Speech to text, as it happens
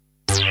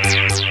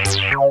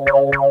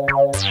Hello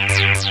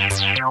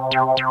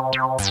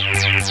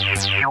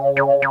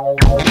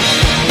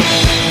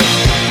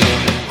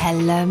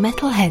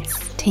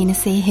metalheads, Tina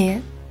C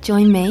here.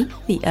 Join me,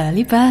 the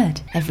early bird,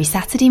 every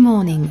Saturday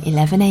morning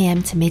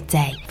 11am to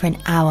midday for an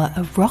hour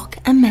of rock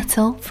and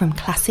metal from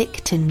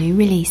classic to new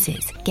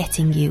releases,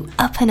 getting you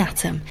up and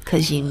at 'em,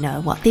 cause you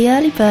know what the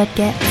early bird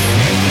gets.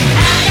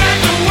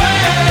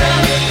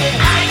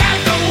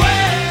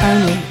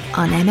 Only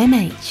on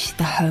MMH,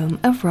 the home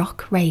of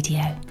rock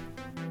radio.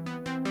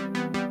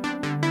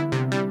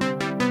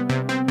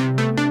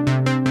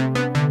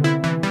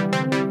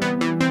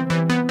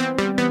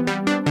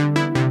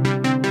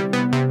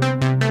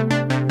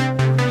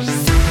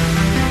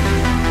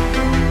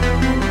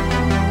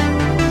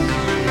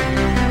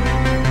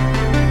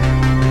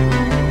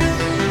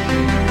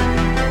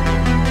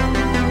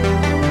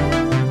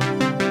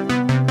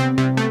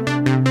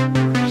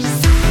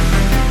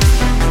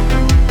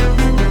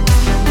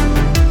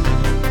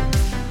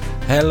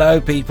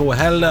 Hello people,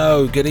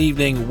 hello, good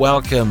evening,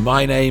 welcome.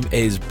 My name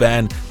is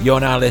Ben. You're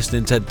now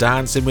listening to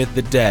Dancing with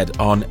the Dead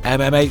on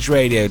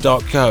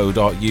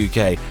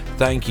mmhradio.co.uk.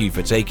 Thank you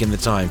for taking the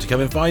time to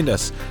come and find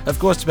us. Of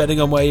course, depending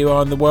on where you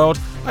are in the world,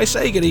 I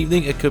say good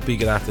evening, it could be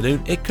good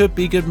afternoon, it could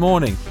be good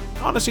morning.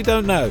 Honestly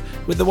don't know.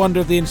 With the wonder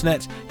of the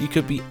internet, you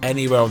could be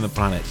anywhere on the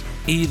planet.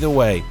 Either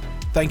way,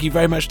 thank you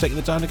very much for taking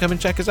the time to come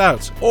and check us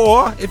out.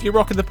 Or, if you're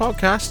rocking the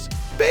podcast,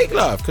 big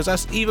love, because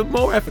that's even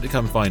more effort to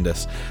come find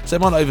us. So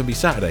it might not even be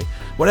Saturday.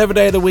 Whatever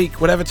day of the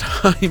week, whatever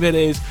time it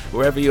is,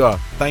 wherever you are.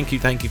 Thank you,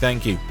 thank you,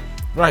 thank you.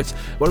 Right,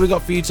 what have we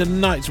got for you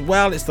tonight?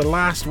 Well, it's the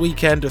last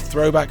weekend of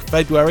Throwback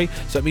February,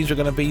 so it means we're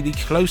going to be the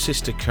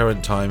closest to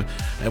current time,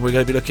 and we're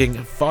going to be looking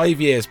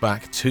 5 years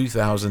back,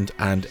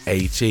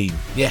 2018.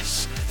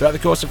 Yes, throughout the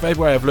course of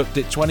February, I've looked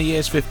at 20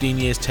 years, 15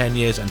 years, 10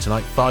 years, and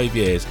tonight 5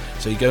 years.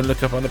 So you go and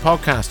look up on the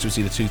podcast to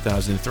see the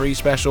 2003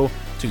 special,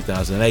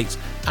 2008,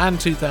 and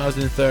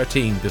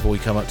 2013 before we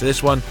come up to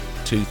this one,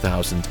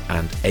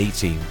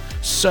 2018.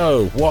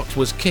 So, what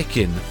was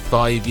kicking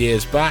 5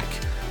 years back?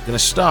 I'm going to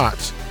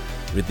start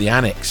with the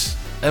Annex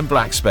and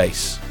Black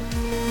Space.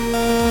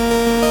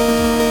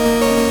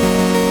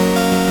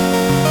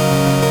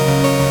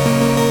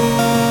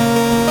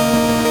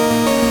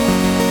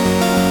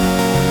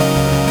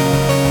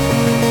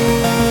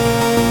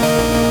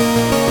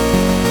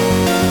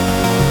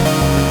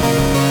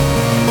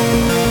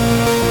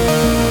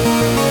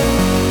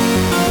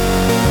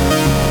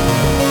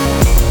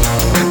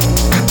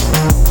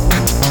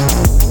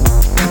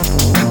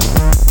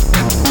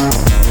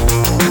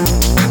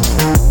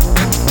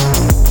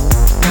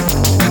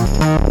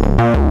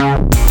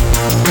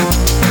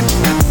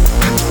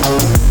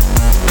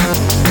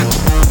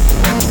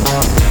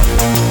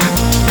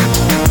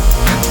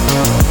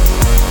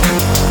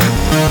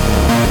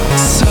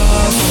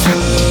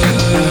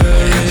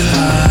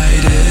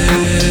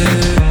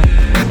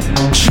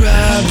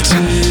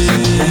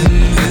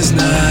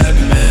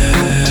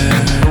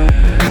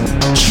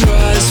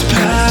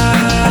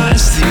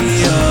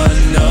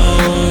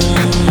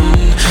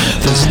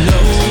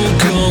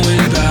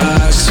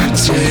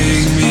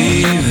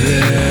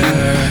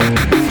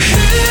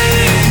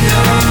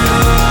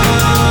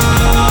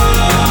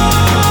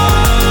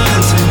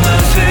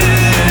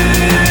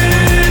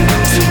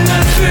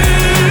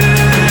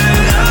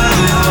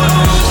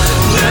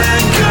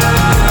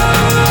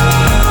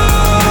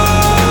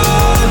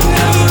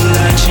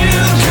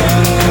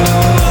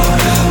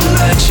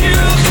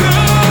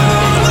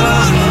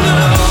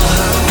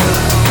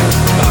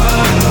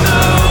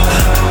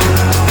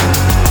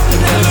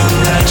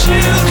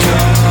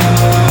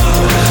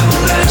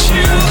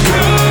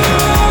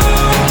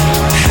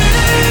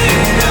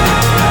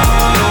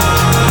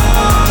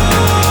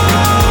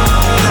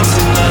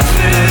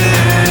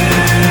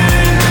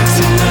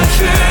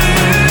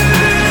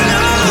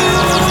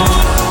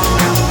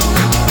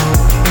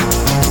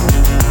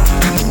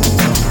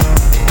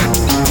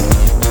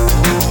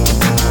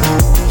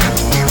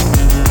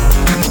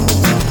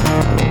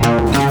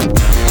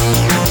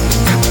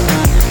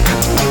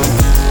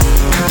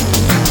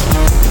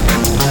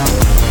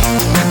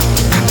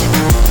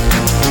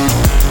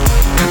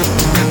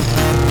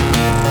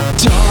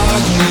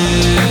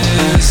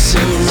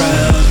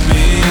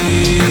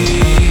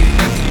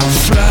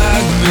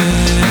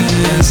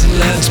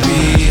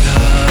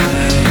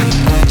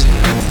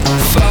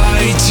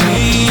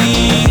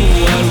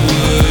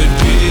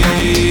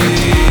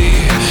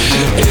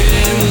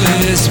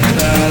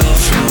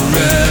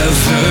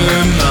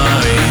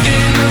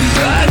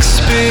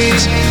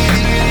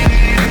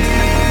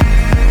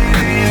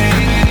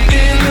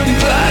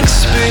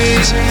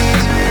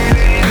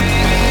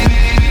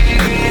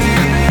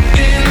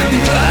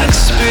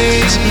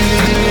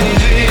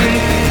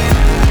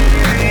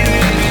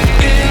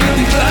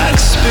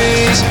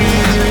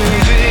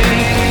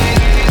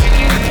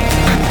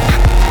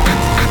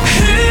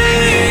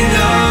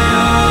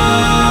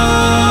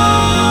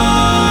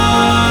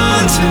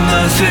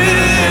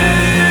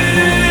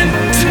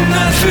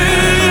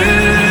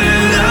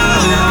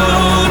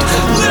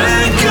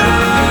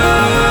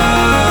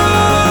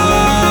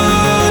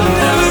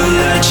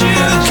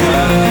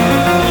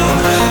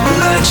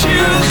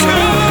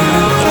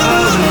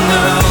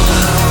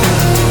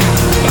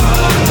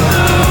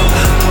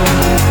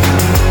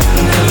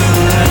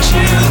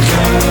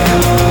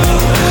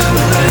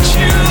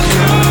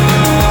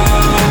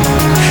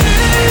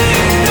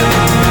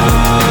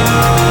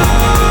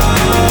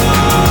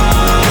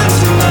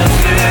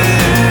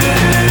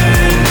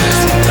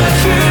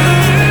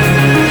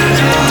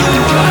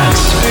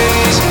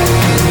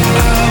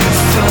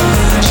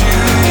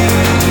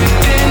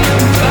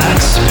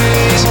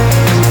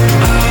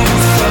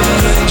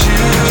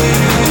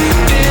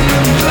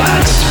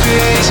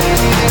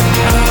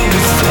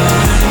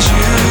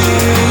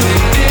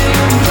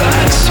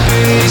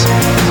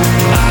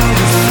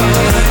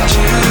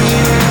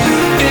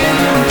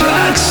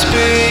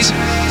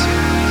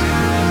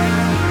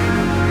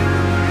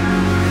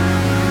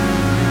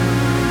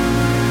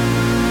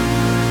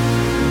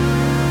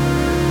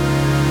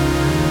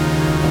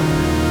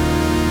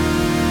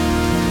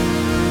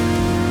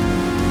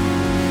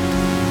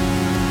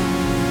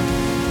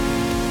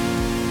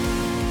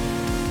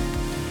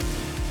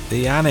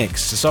 The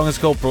Annex. The song is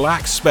called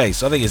Black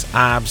Space. I think it's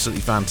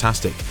absolutely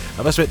fantastic.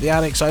 I must admit, The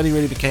Annex I only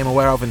really became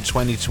aware of in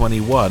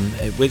 2021,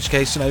 in which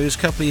case, it was a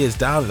couple of years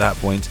down at that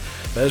point.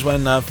 That was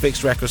when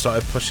Fixed Records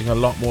started pushing a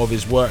lot more of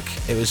his work.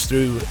 It was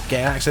through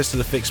getting access to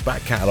the Fixed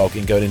back catalogue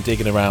and going and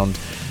digging around,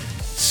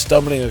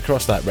 stumbling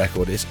across that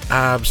record. It's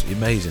absolutely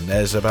amazing.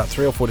 There's about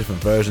 3 or 4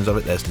 different versions of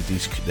it. There's the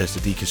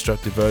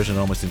deconstructed version,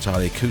 almost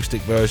entirely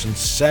acoustic version,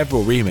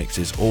 several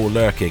remixes all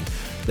lurking.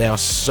 They are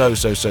so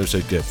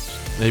good.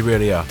 They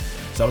really are.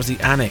 So that was The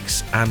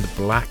Annex and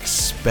Black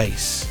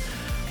Space.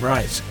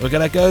 Right, we're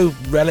going to go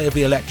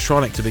relatively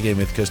electronic to begin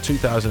with, because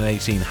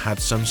 2018 had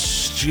some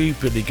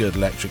stupidly good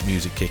electric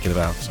music kicking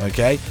about,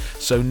 okay?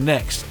 So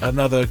next,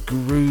 another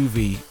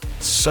groovy,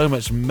 so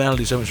much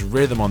melody, so much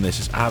rhythm on this.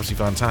 It's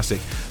absolutely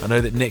fantastic. I know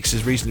that Nyx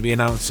has recently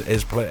been announced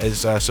as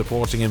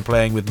supporting and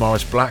playing with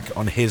Morris Black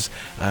on his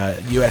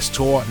US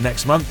tour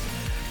next month.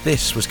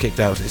 This was kicked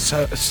out. It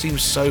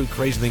seems so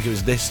crazy to think it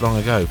was this long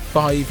ago.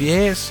 5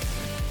 years?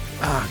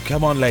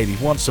 Come on, lady,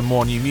 want some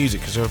more new music,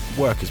 because her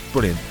work is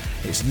brilliant.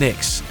 It's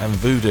Nyx and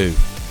Voodoo.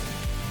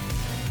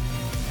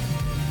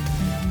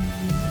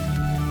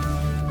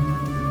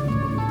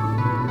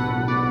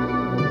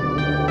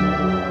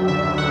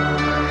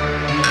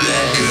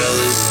 That girl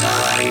is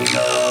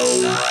psycho.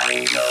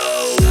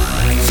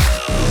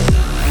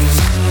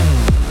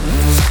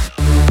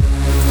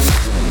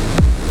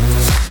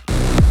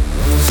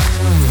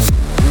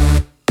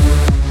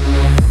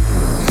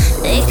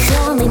 They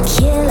call me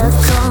killer,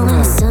 call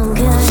me some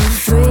kind of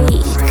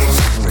freak,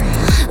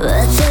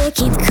 but they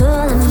keep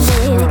calling,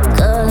 baby,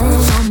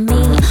 calling on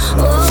me.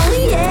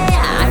 Oh yeah,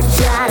 I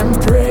got 'em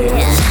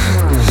praying,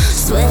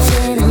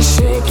 sweating and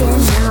shaking.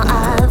 Now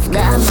I've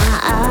got my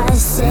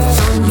eyes set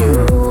on you.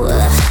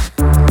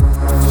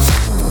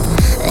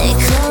 They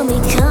call me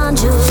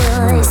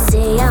conjurer, they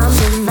say I'm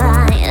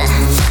divine,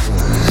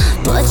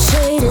 but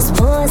traitors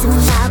poison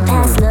my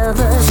past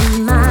lovers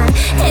and mine.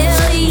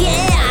 Hell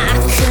yeah,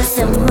 'cause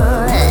I'm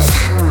brothers,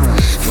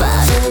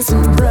 fathers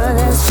and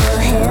brothers for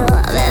hell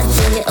that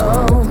they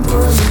all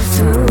put me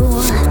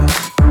through.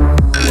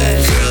 That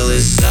girl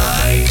is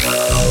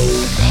psycho.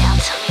 They all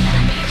tell me that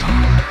I'm evil,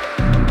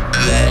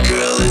 That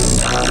girl is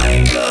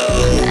psycho.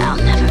 but I'll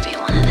never be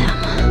one of them.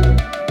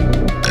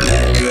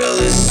 That girl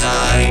is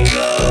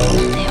psycho.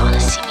 They wanna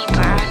see me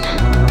burn.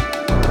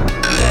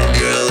 That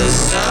girl is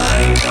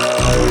psycho.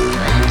 You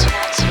wouldn't do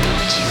that to me,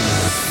 would you?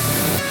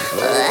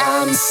 Well,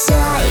 I'm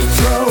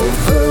psycho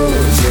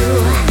voodoo.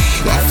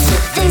 That's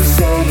what they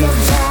say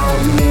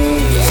about me.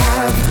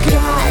 I've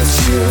got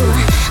you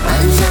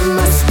under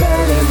my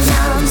spell, and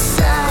I'm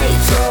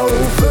psycho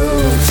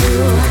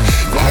voodoo.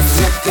 That's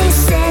what they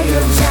say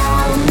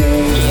about me.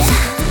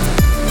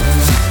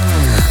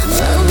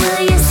 What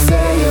will you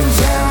say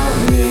about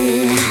me?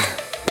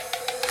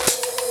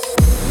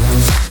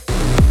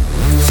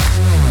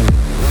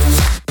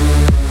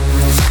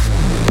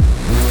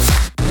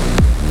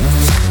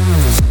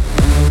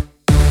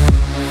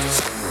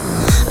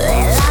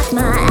 They like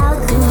my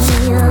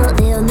alchemy,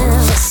 they'll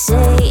never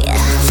say.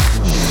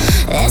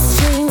 They're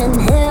screaming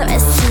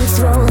heresy,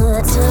 throw her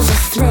to the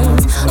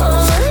flames.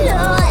 Oh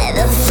Lord,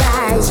 the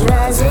fire's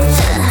rising.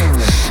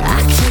 I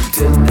keep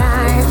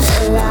denying the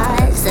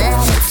lies that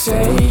are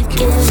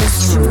taken as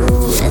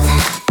truth.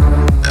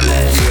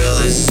 That girl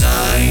is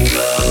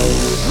psycho.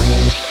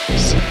 Pointing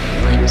fingers,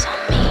 blames on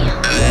me.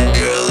 That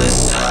girl is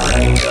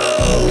psycho.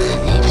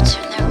 They've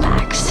turned their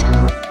backs.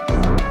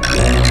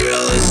 That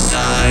girl is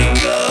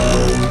psycho.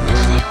 If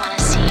they wanna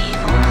see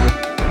evil,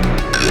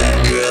 That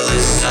girl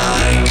is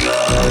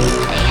psycho.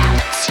 they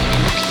haven't seen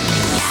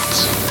anything yet.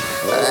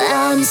 Well,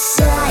 I'm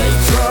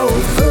psycho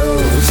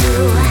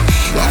voodoo.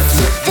 That's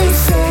what they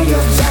say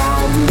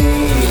about me.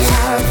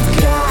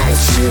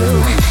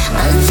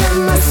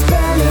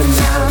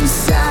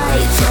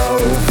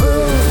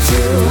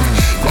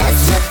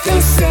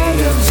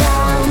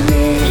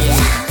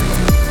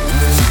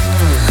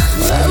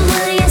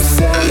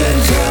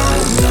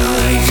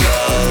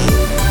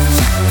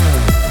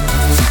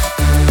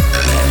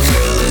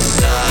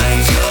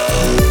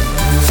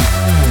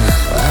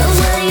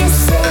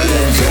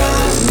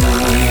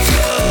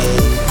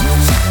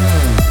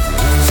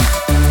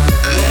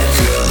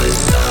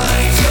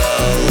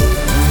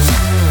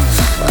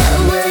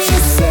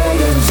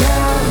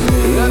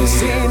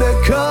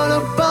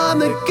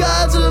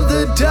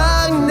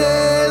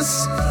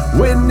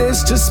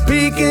 to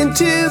speak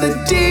into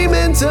the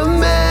demons of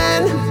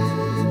man,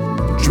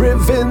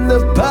 driven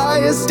the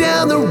pious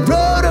down the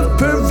road of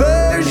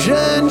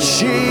perversion.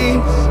 She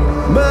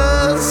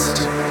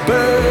must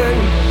burn.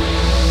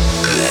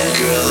 That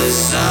girl is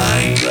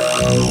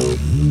psycho.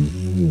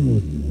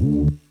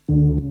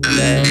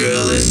 That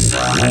girl is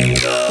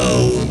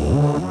psycho.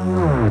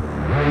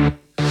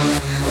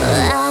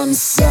 I'm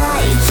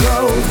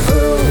psycho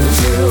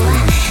voodoo.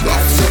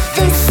 That's what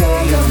they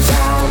say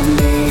about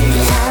me.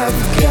 I've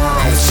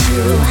got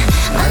you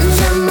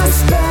under my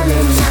spell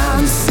and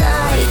I'm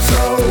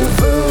psycho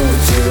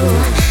voodoo.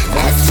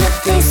 That's what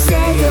they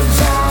say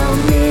about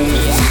me.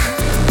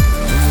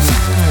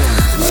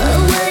 What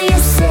will you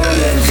say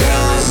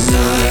about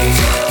me?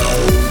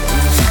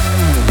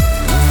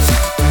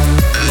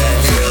 That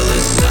girl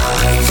is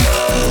psycho.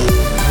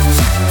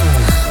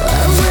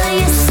 What will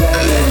you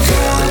say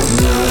about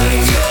me?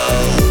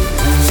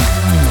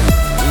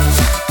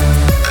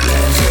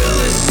 That girl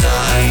is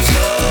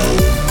psycho.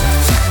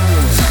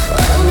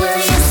 What will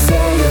you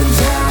say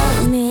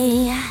about me?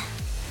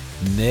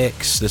 Nyx.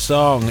 The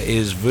song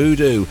is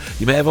Voodoo.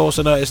 You may have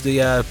also noticed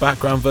the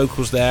background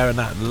vocals there and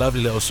that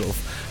lovely little sort of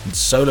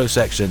solo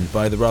section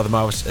by the rather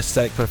marvelous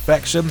Aesthetic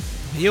Perfection.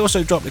 He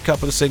also dropped a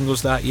couple of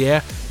singles that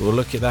year. We'll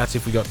look at that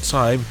if we got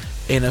time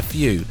in a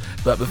few.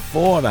 But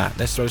before that,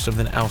 let's throw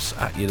something else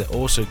at you that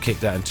also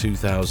kicked out in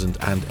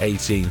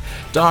 2018.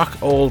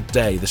 Dark All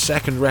Day, the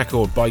second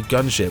record by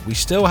Gunship. We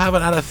still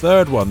haven't had a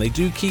third one. They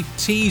do keep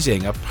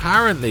teasing.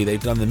 Apparently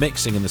they've done the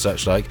mixing and the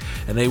such like,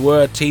 and they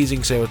were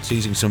teasing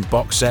some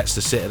box sets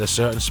to sit at a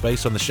certain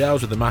space on the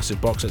shelves with the massive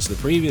box sets of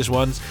the previous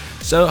ones.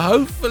 So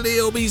hopefully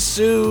it'll be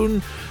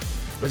soon.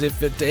 But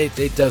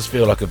it does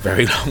feel like a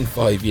very long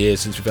 5 years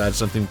since we've had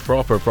something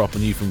proper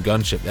new from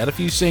Gunship. They had a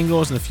few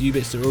singles and a few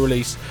bits that were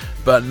released,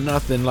 but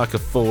nothing like a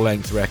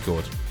full-length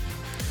record.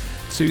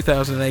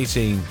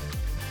 2018.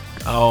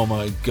 Oh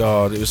my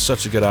god, it was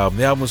such a good album.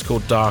 The album was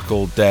called Dark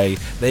All Day.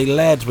 They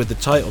led with the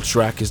title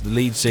track as the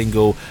lead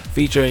single,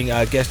 featuring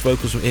guest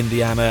vocals from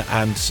Indiana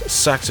and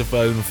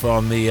saxophone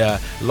from the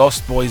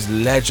Lost Boys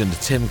legend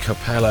Tim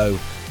Capello.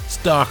 It's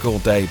Dark All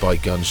Day by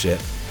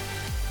Gunship.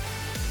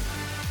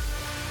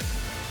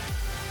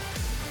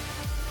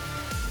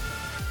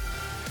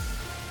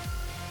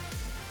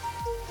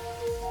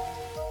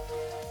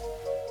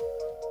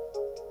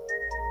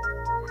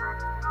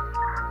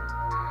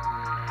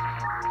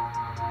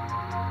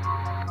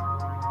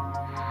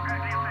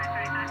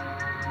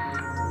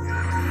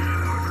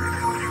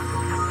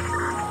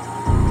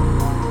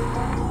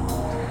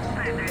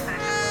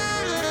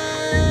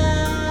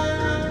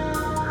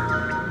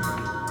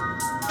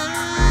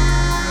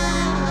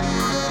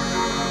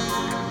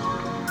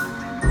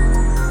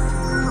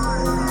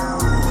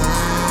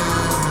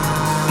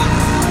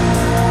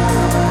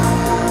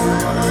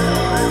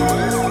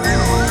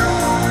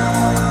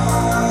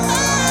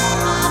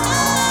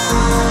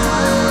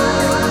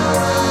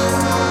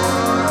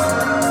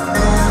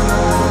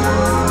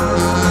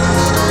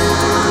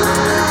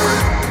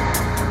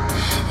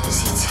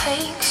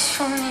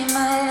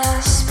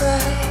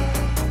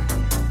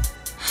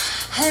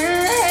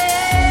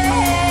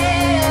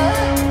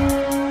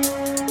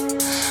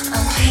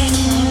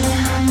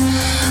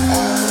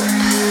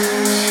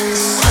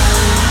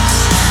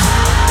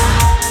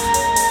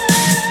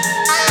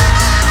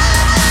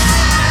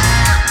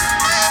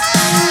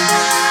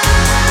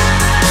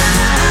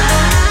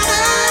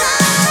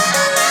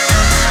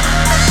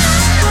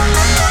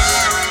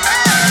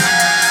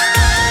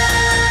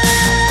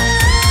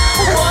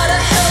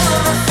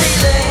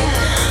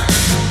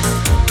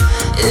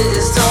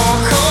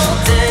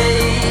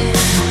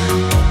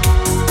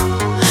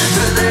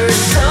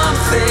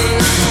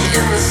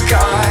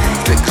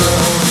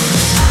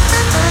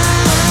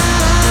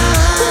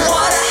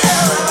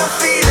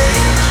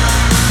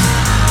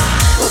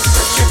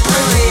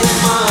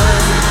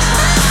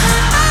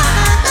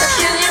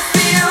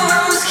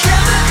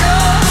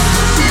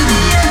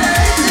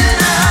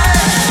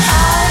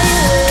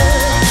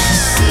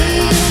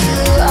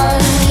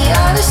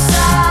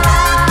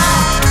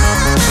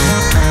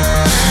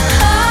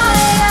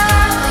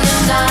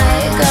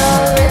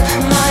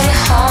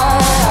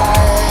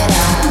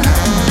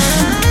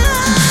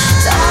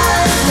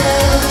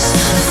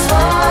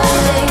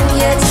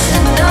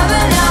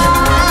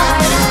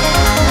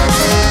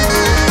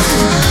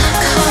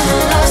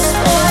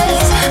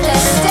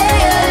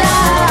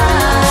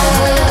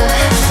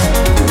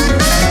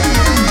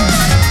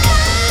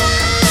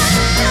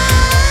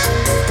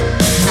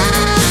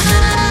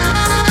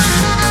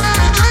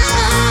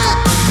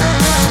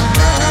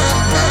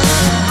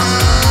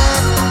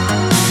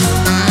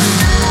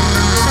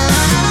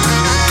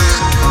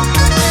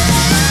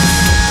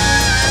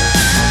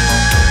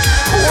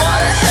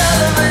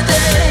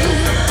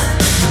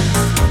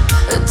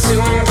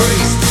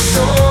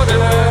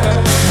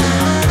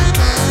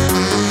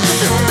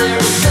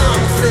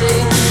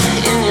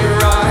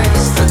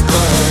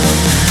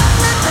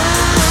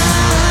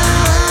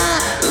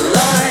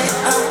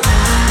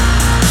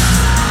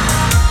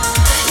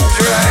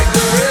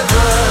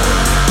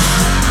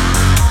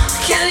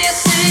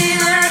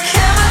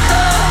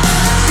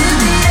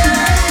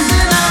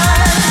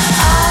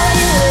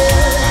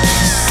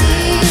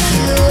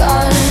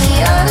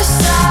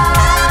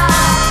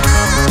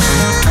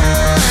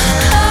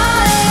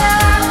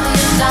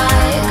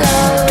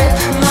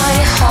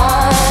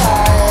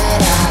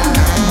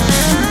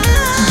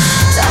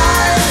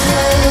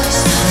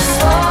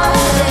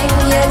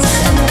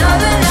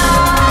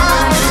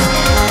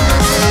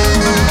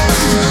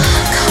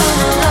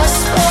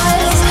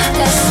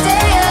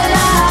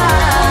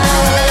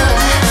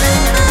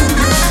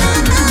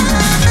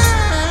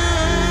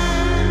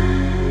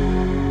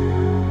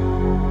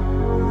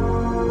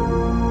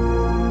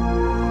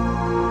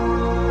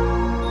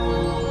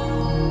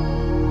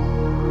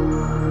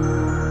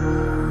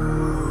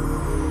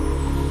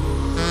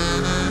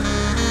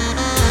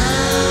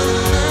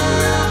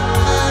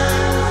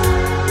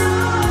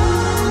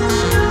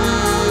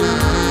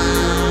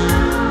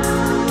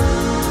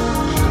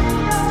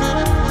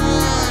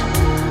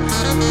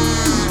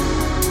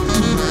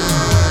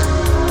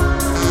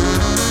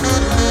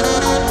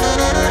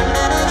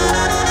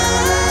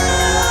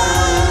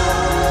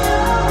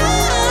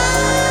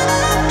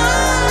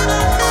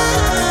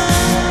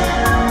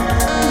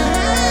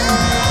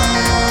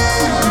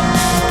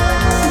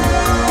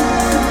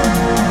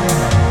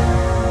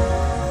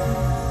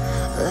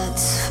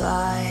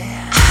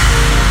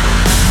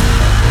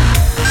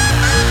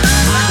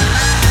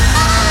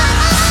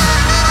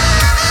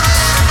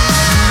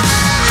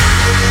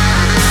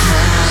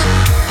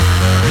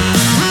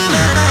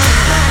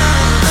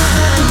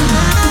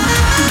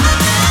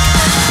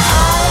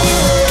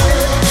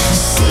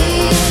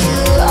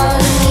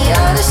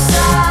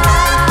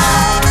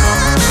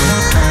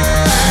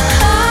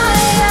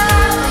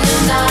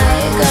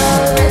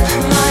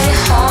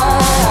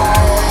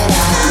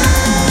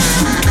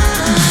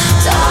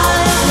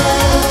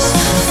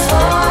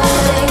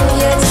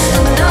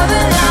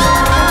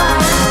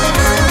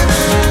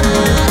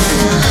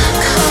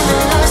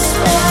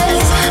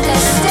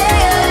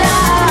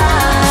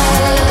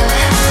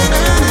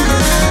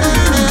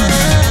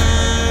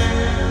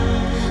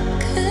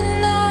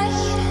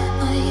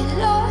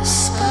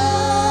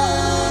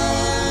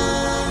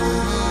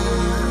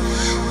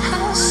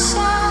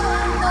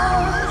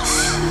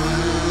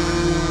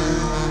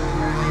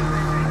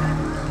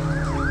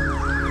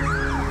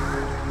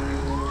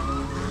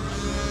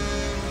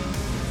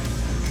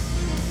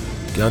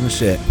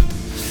 Gunship.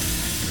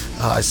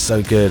 Ah, it's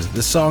so good.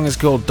 The song is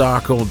called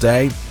Dark All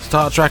Day.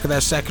 Start track of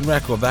their second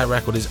record. That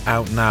record is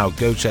out now.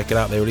 Go check it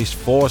out. They released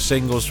 4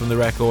 singles from the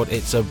record.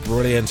 It's a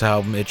brilliant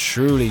album. It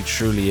truly,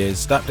 truly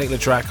is. That particular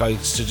track, I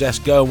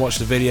suggest go and watch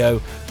the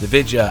video. The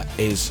video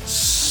is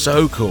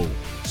so cool.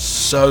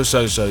 So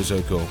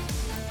cool.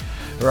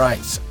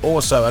 Right,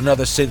 also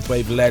another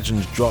synthwave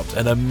legend dropped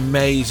an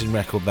amazing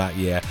record that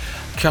year.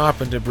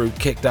 Carpenter Brute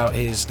kicked out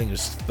his, I think it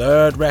was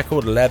 3rd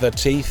record, Leather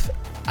Teeth.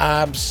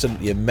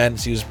 Absolutely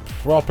immense. He was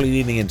properly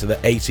leaning into the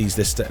 80s,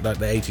 like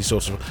the 80s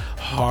sort of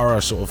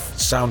horror sort of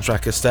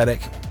soundtrack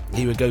aesthetic.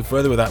 He would go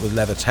further with that with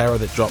Leather Terror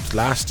that dropped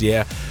last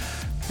year.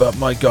 But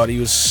my god, he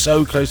was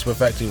so close to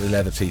perfecting with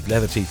Leather Teeth.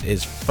 Leather Teeth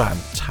is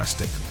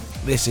fantastic.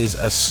 This is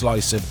a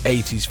slice of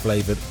 80s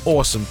flavoured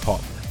awesome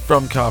pop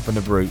from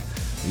Carpenter Brute.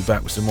 We'll be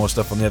back with some more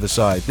stuff on the other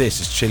side. This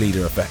is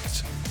Cheerleader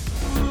Effect.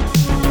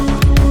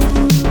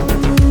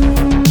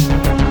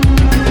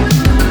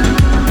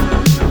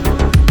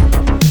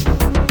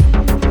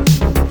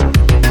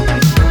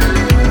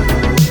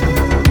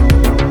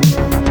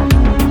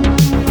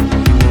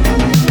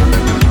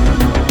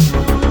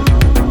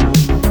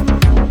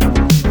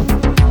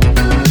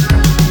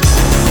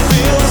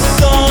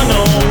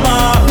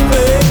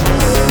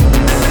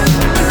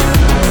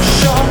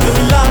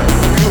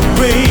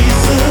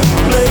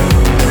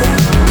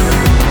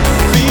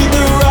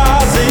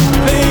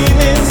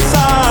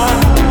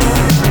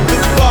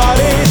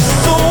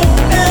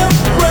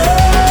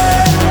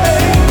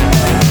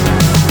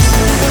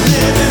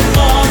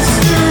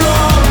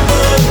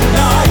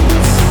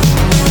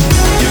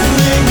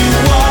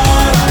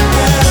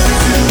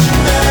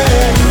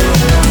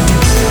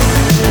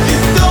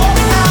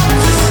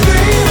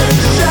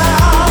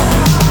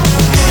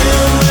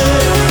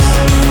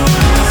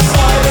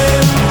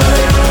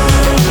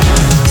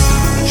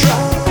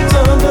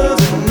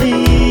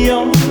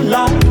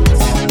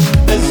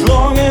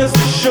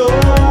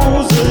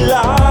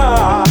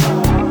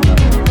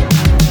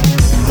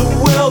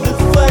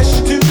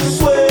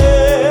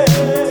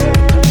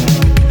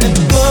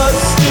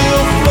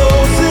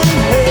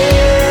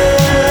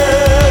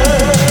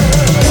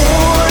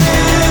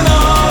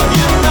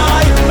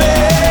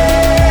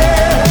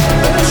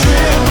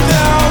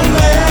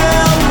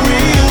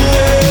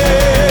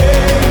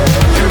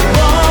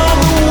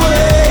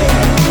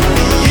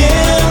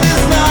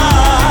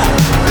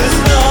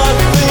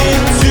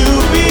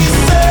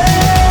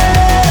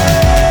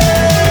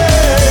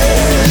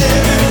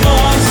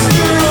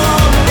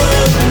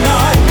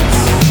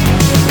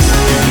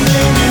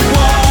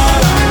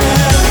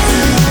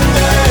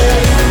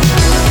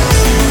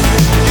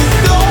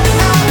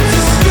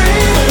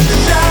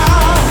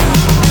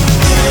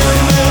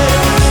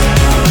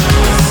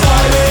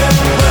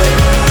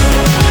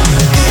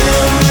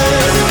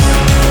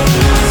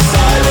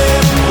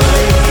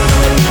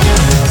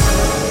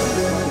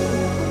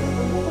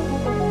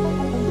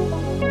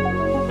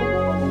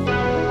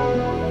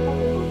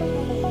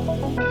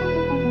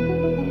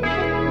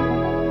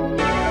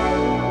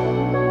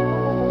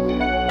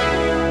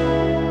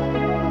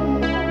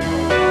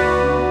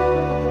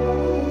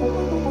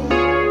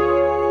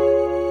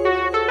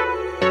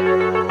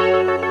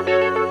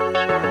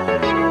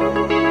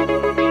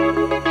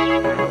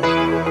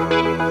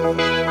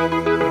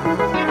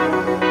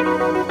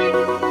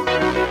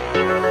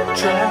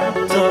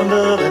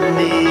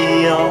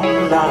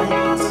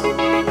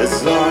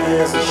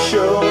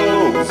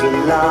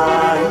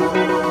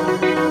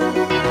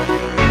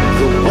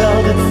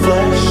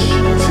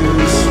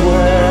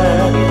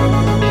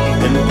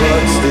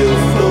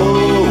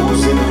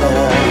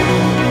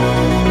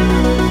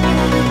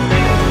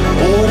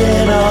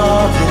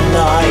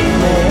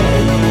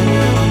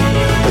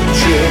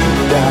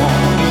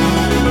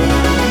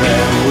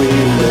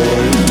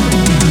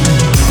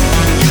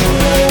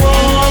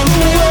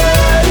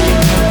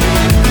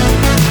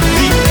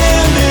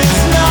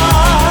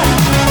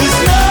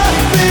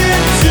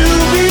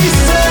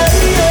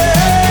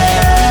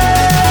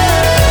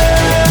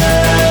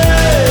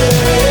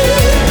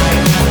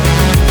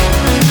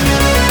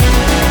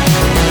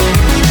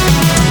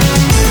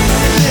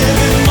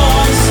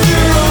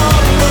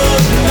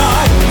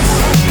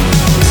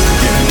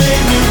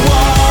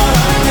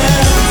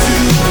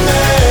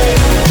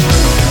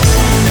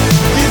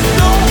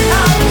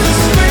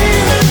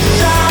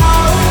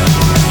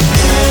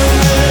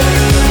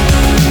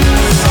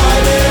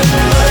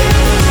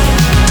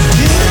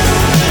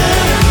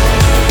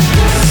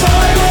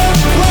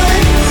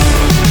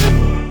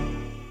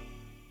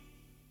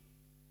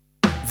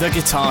 The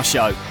Guitar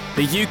Show,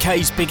 the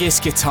UK's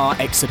biggest guitar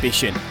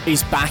exhibition,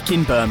 is back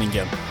in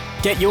Birmingham.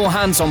 Get your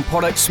hands on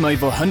products from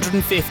over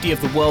 150 of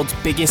the world's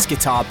biggest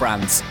guitar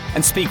brands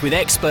and speak with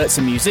experts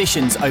and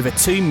musicians over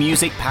 2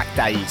 music-packed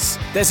days.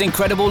 There's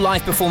incredible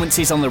live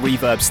performances on the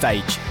Reverb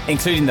stage,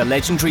 including the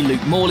legendary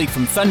Luke Morley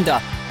from Thunder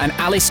and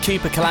Alice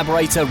Cooper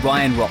collaborator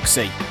Ryan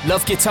Roxy.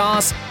 Love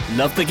guitars?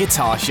 Love the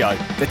Guitar Show.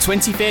 The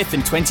 25th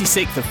and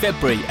 26th of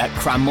February at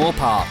Cranmore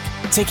Park.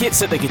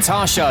 Tickets at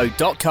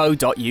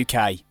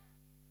theguitarshow.co.uk.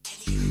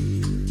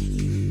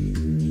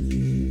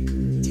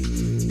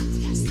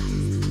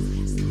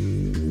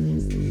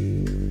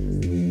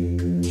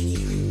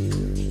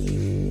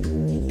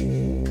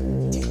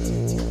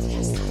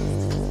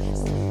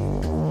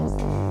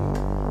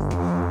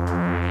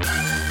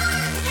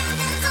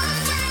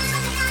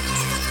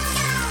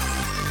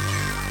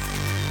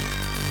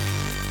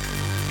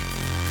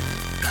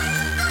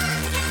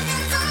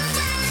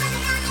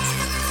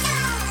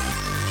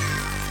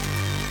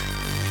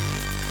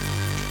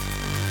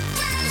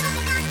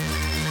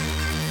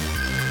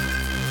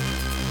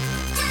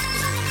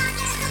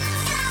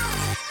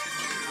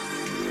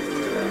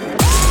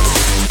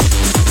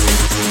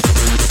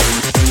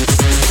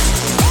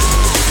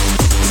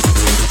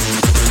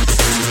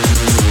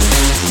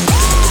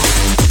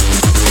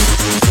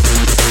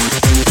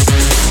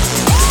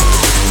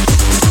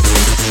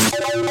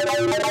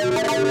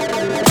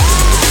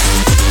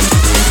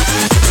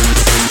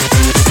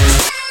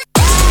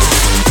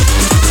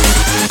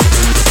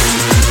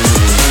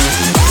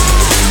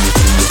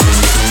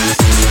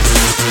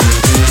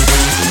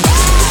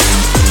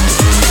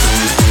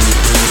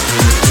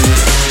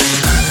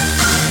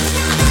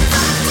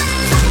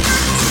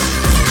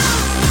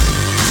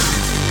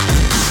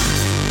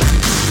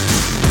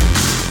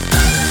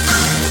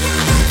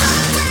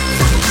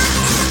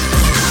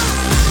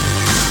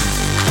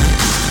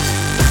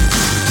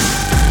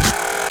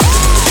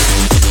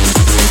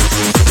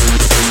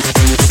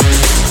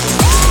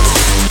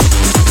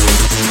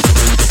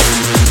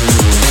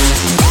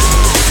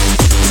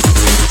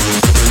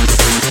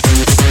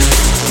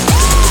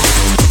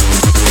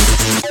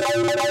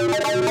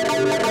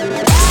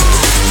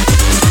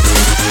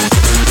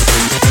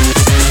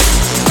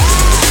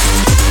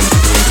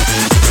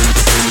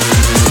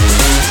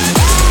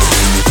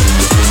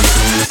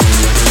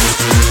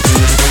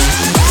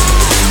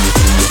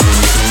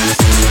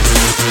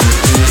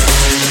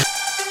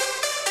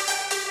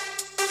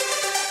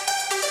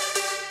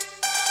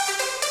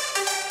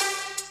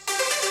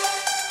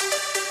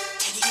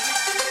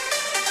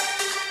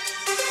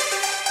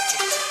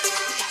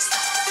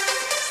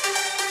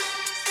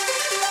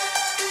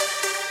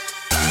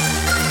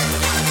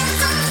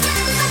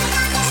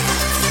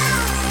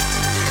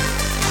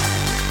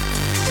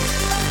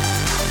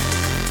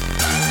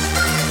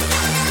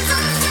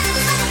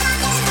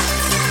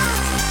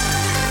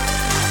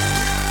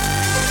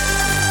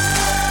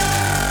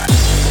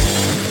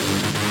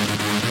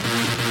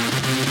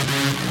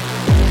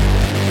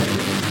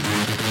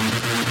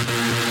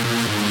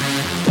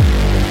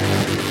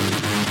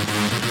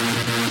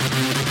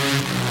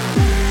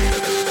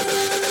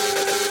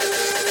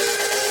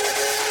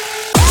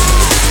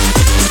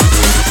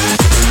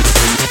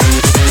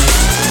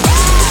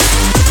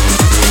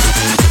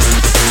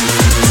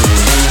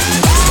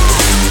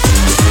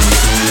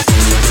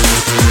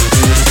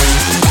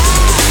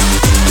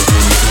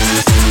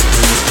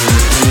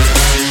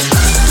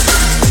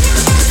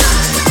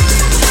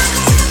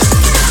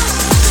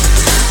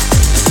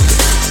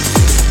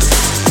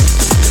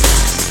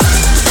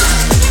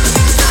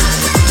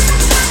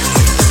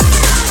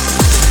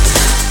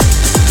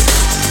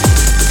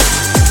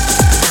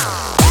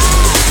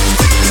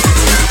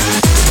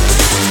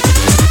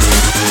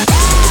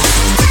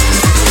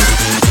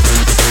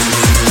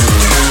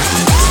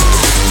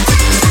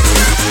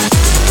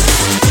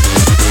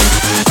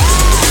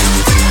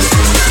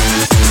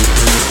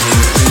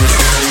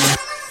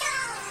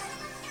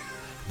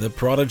 The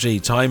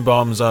Prodigy, Time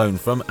Bomb Zone,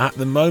 from at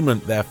the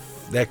moment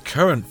their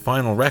current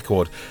final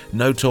record,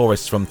 No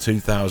Tourists, from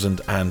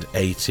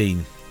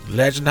 2018.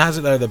 Legend has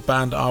it though, the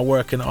band are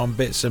working on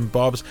bits and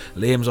bobs.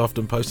 Liam's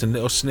often posting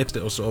little snips,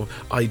 little sort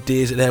of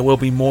ideas that there will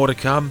be more to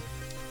come.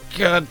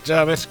 God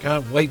damn it,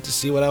 can't wait to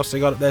see what else they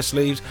got up their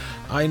sleeves.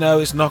 I know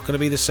it's not going to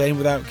be the same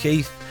without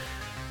Keith,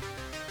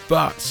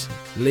 but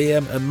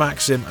Liam and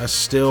Maxim are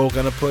still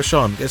going to push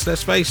on. Because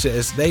let's face it,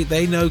 as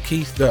they know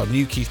Keith,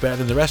 knew Keith better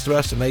than the rest of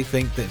us, and they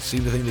seem to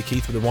think that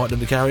Keith would have wanted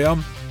them to carry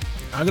on.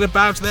 I'm going to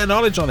bow to their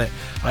knowledge on it.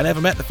 I never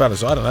met the fella,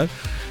 so I don't know.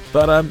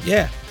 But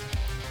yeah,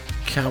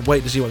 can't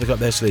wait to see what they got up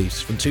their sleeves.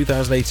 From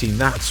 2018,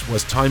 that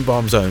was Time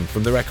Bomb Zone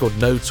from the record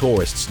No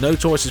Tourists. No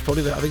Tourists is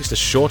probably, I think it's the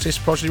shortest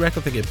Prodigy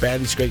record. I think it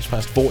barely scrapes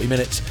past 40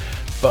 minutes.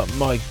 But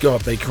my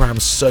God, they cram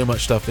so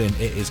much stuff in.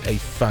 It is a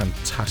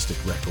fantastic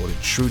record.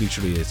 It truly,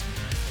 truly is.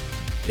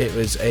 It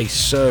was a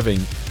serving,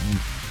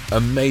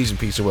 amazing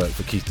piece of work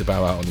for Keith to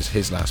bow out on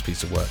his last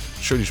piece of work.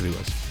 Truly, truly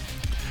was.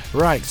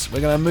 Right, we're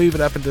going to move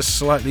it up into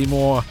slightly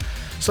more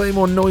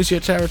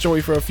noisier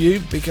territory for a few,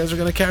 because we're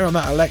going to carry on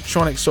that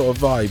electronic sort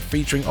of vibe,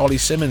 featuring Ollie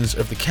Simmons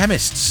of The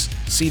Chemists.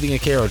 Seething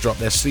Akira dropped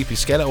their Sleepy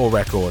Skeletal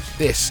record.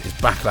 This is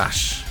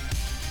Backlash.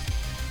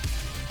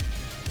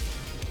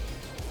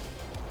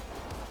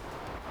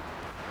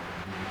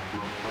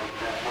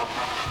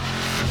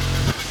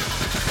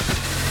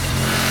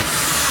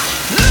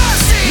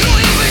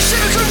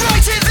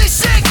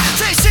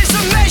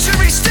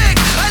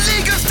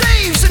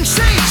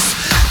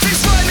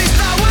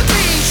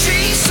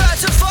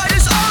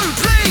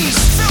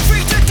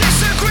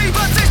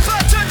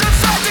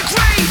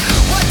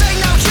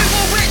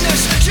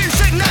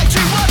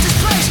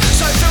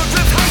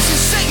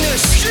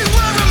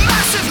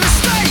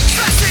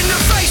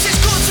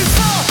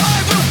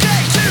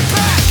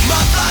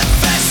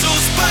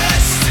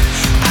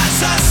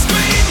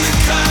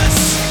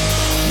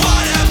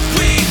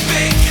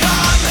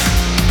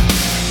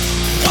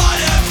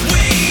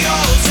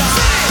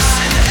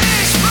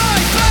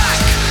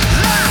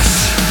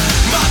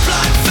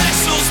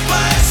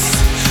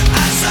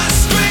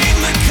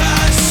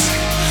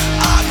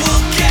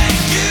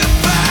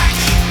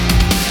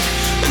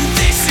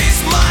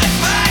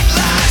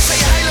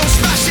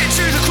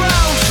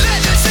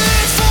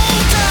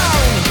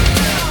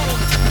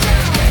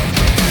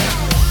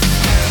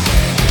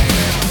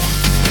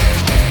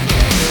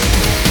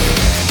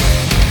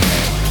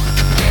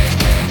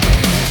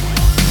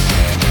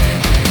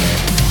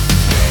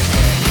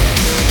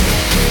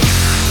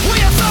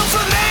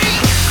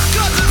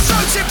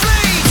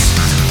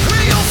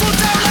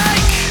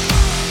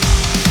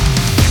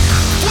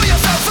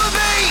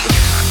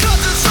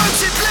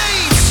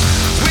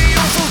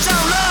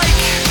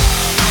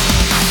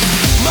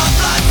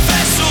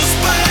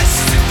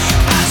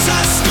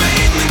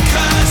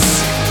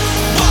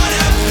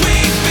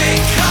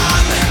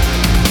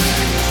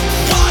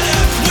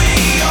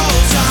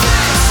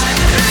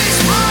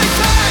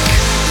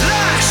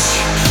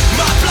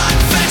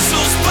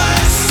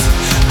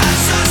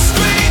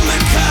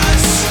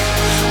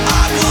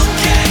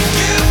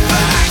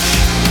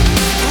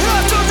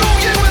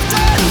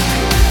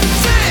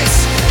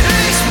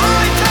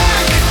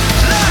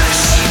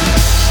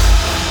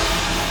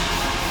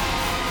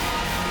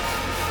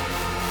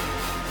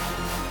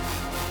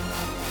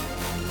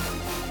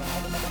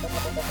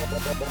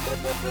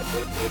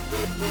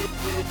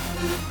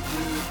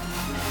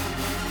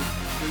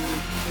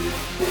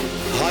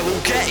 I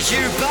will get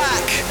you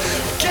back,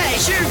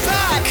 get you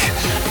back,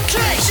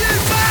 get you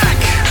back.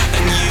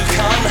 And you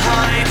can't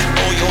hide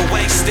all your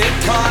wasted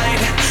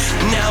pride.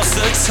 Now's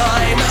the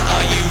time,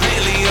 are you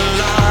really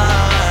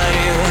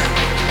alive?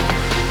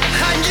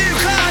 And you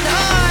can't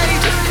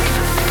hide.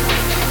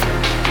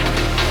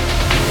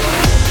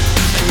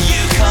 And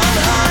you can't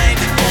hide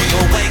all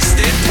your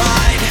wasted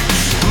pride.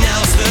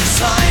 Now's the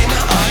time,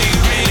 are you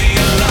really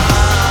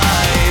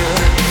alive?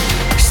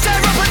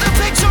 Stare up at the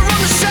picture on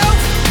the shelf.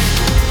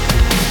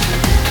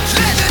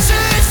 Let the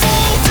tears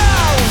fall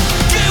down.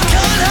 You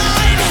can't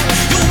hide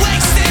your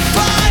wasted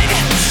pride.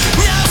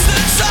 Now's the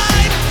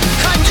time,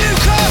 and you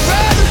can't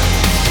run.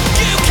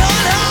 You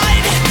can't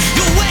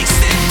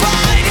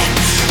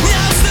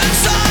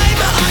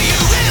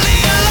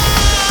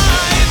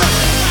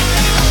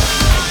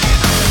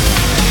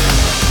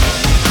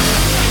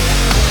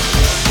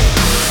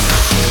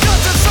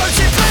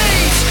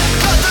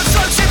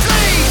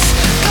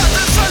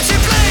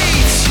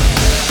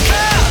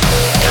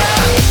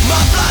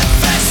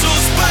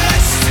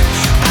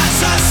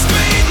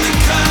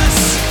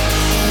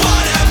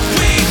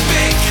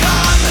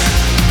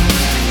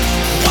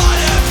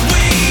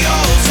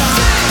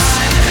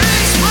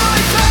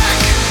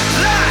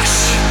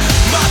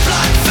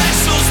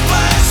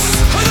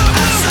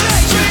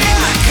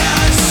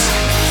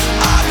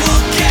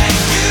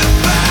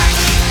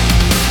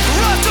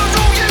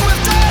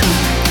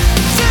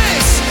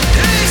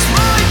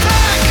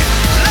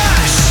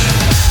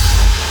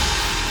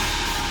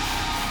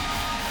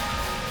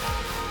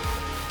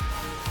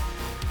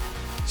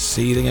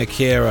featuring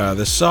Akira.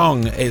 The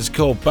song is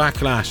called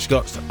Backlash.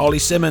 Got Ollie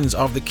Simmons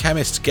of The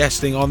Chemists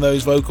guesting on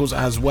those vocals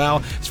as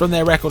well. It's from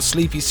their record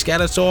Sleepy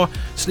Skeletor.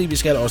 Sleepy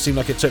Skeletor seemed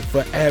like it took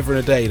forever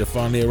and a day to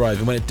finally arrive,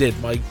 and when it did,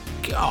 my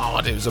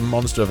God, it was a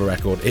monster of a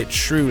record. It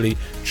truly,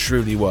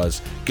 truly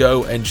was.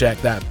 Go and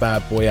check that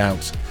bad boy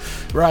out.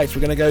 Right,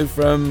 we're going to go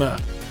from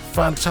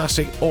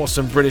fantastic,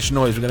 awesome British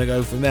noise. We're going to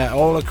go from there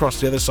all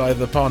across the other side of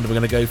the pond. We're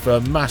going to go for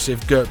a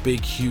massive,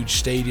 big, huge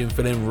stadium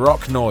filling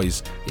rock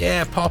noise.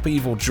 Yeah, Pop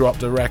Evil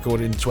dropped a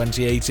record in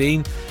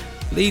 2018.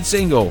 Lead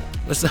single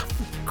was the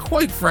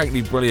quite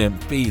frankly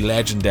brilliant Be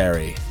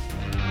Legendary.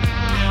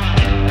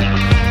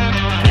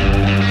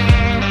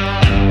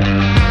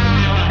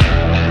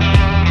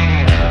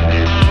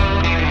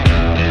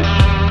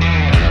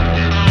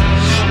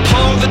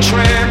 Pull the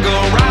trigger,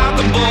 ride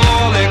the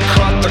bullet,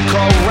 cut the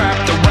cord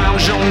wrapped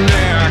around your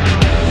neck.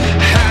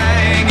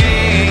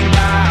 Hanging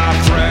by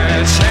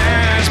threads,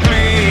 hands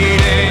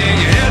bleeding.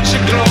 It's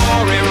your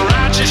glory,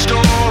 write your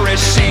story,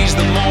 seize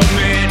the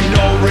moment,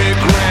 no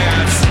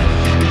regrets.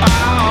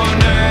 Our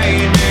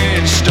name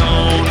in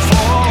stone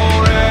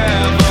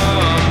forevermore.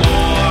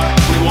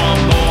 We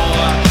want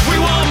more, we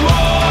want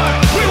more,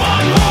 we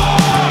want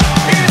more.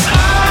 It's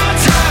our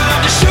time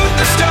to shoot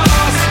the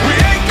stars. We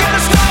ain't gonna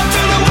stop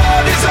till the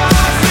world is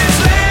ours. This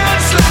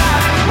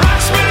landslide,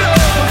 rocks below,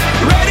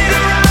 ready to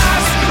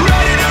rise,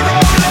 ready to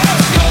roll.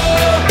 Let's go,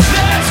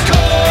 let's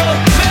go,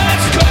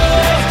 let's go.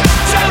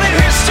 Telling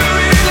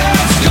history,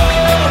 let's go,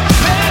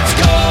 let's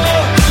go,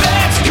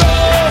 let's go.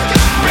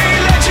 Be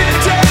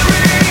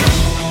legendary.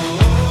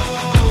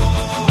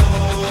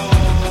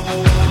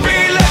 Be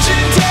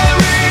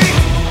legendary.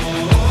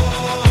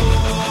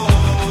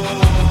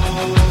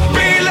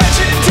 Be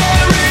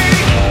legendary.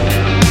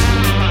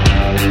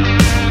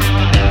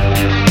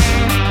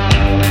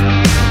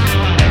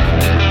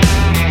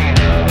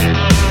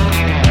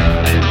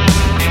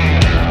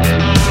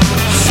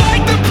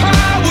 Fight the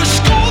power,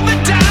 school the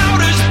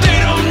doubters. They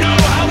don't know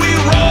how we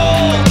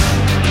roll.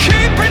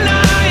 Keep an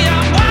eye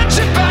out, watch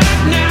it back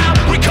now.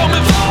 We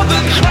coming for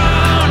the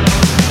crown.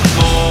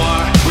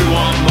 More, we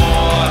want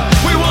more,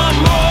 we want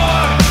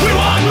more, we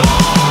want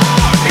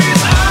more.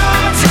 It's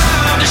our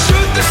time to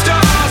shoot the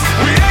stars.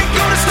 We ain't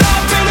gonna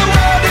stop till the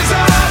world is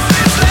ours.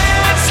 This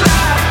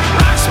landslide,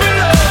 rocks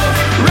below,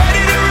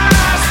 ready to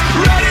rise,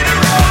 ready to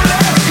roll.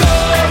 Let's go,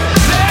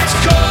 let's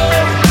go,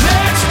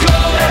 let's go.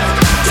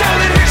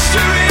 Telling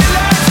history,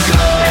 let's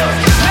go,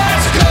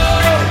 let's go,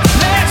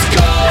 let's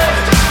go.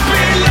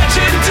 Be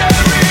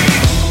legendary.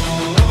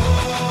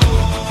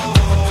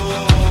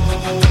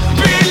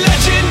 Be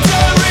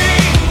legendary.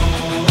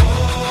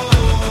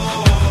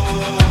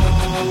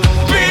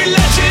 Be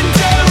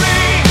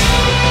legendary.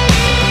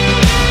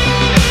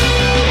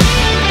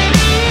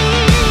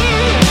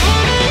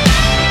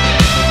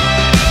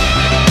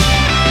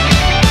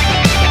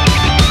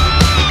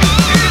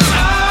 It's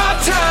our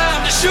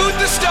time to shoot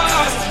the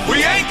stars. We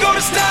ain't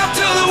gonna stop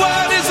till the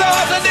world is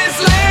ours. And this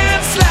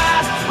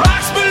landslide,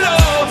 rocks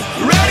below,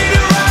 ready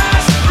to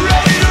rise,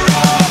 ready to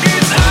roll.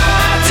 It's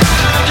our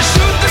time to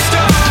shoot the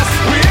stars.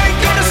 We ain't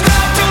gonna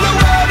stop till the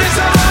world is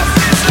ours.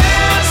 This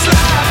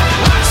landslide,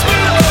 rocks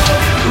below,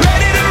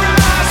 ready to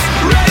rise,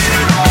 ready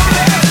to roll.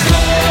 Let's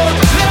go,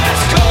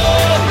 let's go,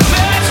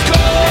 let's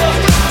go.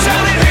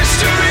 Telling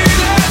history,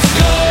 let's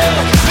go,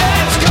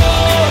 let's go,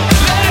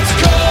 let's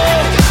go.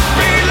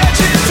 Be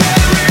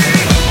legendary.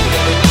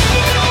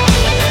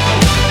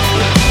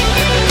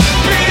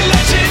 Be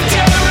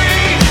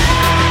legendary.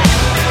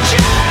 Let's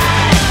be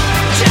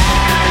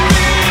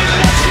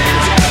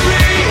legendary.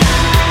 Be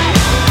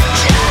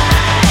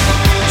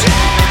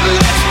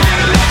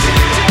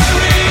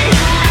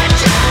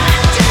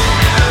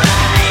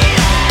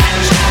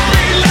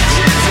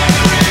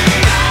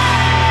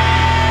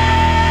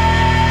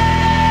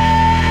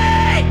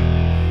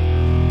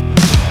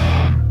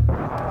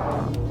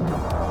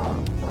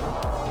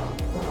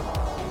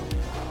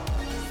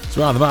It's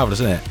rather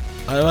marvellous, isn't it?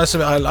 I must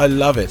admit, I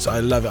love it. I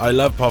love it. I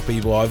love Pop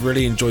Evil. I've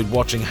really enjoyed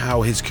watching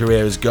how his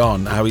career has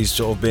gone, how he's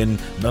sort of been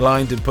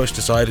maligned and pushed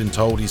aside and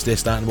told he's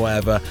this, that and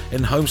whatever.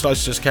 And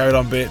Homeslice just carried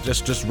on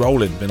just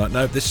rolling, being like,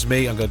 no, this is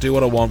me, I'm going to do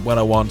what I want when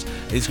I want.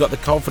 And he's got the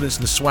confidence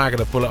and the swagger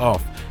to pull it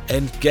off.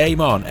 And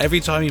game on. Every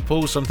time he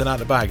pulls something out of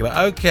the bag, you're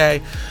like,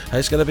 okay,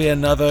 it's going to be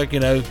another,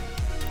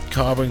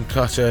 carbon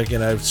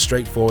cutter,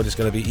 straightforward. It's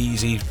going to be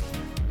easy,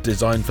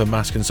 designed for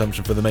mass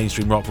consumption for the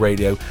mainstream rock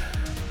radio.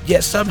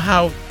 Yet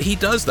somehow he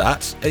does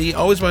that, and he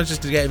always manages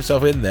to get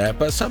himself in there.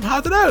 But somehow,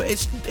 I don't know,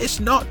 it's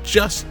not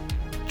just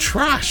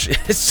trash.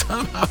 It's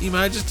somehow he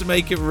manages to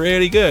make it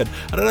really good.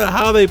 I don't know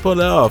how they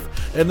pull it off,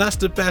 and that's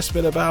the best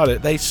bit about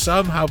it. They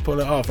somehow pull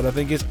it off, and I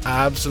think it's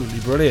absolutely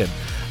brilliant.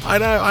 I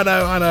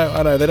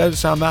know. They don't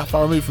sound that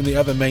far removed from the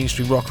other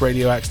mainstream rock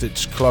radio acts that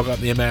just clog up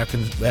the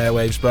American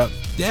airwaves, but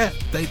yeah,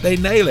 they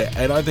nail it,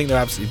 and I think they're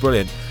absolutely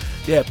brilliant.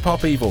 Yeah,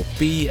 Pop Evil,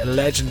 Be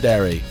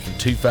Legendary from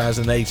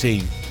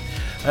 2018.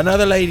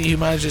 Another lady who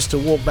manages to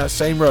walk that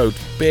same road,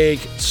 big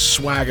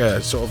swagger,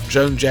 sort of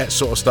Joan Jett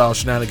sort of style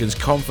shenanigans,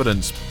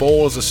 confidence,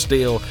 balls of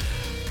steel.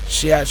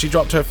 She actually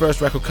dropped her first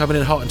record coming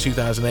in hot in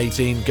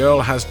 2018.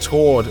 Girl has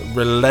toured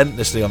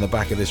relentlessly on the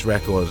back of this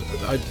record.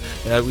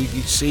 You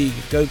see,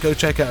 go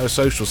check out her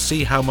socials,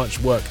 see how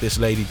much work this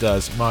lady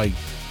does. My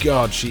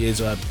God, she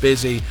is a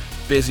busy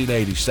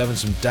lady. She's having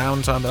some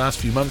downtime the last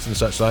few months and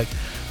such like,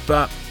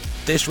 but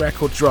this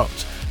record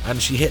dropped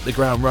and she hit the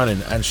ground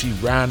running, and she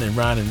ran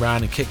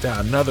and kicked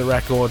out another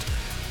record.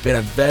 Been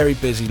a very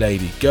busy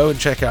lady. Go and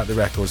check out the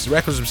records. The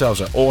records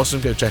themselves are awesome.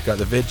 Go check out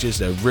the videos.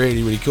 They're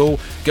really cool.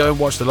 Go and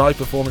watch the live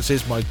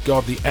performances. My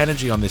God, the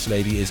energy on this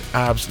lady is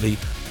absolutely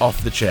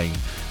off the chain.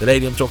 The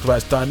lady I'm talking about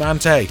is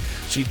Diamante.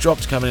 She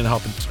dropped coming in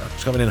hot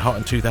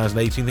in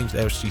 2018. I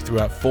think she threw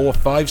out 4 or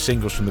 5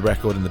 singles from the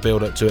record in the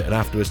build up to it and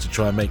afterwards to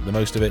try and make the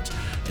most of it.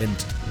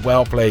 And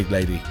well played,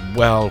 lady.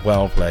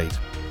 Well played.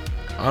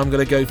 I'm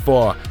gonna go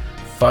for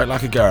Fight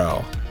Like a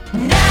Girl.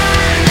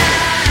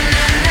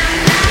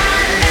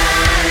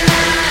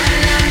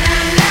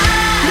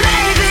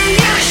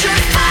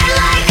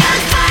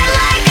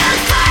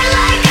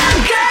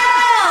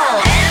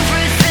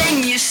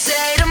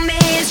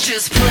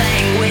 Just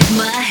playing with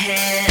my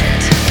head.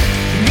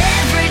 And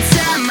every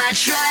time I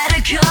try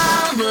to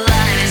call, the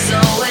line is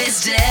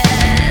always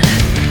dead.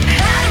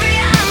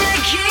 I'm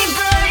the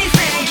keeper, you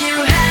think you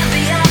have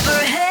the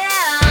upper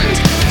hand.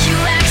 You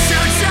act so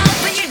tough,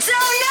 but you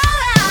don't know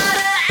how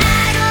to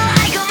act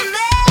like a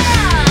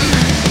man.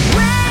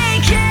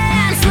 We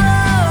can't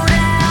slow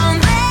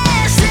down,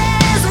 this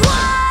is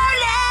war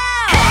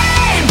now.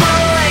 Hey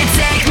boy,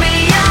 take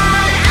me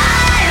on,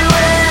 I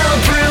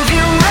will prove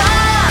you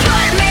wrong.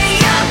 Put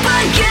me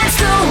against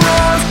the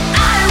world,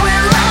 I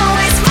will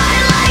always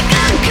fight like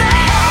a girl.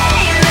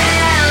 Hey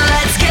man,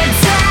 let's get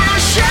down,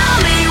 show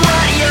me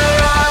what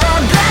you're all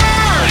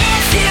about.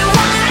 If you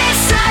want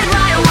inside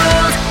my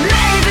world,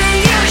 maybe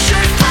you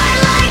should fight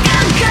like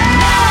a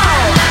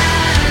girl.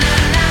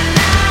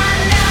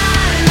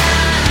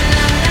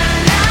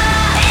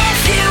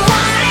 If you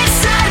want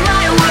inside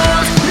my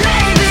world,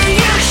 maybe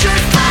you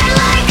should fight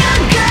like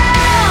a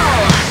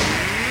girl.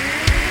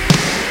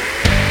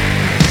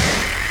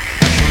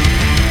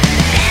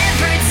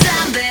 Every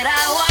time that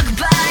I walk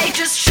by,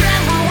 just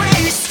tremble when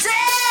you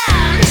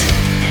stand.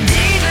 And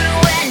even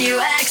when you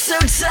act so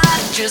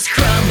tough, just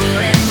crumble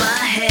in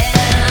my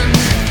hand.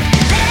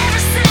 Never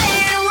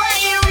saying what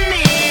you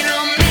mean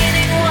or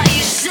meaning what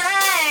you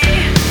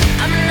say.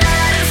 I'm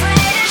not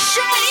afraid to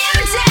shut you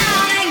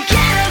down and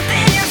get up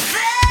in your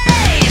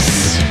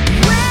face.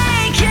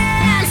 We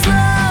can't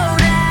slow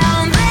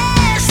down,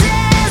 this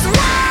is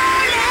war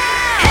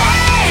now.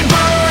 Hey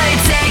boy,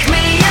 take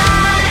me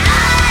on,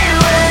 I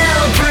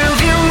will prove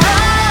you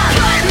wrong.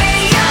 Put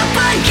me up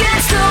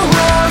against the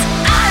world,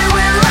 I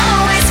will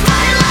always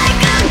fight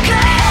like a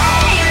girl.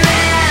 Hey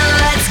man,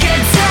 let's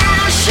get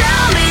down, show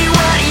me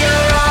what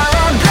you're all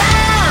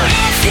about.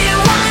 If you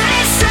want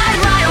inside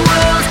my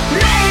world,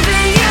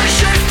 maybe you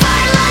should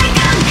fight like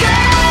a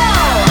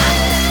girl.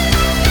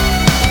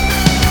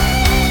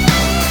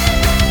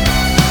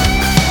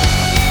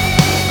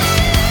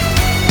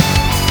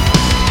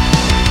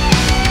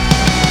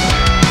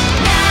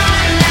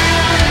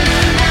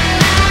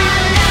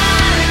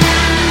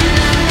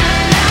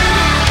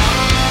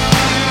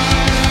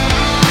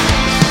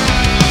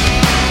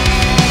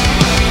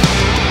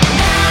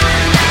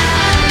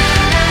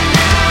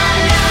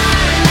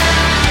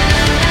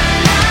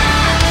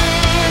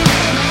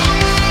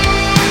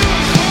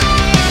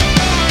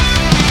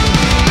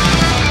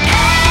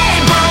 Hey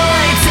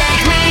boy,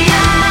 take me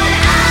on,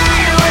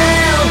 I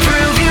will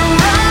prove you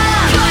wrong.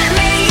 Put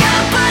me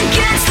up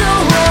against the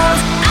world,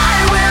 I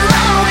will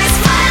always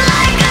fight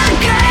like a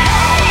girl.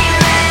 Hey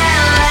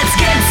man, let's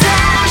get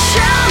down,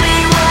 show me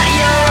what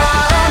you're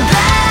all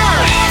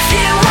about. If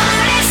you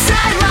want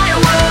inside my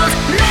world,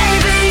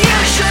 maybe you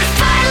should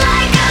fight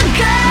like a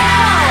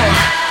girl.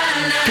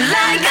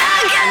 Like a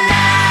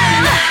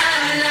girl.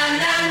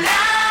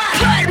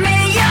 Put me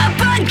up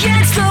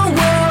against the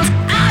world,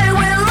 I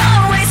will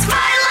always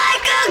fight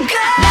like a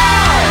girl.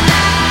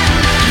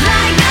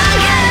 Like a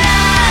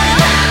girl.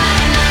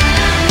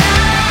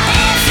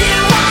 If you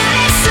want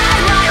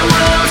inside my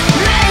world,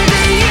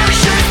 maybe you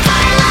should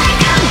fight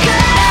like a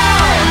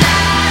girl.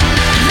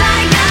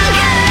 Like a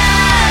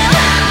girl.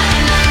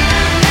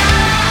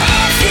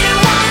 If you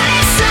want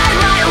inside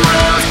my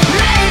world,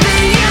 maybe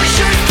you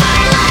should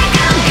fight like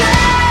a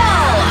girl.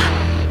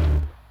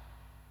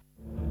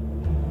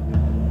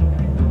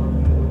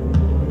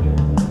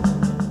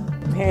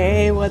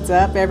 Hey, what's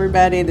up,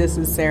 everybody? This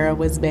is Sarah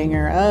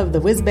Whizbanger of The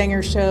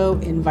Whizbanger Show,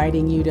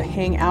 inviting you to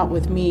hang out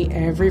with me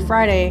every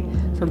Friday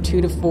from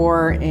 2 to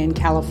 4 in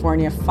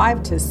California,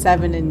 5 to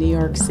 7 in New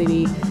York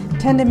City,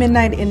 10 to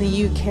midnight in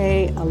the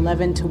UK,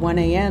 11 to 1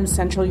 a.m.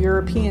 Central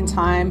European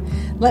Time.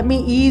 Let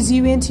me ease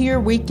you into your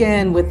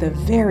weekend with the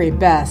very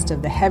best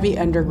of the heavy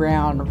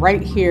underground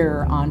right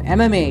here on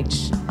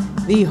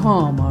MMH, the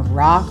home of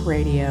rock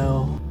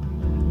radio.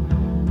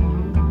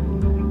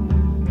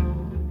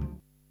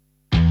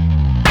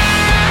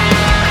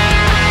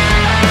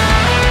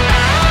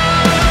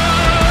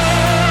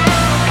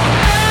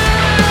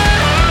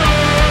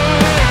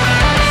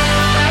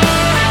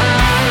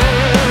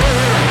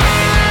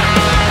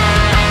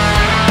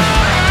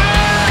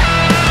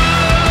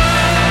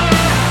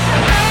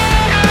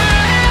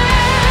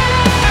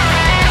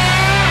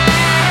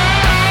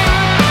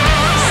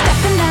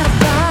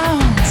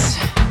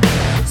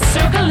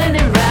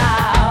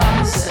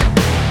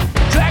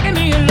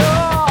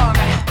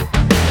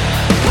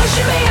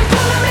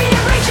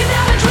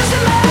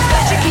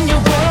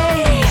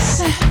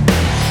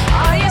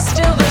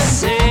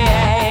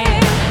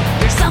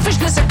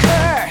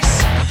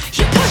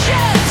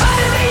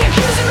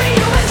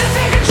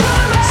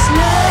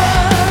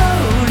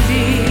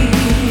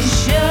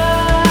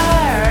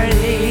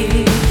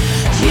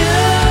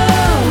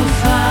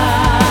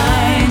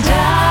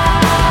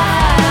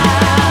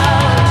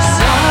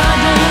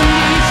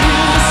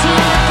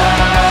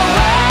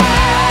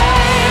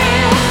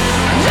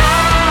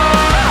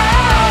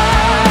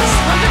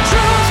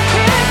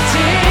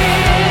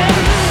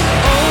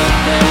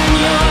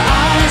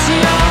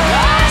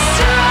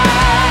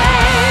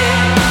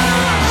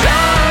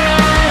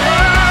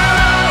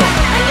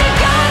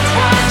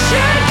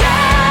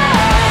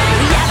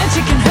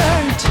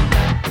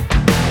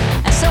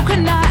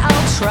 can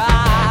I'll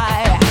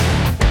try.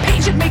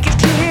 Pain should make it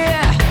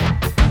clear.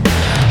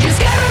 You're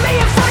scaring me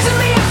and forcing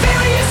me and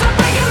furious and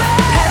breaking me.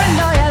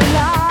 Paranoia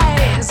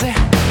lies.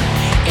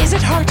 Is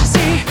it hard to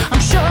see?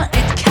 I'm sure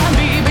it can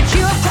be, but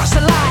you have crossed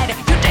the line.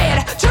 You did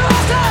too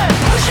often,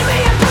 pushing me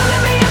and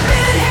pulling me and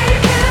bleeding. Hey,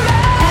 you're killing me.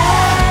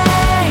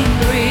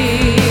 Angry,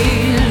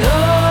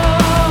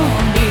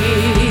 lonely,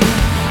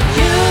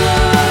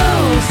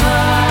 you'll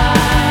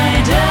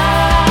find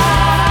out.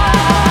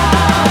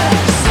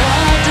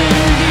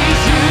 Suddenly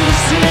you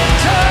slip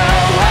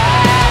away,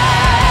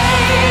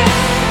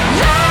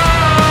 lost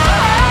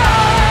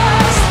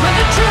when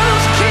the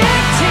truth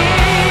kicked in.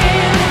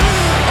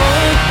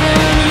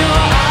 Open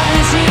your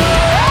eyes,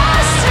 you're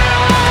astray.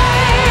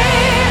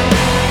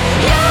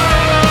 You're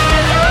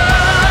alone,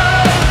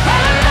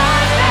 but I'm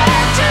not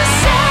there to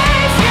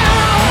save you.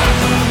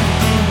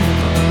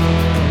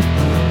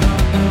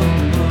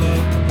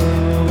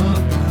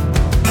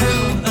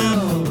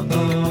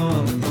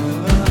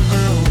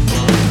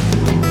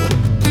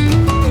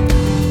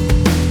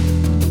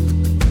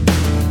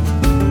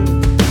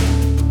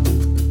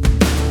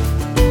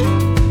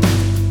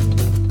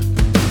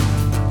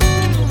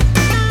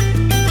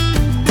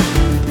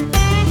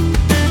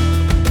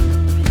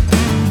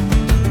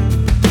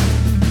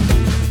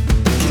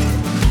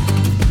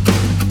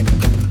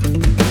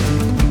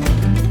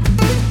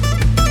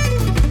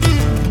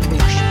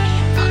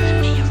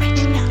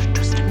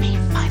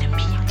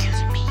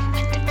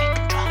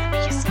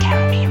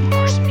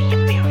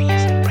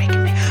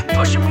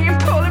 Pushing me and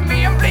pulling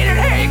me and bleeding.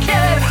 Hey, you're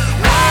killing me.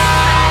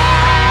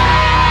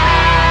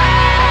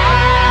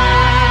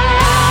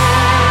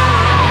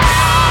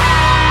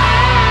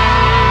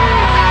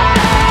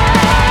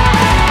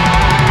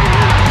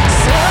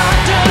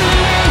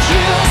 Suddenly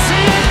you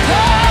slip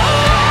away,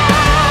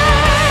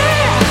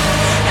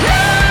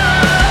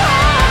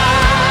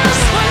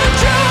 lost when the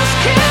truth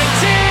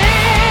kicked in.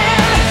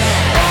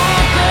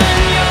 Open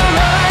your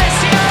eyes,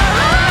 you're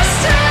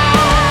astray.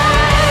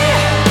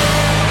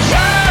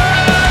 You're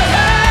alone,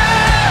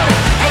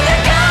 and you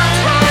got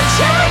what you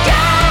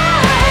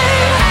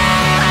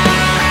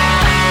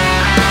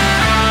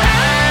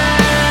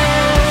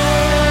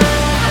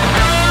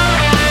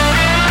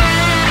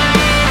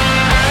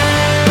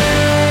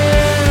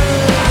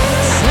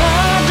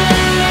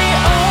Suddenly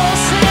all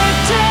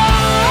slipped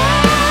away,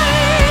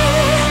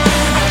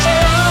 and you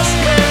lost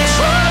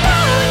control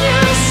on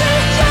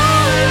yourself.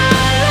 You're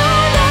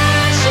alone, and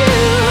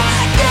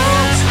you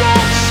got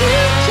what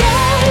you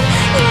gave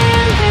in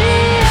the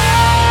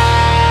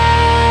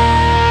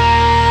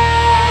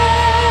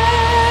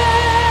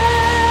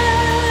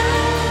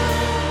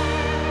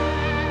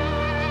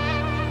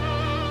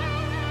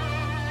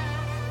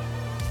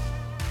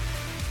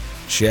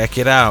Check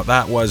it out.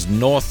 That was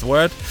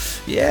Northward.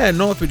 Yeah,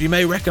 Northward. You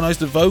may recognise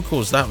the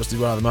vocals. That was the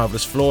rather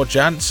marvellous Floor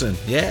Jansen.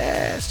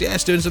 Yes,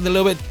 doing something a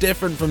little bit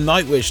different from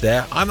Nightwish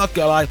there. I'm not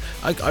gonna lie.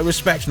 I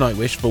respect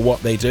Nightwish for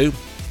what they do.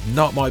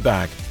 Not my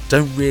bag.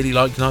 Don't really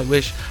like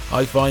Nightwish.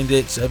 I find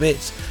it a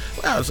bit...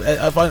 Well,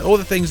 I find all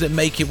the things that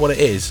make it what it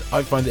is,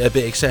 I find it a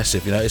bit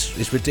excessive. You know,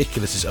 it's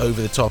ridiculous. It's over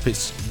the top.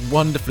 It's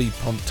wonderfully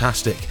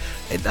fantastic.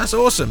 That's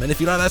awesome. And if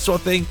you like that sort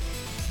of thing,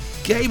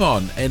 game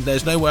on. And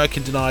there's no way I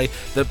can deny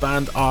the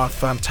band are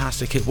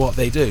fantastic at what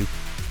they do.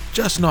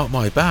 Just not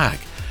my bag.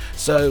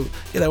 So,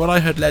 you know, when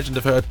I heard legend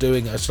of her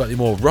doing a slightly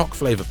more rock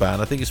flavour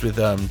band, I think it's with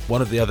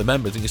one of the other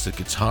members, I think it's the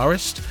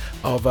guitarist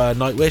of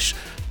Nightwish,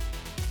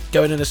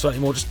 going in a slightly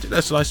more just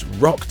a nice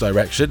rock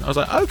direction. I was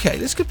like, okay,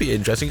 this could be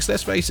interesting, because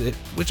let's face it,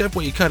 whichever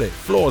way you cut it,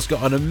 Floor's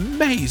got an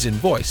amazing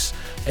voice.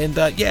 And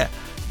yeah,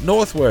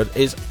 Northward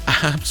is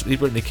absolutely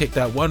brilliant. He kicked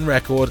out one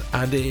record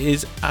and it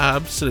is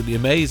absolutely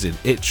amazing.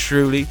 It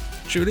truly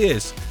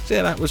is. So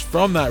yeah, that was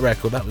from that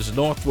record. That was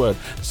Northward.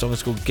 The song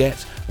is called Get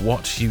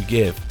What You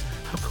Give.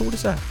 How cool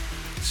is that?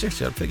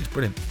 Seriously, I think it's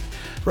brilliant.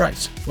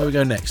 Right, where we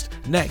go next?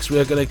 Next,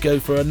 we're going to go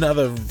for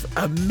another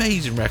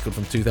amazing record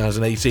from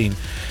 2018.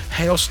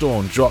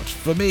 Halestorm dropped.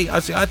 For me, I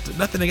had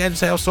nothing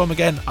against Halestorm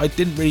again. I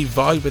didn't really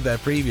vibe with their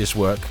previous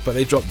work, but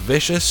they dropped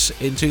Vicious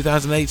in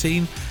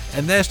 2018,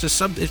 and there's just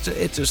something.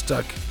 It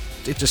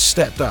just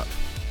stepped up,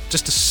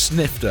 just a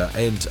snifter,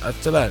 and I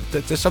don't know.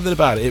 There's something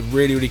about it. It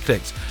really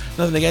clicked.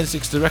 Nothing against it,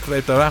 because the record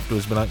they've done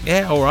afterwards been like,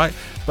 yeah, all right,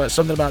 but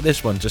something about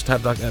this one just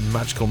had like a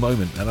magical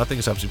moment, and I think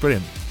it's absolutely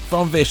brilliant.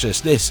 From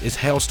Vicious, this is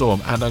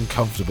Halestorm and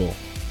Uncomfortable.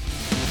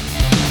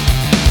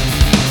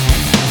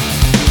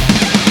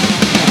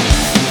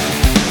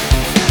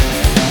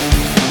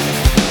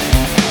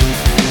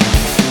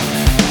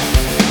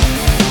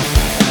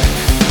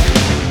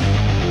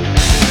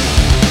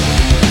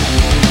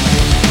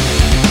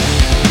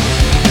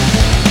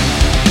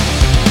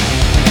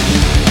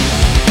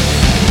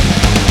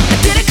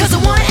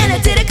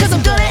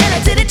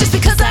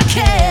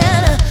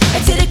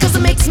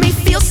 Makes me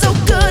feel so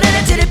good, and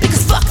I did it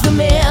because fuck the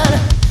man.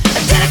 I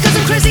did it because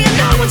I'm crazy and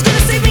no one's gonna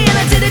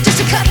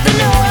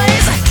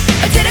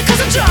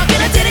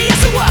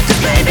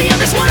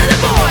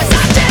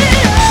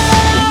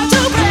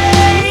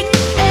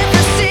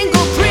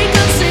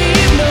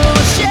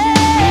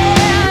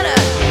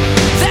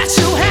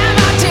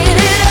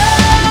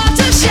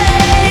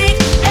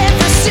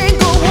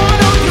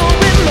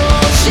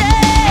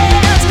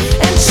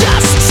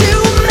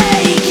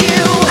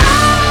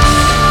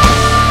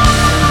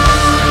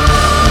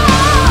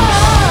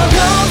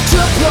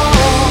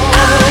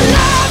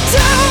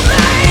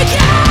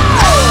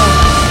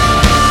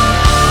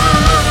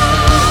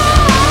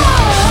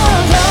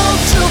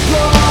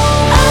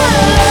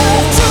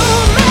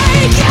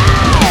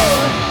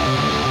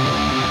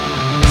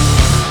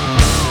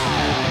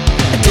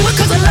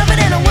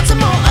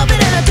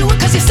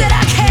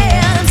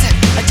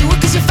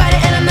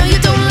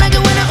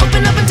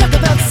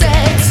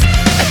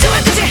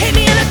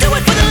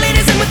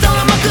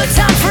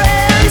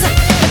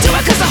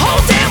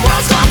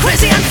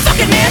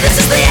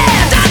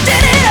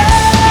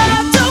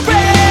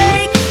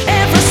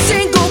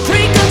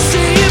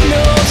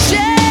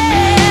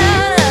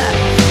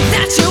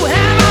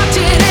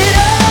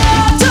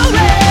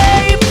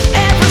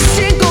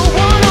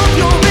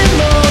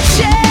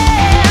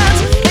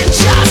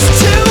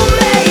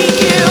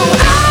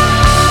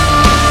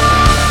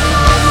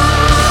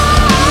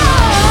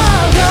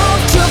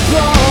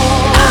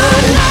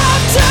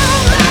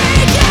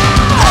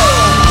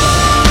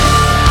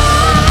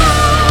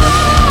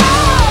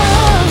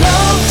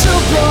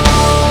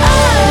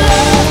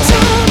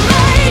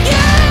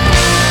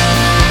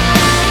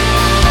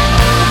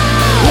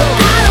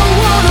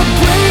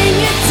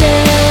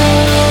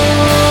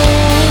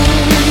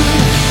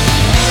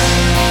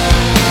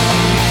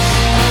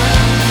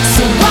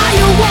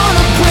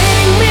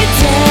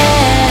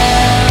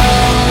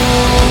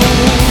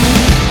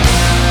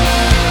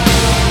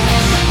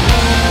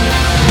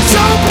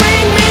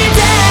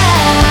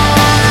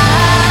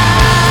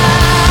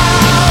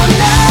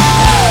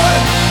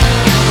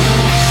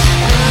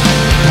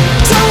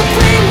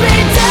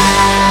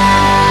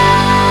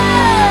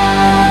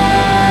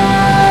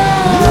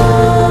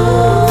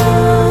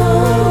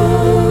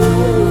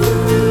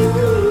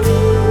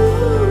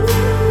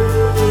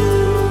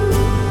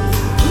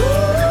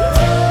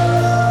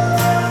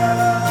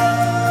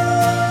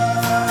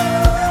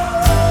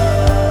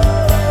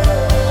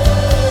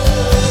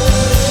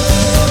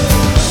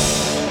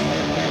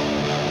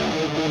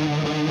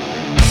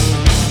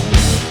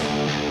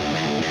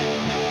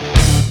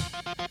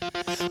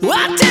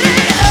I did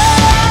it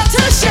all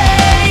to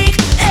shake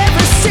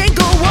every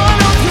single one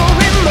of your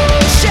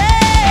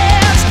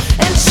emotions,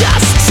 and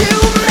just to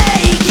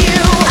make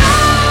you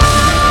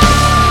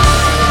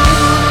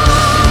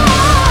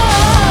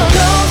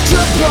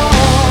comfortable.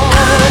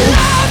 I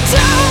love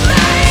to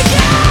make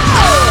you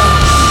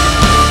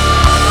comfortable.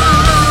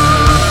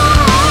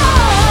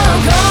 I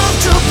love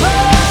to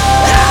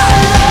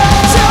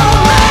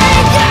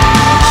make you.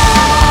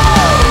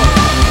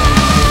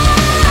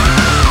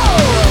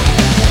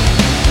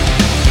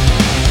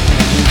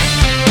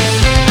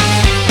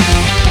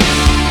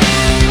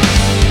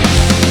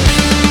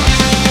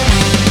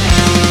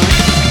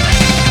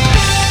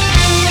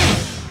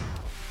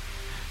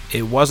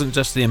 It wasn't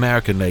just the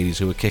American ladies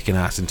who were kicking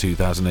ass in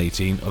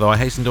 2018, although I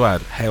hasten to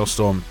add,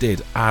 Hailstorm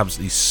did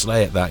absolutely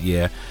slay it that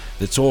year.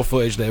 The tour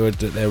footage they were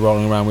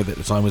rolling around with at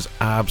the time was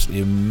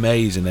absolutely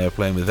amazing. They were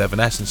playing with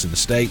Evanescence in the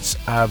States,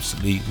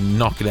 absolutely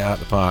knocking it out of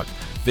the park.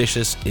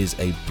 Vicious is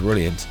a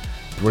brilliant,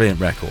 brilliant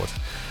record.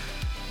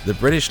 The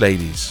British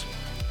ladies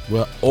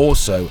were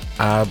also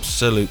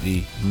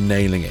absolutely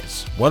nailing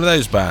it. One of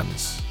those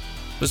bands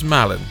was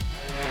Malin.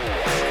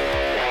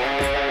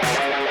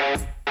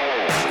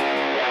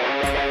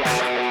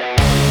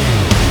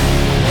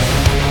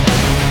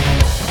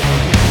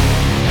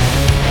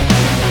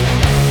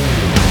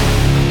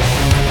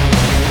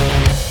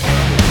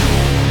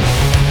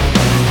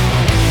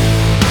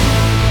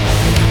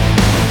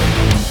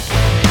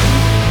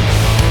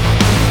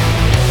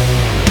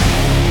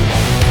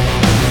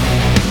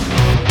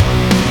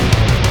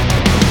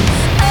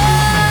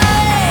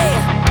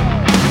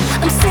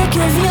 I'm sick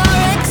of your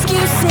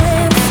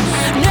excuses.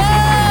 No,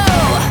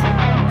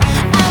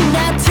 I'm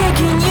not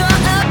taking your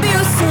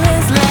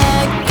abuses.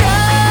 Let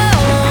go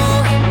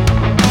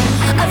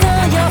of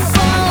all your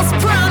false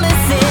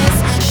promises.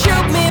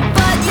 Shoot me,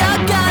 but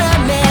you're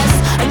gonna miss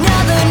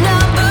another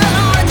number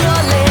on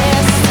your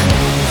list.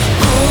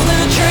 Pull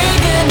the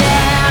trigger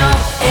now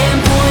and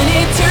point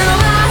it to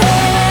my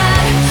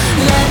head.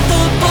 Let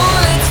the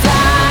bullets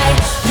fly.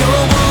 Your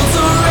wounds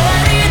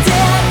already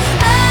dead.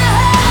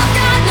 I've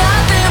got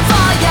nothing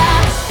for ya.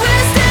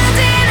 We're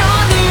standing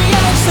on the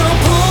edge, so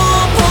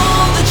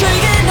pull the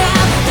trigger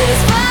now.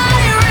 There's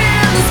fire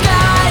in the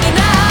sky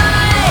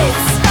tonight.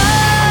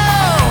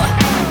 Oh,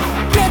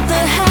 get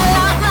the hell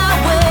out my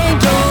way.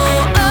 Your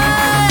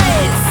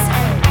eyes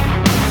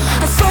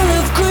are full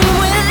of green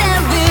with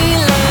envy.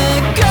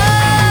 Let go.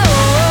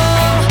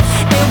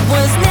 It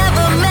was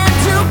never meant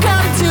to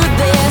come to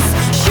this.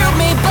 Shoot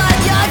me, but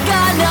you're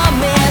gonna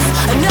miss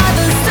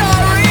another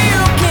story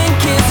you can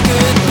kiss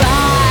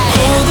goodbye.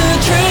 Pull the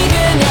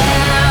trigger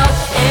now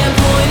and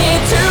point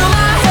it to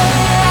my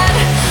head.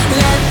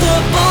 Let the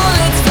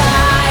bullets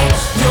fly.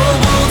 Your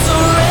wounds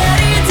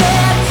already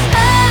dead.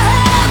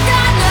 I've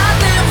got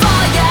nothing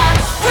for ya.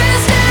 We're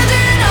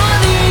standing on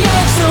the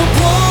edge, so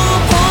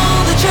pull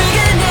the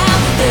trigger now.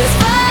 There's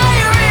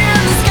fire in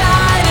the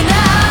sky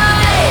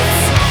tonight.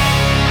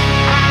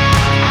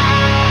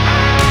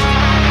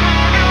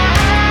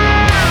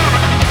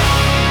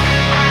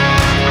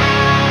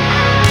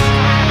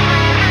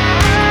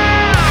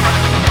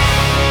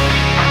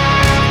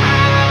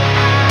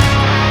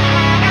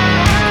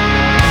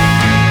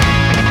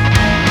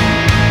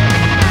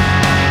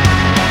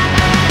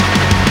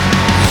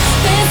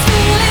 This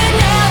feeling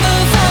never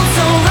felt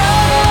so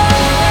wrong.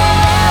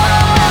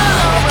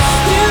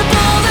 You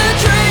pull the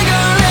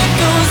trigger, it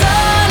goes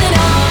on and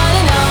on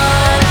and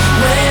on.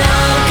 When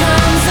all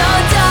comes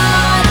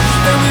undone,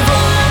 then we've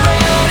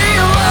already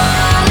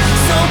won.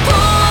 So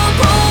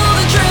pull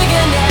the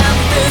trigger now.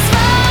 There's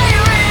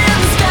fire in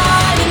the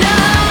sky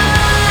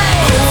tonight.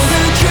 Pull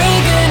the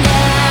trigger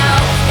now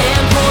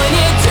and point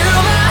it to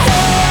my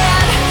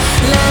head.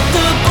 Let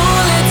the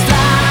bullets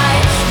fly.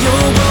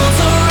 Your wounds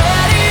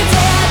already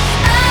dead.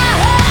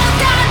 I've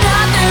got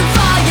nothing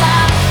for ya.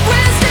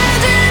 We're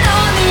standing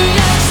on the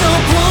edge, so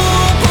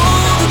pull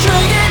the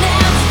trigger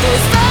now.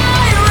 There's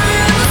fire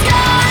in the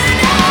sky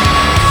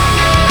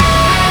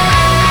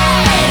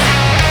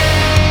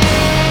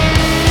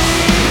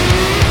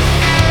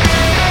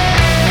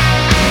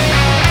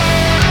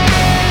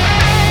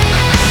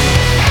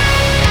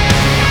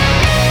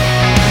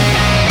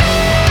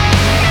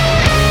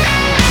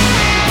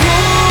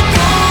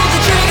Pull the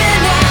trigger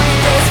now.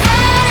 There's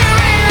fire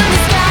in the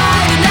sky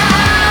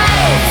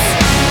tonight.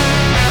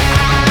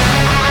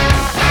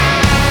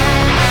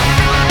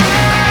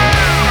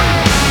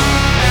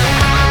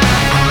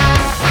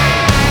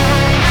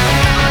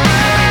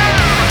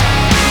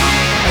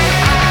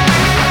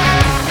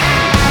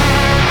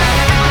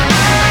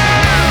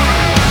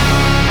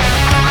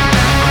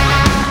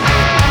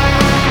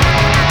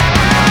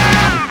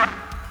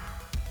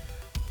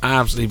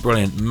 Absolutely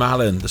brilliant.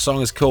 Malin. The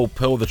song is called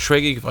Pull the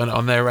Trigger. You can find it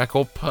on their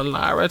record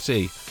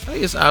Polarity. I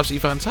think it's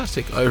absolutely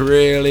fantastic. I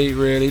really,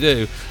 really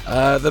do.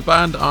 The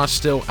band are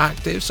still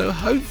active, so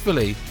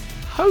hopefully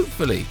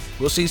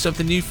we'll see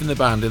something new from the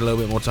band in a little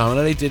bit more time. I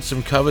know they did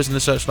some covers and the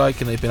such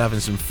like, and they've been having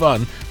some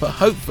fun, but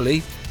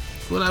hopefully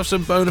We'll have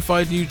some bona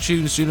fide new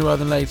tunes sooner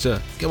rather than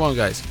later. Come on,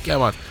 guys.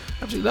 Come on.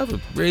 Absolutely love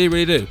them. Really,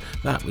 really do.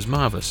 That was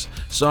marvellous.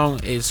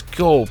 Song is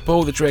called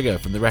Pull the Trigger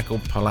from the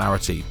record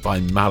Polarity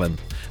by Malin.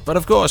 But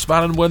of course,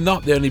 Malin were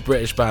not the only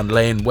British band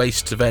laying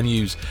waste to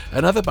venues.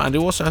 Another band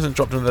who also hasn't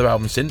dropped another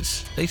album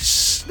since.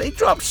 They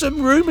dropped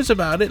some rumours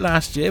about it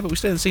last year, but we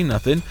still haven't seen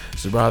nothing.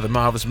 It's the rather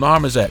marvellous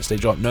Marmozets. They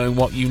dropped Knowing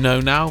What You Know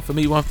Now. For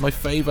me, one of my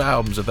favourite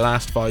albums of the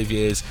last 5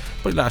 years.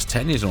 Probably the last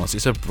 10 years, honestly.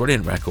 It's a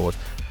brilliant record.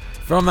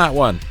 From that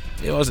one,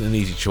 it wasn't an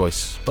easy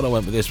choice, but I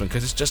went with this one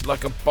because it's just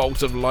like a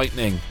bolt of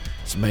lightning.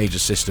 It's Major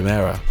System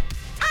Error.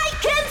 I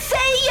can see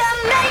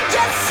a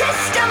major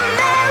system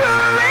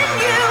error in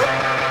you.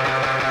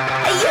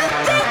 You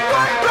think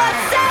 1 plus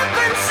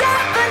 7,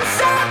 7,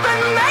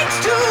 7 makes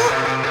 2.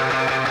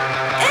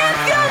 If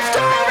your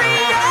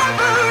story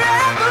ever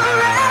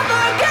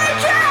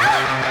gets you,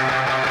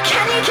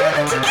 can you keep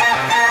it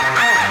together?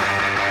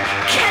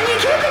 Can you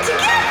keep it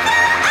together?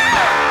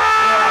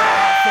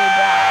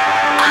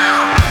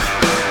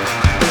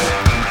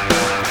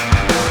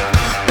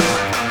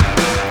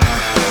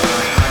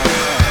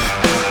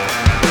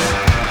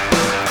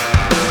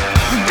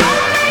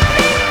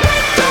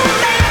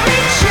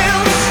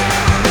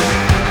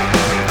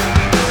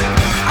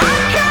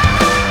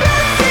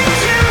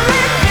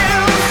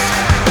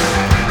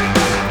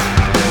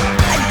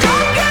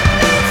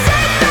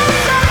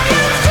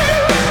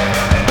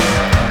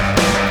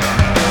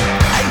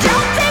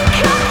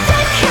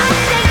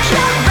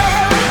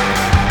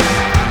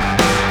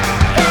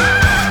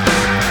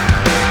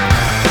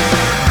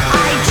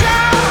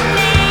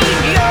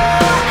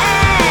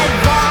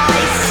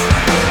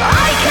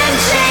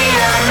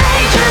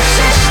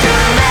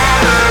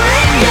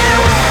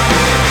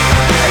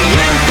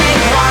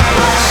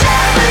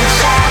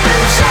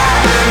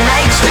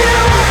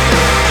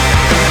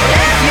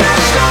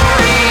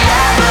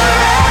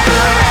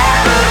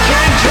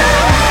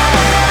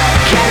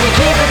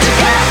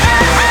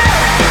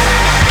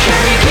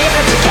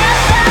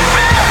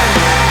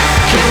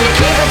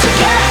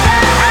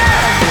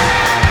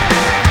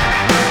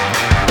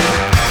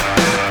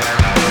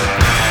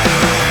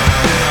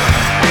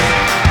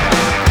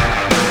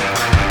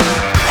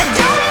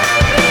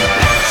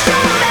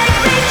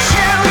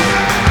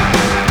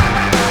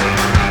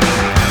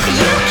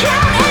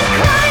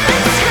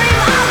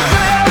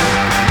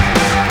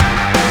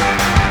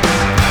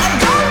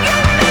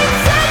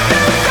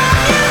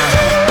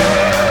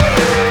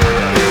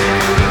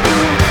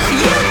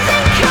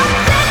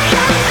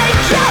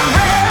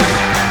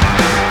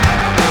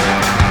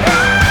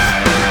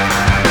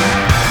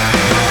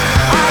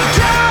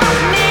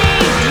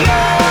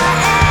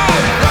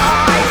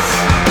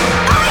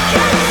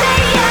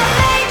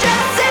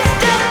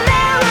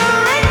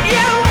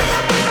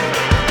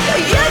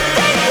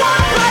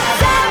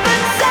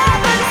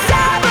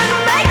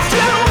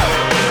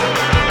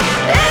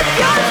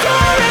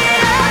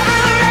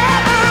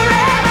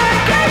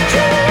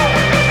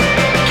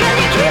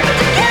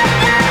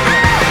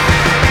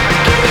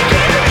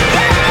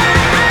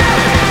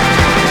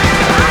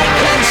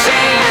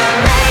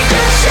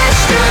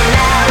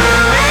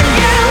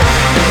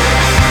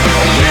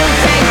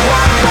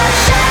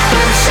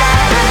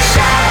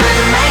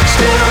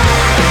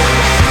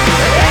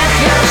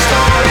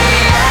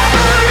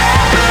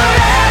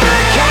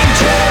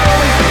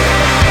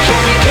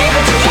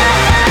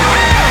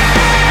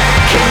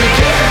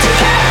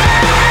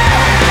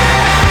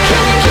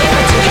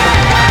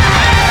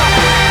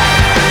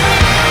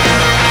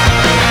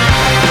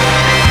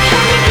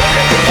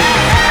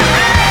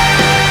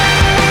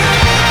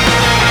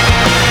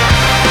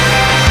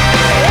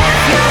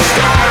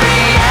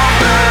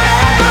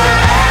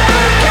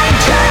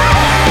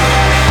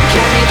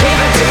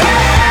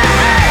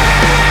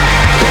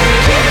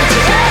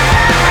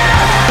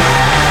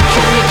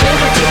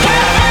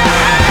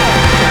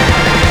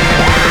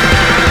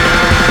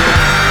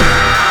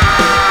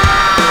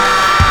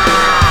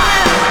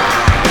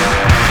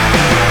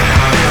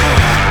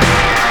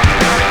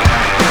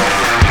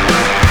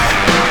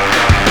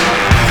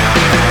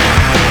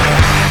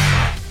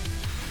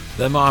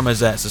 The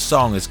Marmozets, the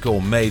song is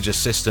called Major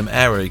System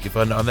Error. You can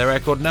find it on their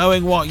record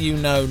Knowing What You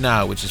Know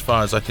Now, which as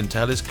far as I can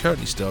tell is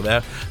currently still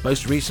their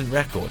most recent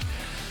record.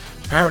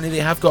 Apparently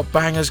they have got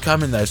bangers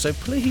coming though, so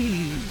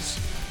please.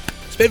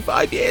 It's been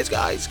 5 years,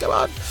 guys, come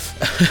on.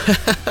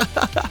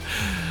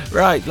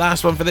 Right,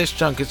 last one for this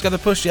chunk. It's going to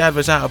push the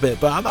adverts out a bit,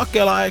 but I'm not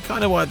going to lie, I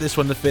kind of wanted this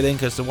one to fit in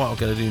because what I'm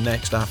going to do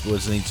next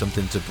afterwards I need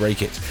something to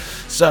break it.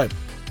 So,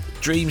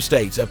 Dream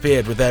State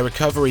appeared with their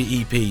Recovery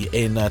EP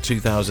in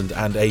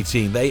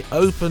 2018. They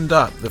opened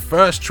up, the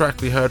first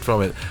track we heard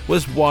from it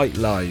was White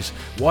Lies.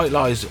 White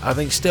Lies, I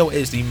think, still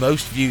is the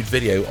most viewed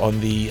video on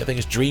the, I think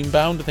it's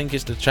Dreambound, I think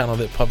is the channel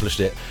that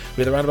published it,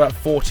 with around about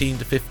 14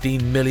 to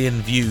 15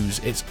 million views.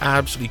 It's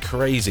absolutely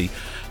crazy.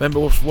 I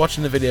remember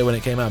watching the video when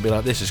it came out and be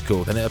like, this is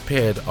cool. Then it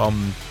appeared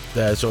on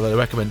the sort of the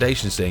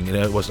recommendations thing, you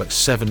know, it was like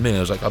 7 million. I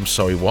was like, I'm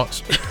sorry,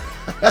 what?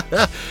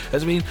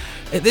 As I mean,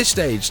 at this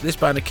stage, this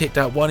band had kicked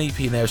out one EP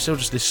and they were still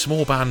just this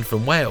small band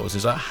from Wales.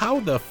 It's like, how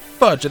the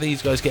fudge are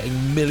these guys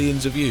getting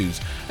millions of views?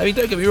 I mean,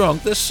 don't get me wrong,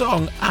 the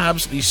song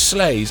absolutely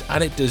slays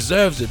and it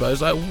deserves it, but I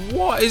was like,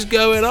 what is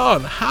going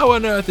on? How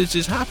on earth has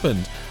this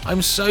happened?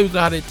 I'm so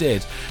glad it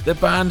did. The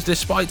band,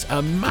 despite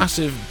a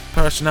massive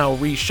personnel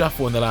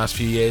reshuffle in the last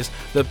few years,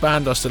 the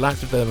band are still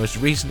active. Their most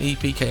recent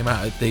EP came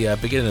out at the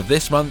beginning of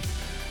this month.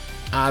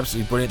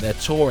 Absolutely brilliant. They're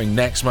touring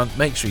next month.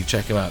 Make sure you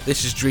check them out.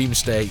 This is Dream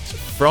State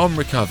from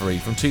Recovery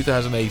from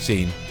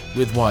 2018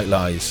 with White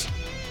Lies.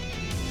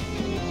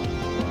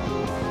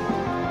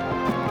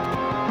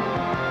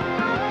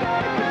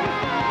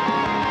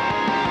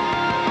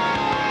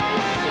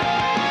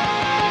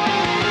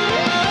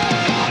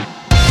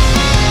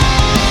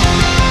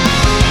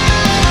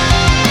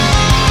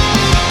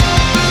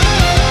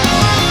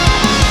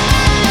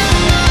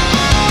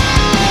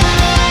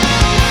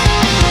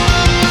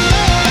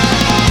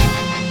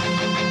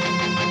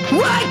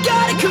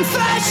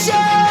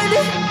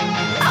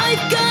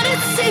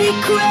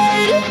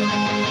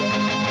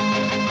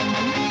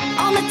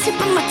 On the tip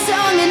of my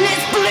tongue and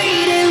it's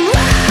bleeding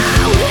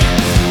loud.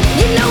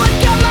 You know I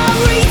got my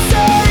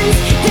reasons.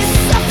 This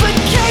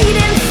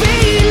suffocating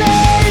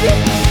feeling,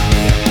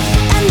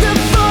 and the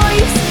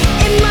voice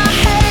in my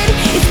head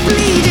is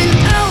bleeding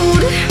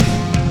out.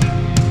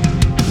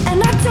 And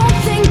I don't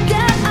think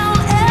that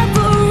I'll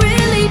ever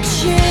really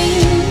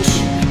change.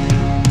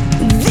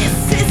 This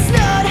is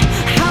not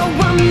how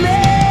I'm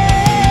made.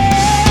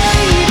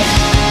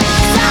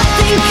 I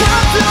think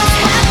I've lost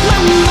half my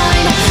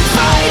mind,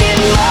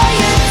 fighting my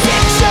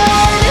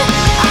addiction.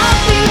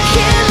 I've been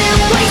killing,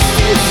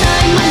 wasting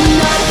time. I'm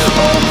not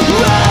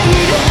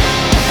alright,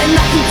 and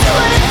I can do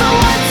it if I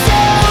want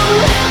to.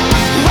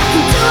 I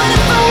can do it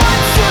if I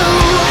want to.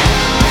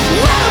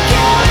 I don't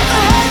care if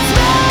it hurts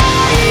me.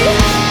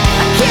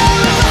 I care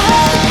if it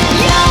hurts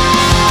you.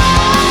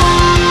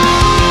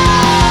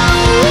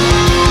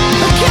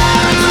 I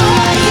care if it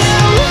hurts you.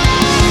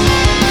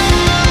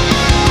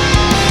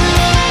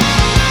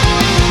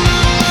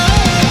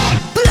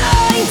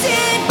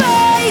 Blinded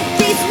by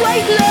these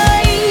white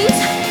lines,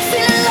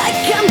 feeling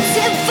like I'm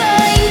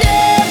divine,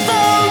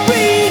 never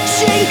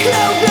reaching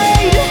cloud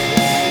nine,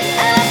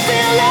 and I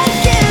feel like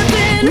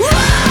giving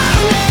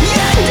wrong.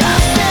 End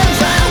up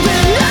never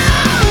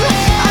belong.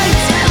 I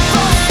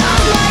divorced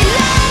all my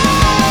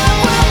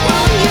love. Why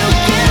won't you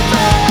give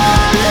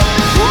up?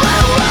 Why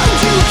won't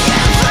you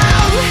give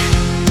up?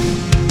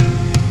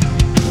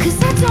 'Cause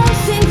I don't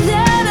think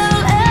that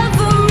I'll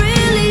ever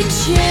really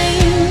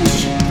change.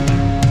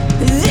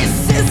 This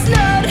is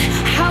not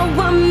how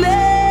I'm made.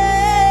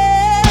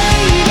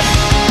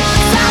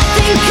 I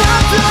think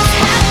I've lost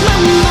half my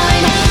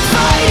mind,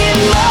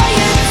 fighting my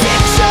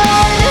addiction.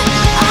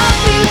 I've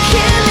been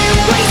killing,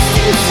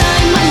 wasting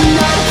time. I'm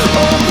not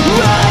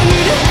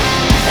alright,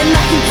 and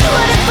I can do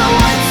it if I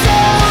want to.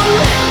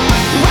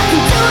 I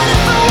can do it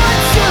if I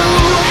want to.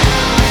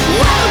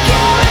 I don't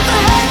care if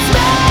it hurts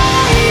me.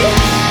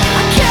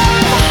 I care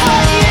if it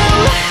hurts you.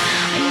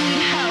 I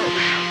need help.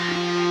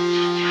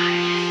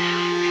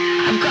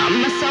 I've got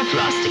myself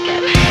lost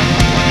again.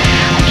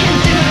 I can't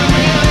do it on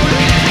my own.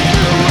 I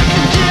don't know what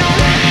to do.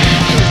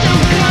 Please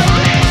don't go.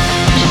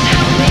 Just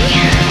help me.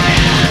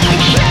 I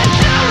can't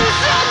do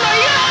this on my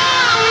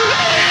own.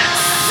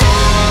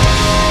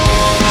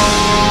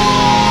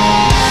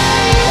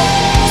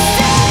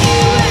 Stay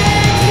with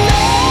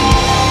me.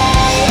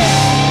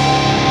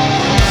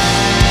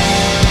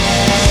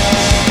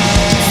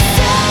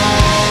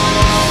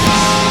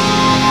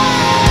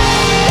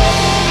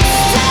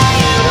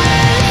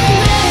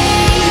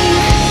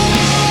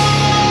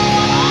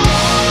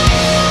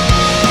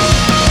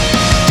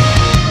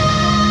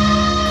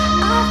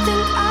 I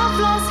think I've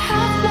lost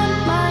half my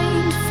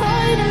mind,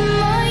 fighting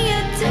my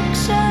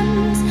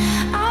addictions.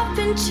 I've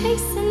been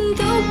chasing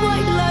the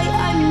white light.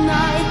 I'm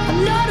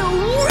not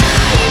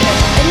alright,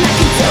 and I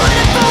can do it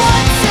if I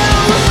want to.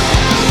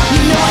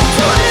 You know I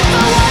do it if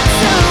I want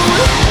to.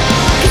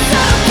 'Cause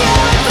I don't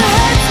care if it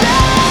hurts me.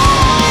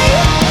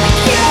 I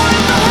care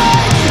if it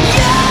hurts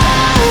you.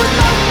 With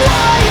my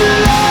white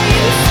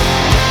lies,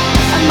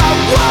 and my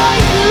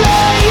white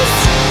lies,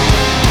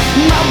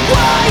 my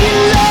white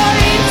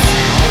lies,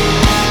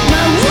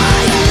 my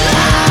white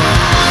lies.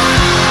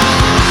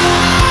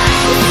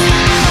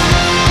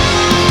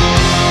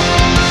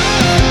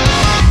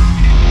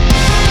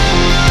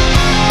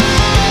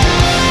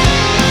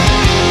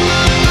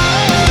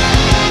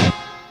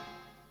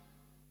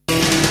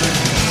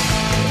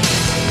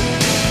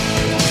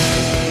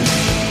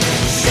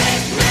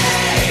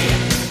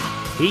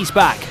 He's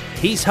back,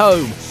 he's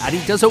home, and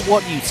he doesn't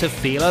want you to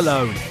feel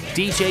alone.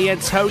 DJ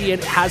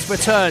Antonian has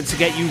returned to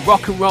get you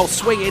rock and roll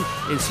swinging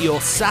into your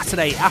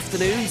Saturday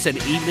afternoons and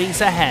evenings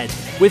ahead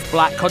with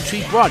Black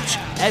Country Brunch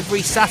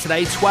every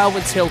Saturday 12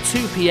 until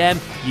 2 p.m.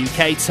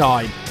 UK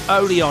time,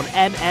 only on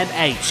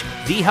MMH,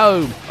 the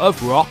home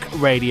of rock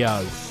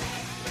radio.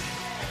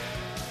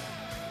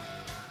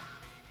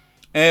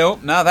 Hey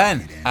up, now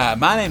then,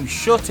 my name's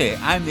Shutty,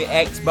 I'm the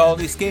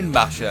ex-Baldy Skin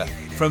Basher.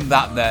 from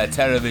that there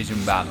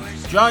Television band.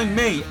 Join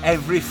me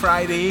every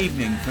Friday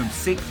evening from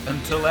 6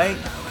 until 8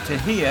 to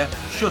hear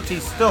Shutty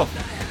Stuff,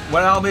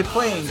 where I'll be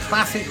playing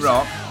classic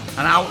rock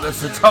and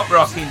outlets of top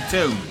rocking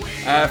too,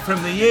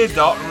 from the year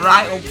dot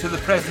right up to the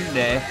present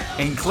day,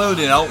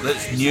 including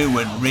outlets new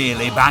and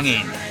really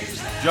banging.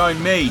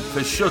 Join me for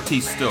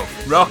Shutty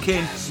Stuff,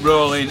 rocking,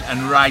 rolling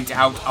and right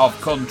out of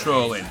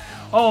controlling.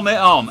 Only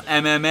on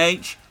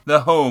MMH,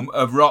 the home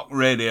of rock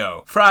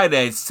radio.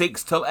 Fridays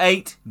 6 till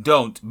 8,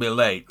 don't be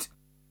late.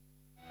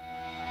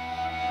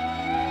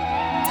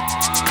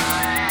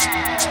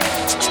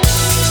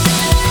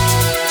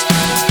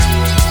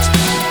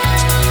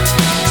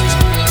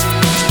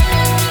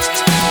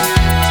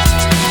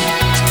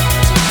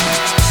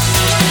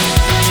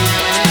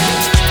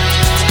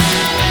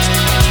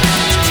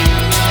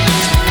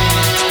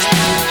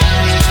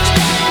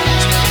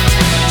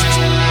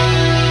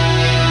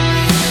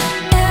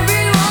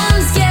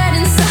 Everyone's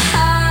getting so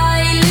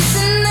high,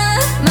 loosen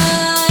their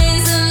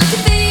minds and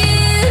look at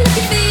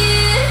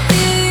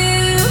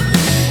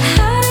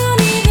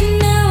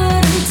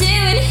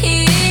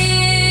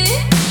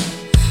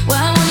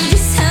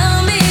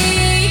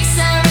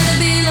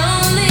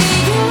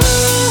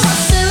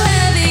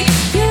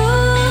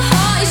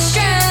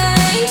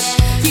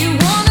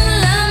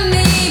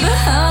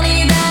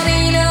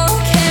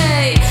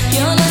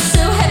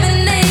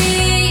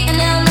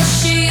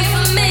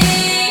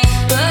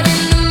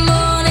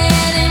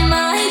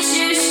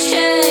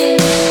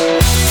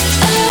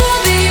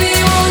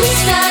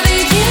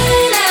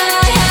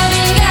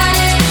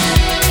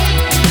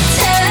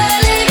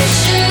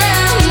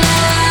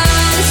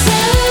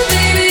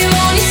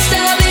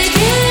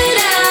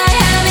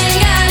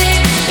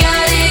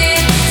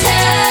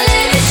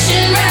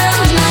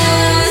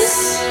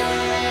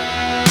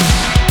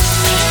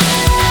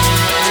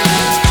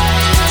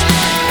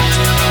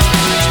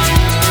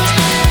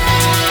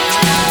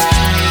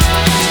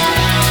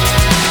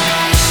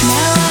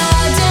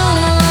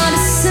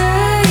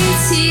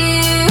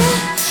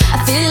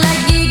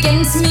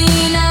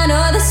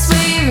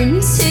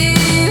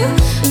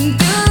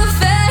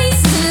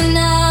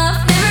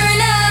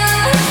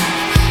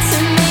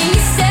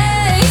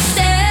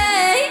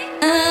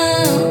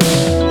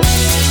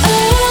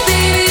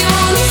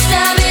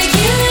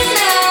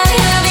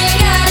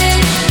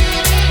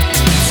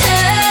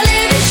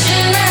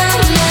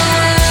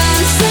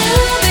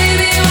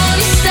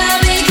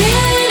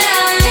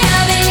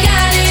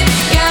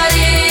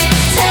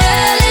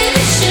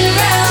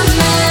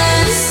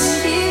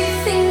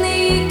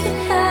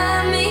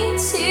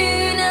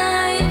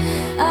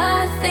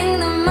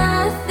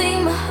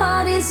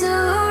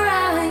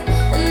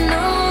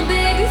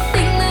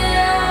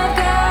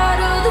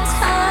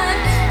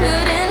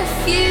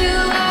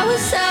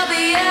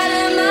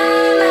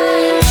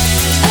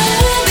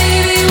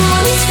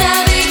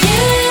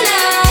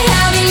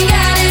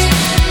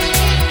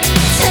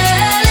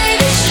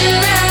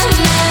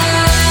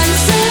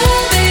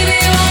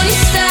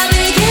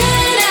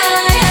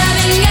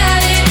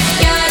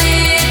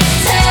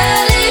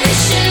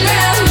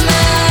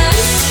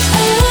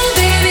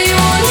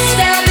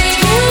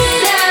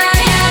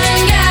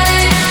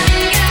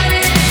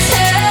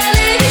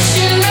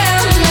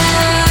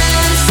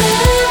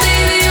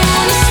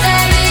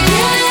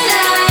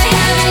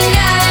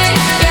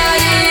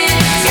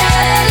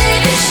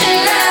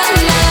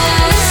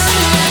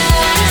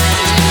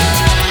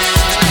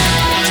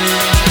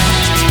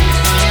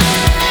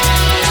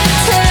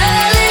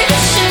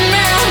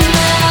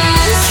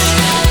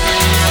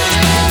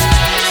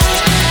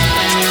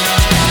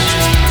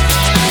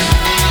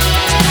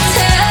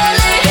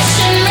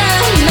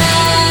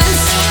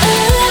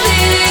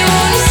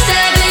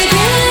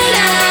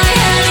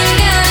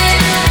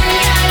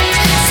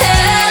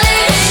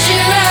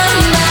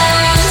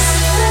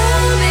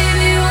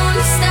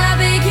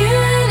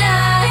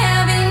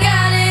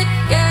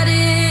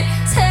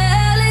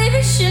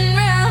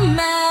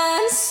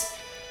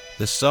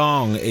The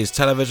song is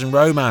Television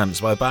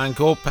Romance by a band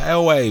called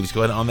Pale Waves,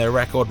 going on their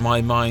record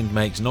My Mind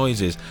Makes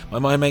Noises. My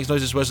Mind Makes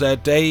Noises was their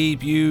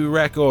debut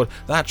record.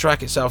 That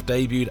track itself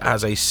debuted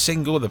as a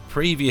single the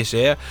previous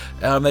year.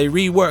 They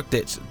reworked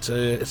it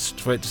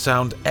for it to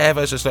sound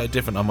ever so slightly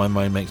different on My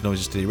Mind Makes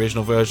Noises to the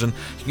original version.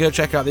 You can go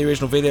check out the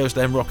original videos,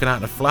 them rocking out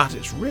in a flat.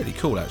 It's really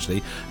cool,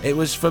 actually.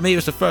 For me, it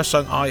was the first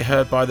song I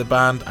heard by the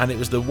band, and it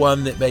was the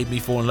one that made me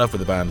fall in love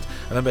with the band.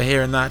 I remember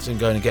hearing that and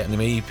going and getting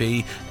an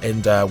EP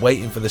and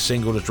waiting for the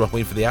single to drop,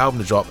 waiting for the album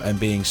to drop, and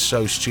being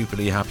so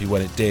stupidly happy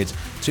when it did.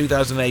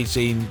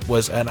 2018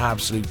 was an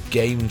absolute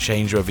game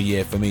changer of a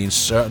year for me in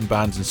certain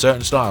bands and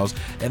certain styles,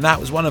 and that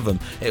was one of them.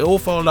 It all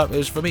followed up. It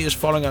was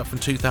following up from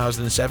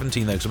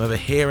 2017 though, because I remember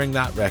hearing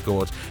that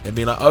record and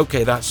being like,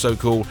 okay, that's so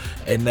cool,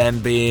 and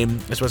then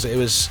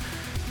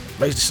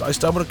I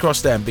stumbled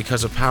across them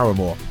because of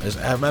Paramore.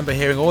 I remember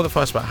hearing all the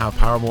fuss about how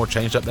Paramore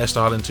changed up their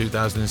style in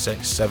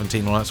 2006,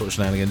 17, all that sort of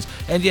shenanigans.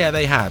 And yeah,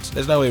 they had.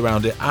 There's no way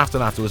around it. After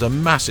that, there was a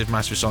massive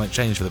sonic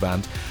change for the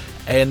band.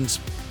 And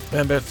I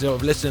remember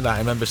listening to that. I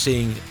remember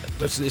seeing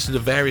listen to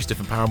various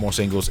different Paramore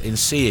singles and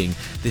seeing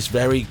this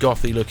very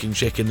gothy looking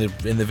chick in the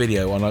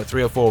video on like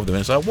 3 or 4 of them,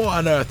 and it's like, what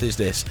on earth is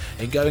this?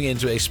 And going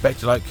into it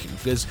expecting, like,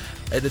 because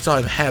at the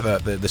time Heather,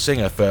 the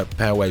singer for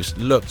Pale Waves,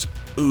 looked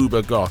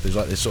uber goth. It was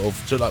like this sort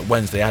of like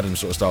Wednesday Addams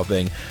sort of style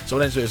thing. So I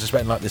went into it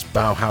expecting like this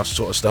Bauhaus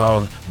sort of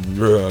style,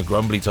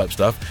 grumbly type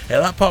stuff.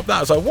 And that popped out.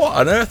 I was like, what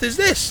on earth is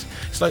this?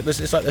 It's like this.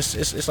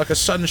 It's like a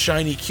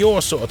Sunshiny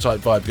Cure sort of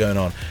type vibe going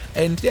on.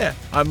 And yeah,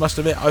 I must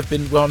admit, I've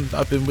been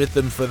with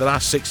them for the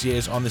last 6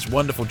 years on this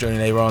wonderful journey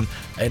they were on.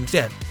 And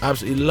yeah,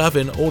 absolutely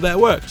loving all their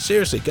work.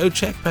 Seriously, go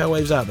check Pale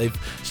Waves out. They've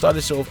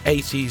started sort of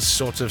 80s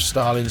sort of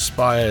style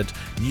inspired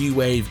new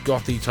wave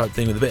gothy type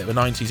thing with a bit of a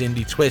 90s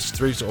indie twist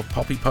through sort of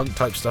poppy punk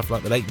type stuff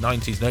like the late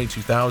 90s, early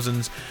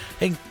 2000s.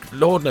 And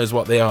Lord knows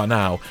what they are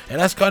now.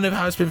 And that's kind of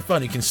how it's been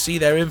fun. You can see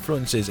their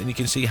influences and you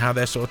can see how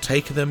they're sort of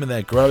taking them and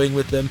they're growing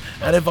with them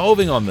and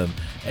evolving on them.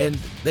 And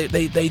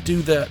they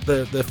do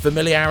the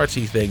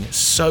familiarity thing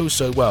so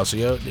well. So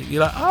you're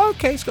like, oh,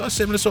 okay, it's got a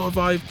similar sort of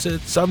vibe to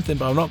something,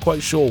 but I'm not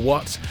quite sure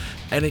what.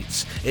 And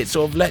it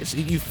sort of lets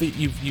you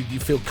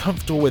feel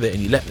comfortable with it,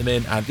 and you let them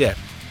in. And yeah,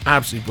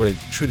 absolutely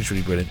brilliant,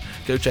 truly brilliant.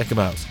 Go check them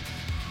out.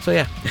 So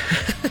yeah,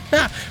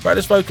 right,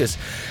 let's focus.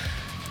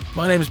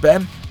 My name is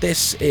Ben.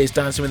 This is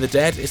Dancing with the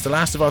Dead. It's the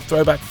last of our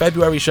throwback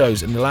February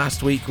shows, and the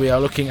last week we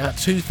are looking at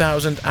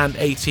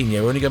 2018.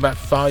 Yeah, we're only going back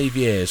 5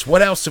 years.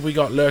 What else have we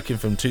got lurking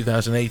from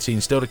 2018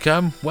 still to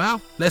come?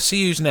 Well, let's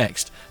see who's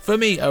next. For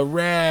me, a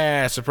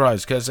rare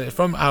surprise, because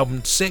from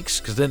album 6,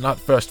 because I didn't like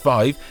the first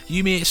 5,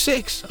 You Me at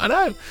 6, I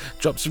know,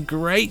 dropped some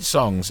great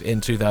songs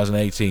in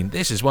 2018.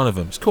 This is one of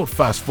them. It's called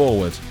Fast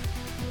Forward.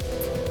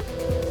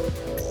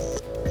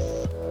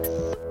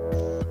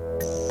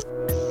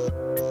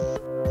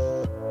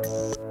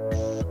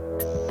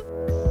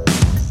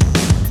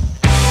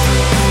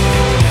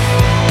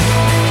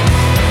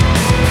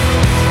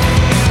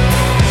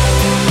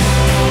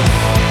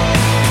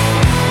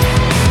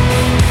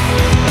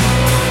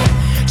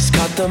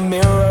 The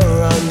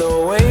mirror on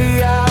the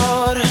way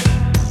out.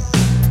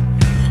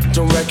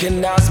 Don't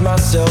recognize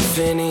myself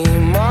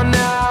anymore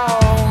now.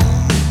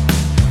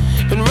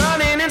 Been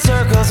running in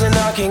circles and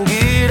I can't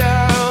get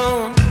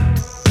out.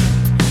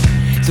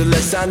 The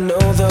less I know,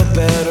 the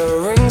better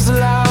rings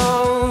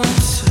loud.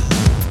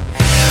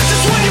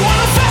 Just when you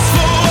wanna fast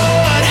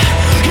forward,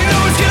 you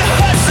know it's gonna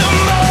hurt some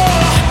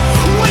more.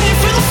 When you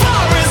feel the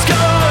fire is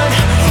gone,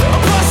 I'll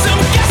pour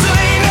some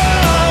gasoline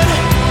on.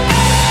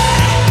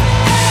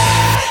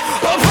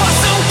 I'll pour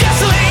some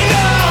gasoline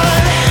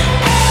on.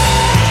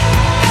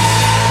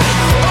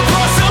 I'll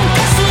pour some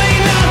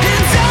gasoline on.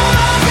 Can tell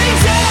I've been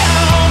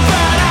down,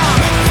 but I'm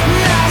not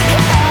out.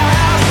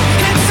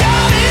 Can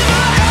tell me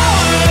my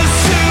hours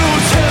to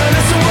turn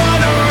this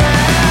one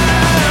around.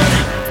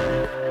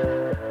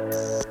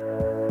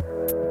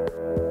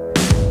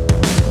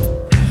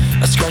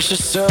 I scratched the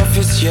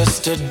surface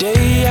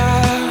yesterday.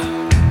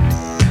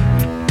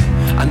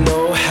 I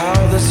know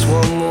how this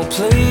one will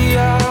play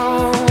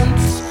out.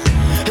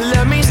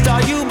 Let me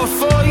start you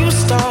before you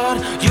start.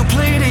 You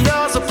played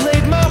yours, I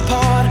played my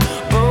part.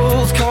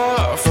 Both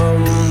cut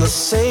from the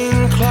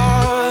same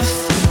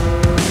cloth.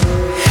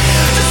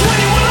 Just when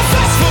you wanna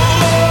fast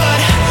forward,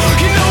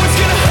 you know it's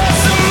gonna hurt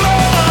some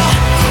more.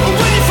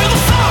 When you feel the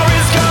fire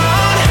is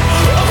gone,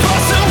 I'll pour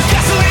some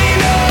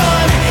gasoline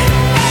on.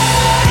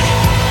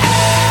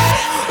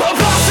 I'll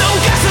pour some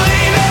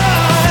gasoline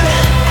on.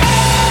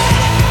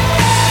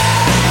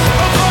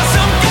 I'll pour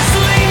some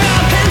gasoline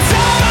on. Can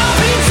tell I've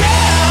been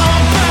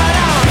down, but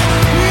I'm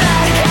not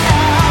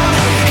out.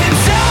 Can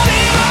tell me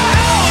my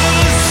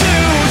hours to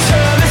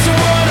turn this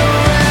one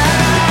around.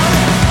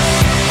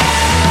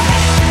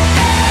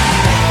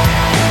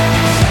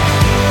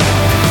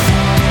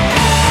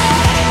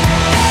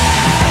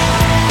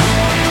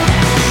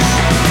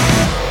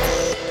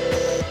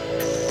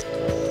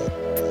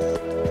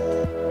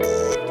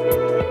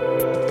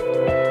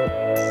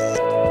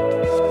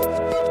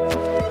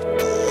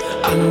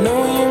 I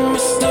know you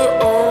miss the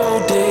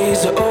old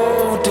days are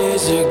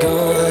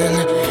gone.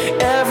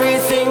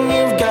 Everything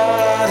you've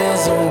got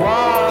isn't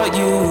what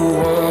you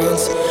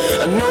want.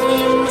 I know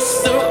you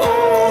miss the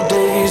old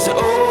days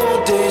are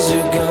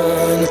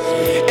gone.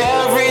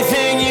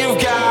 Everything you've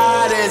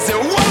got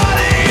isn't what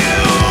you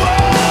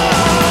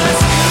want.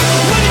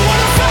 When you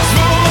wanna fast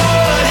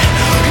forward,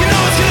 you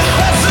know it's gonna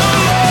hurt some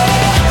more.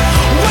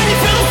 When you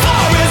feel the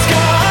fire is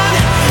gone,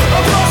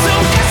 I'll pour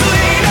some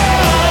gasoline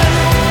on.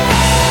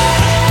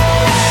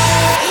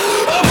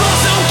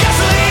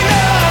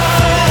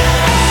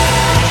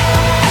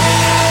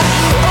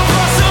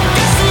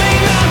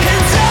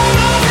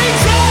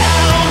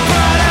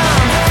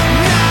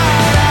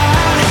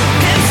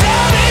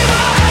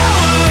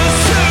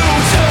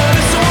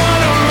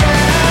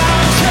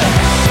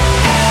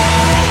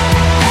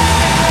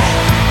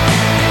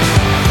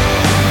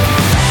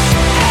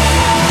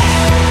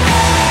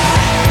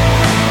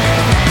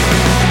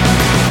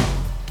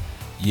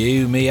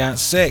 You, Me at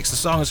 6. The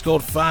song is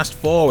called Fast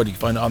Forward. You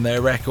can find it on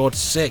their record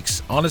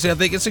 6. Honestly, I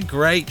think it's a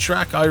great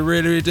track. I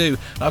really do.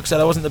 Like I said,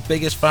 I wasn't the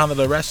biggest fan of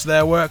the rest of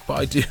their work, but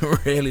I do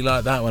really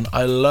like that one.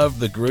 I love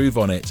the groove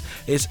on it.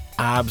 It's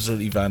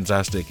absolutely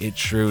fantastic. It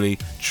truly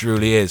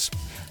is.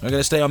 I'm going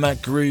to stay on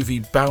that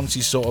groovy,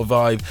 bouncy sort of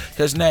vibe,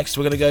 because next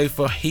we're going to go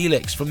for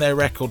Helix from their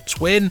record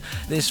Twin.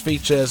 This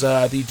features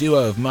the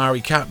duo of Mari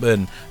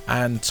Kaplan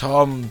and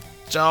Tom...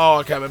 Oh,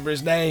 I can't remember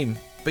his name.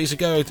 But he's the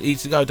guy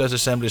who does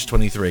Assemblage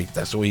 23.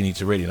 That's all you need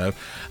to really know.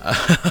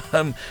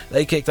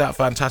 They kicked out a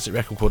fantastic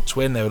record called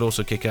Twin. They would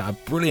also kick out a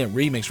brilliant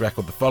remix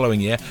record the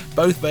following year.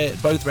 Both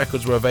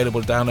records were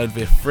available to download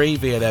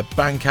via their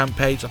Bandcamp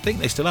page. I think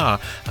they still are.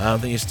 I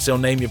think you can still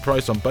name your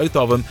price on both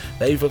of them.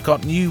 They've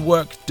got new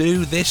work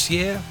due this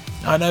year.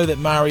 I know that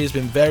Mari has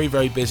been very,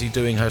 very busy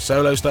doing her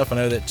solo stuff. I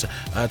know that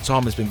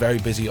Tom has been very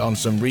busy on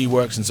some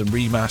reworks and some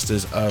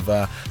remasters of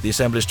the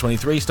Assemblage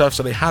 23 stuff,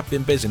 so they have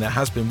been busy and there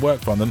has been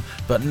work from them,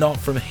 but not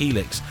from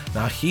Helix.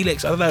 Now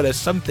Helix, I don't know,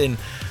 there's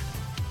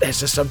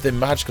just something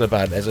magical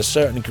about it. There's a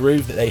certain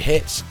groove that they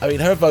hit. I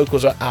mean, her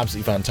vocals are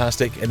absolutely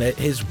fantastic, and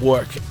his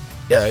work,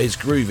 his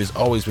groove has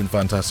always been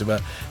fantastic,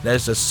 but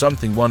there's just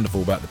something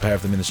wonderful about the pair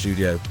of them in the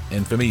studio,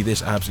 and for me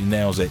this absolutely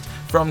nails it.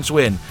 From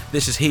Twin,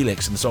 this is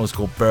Helix and the song is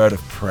called Bird of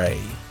Prey.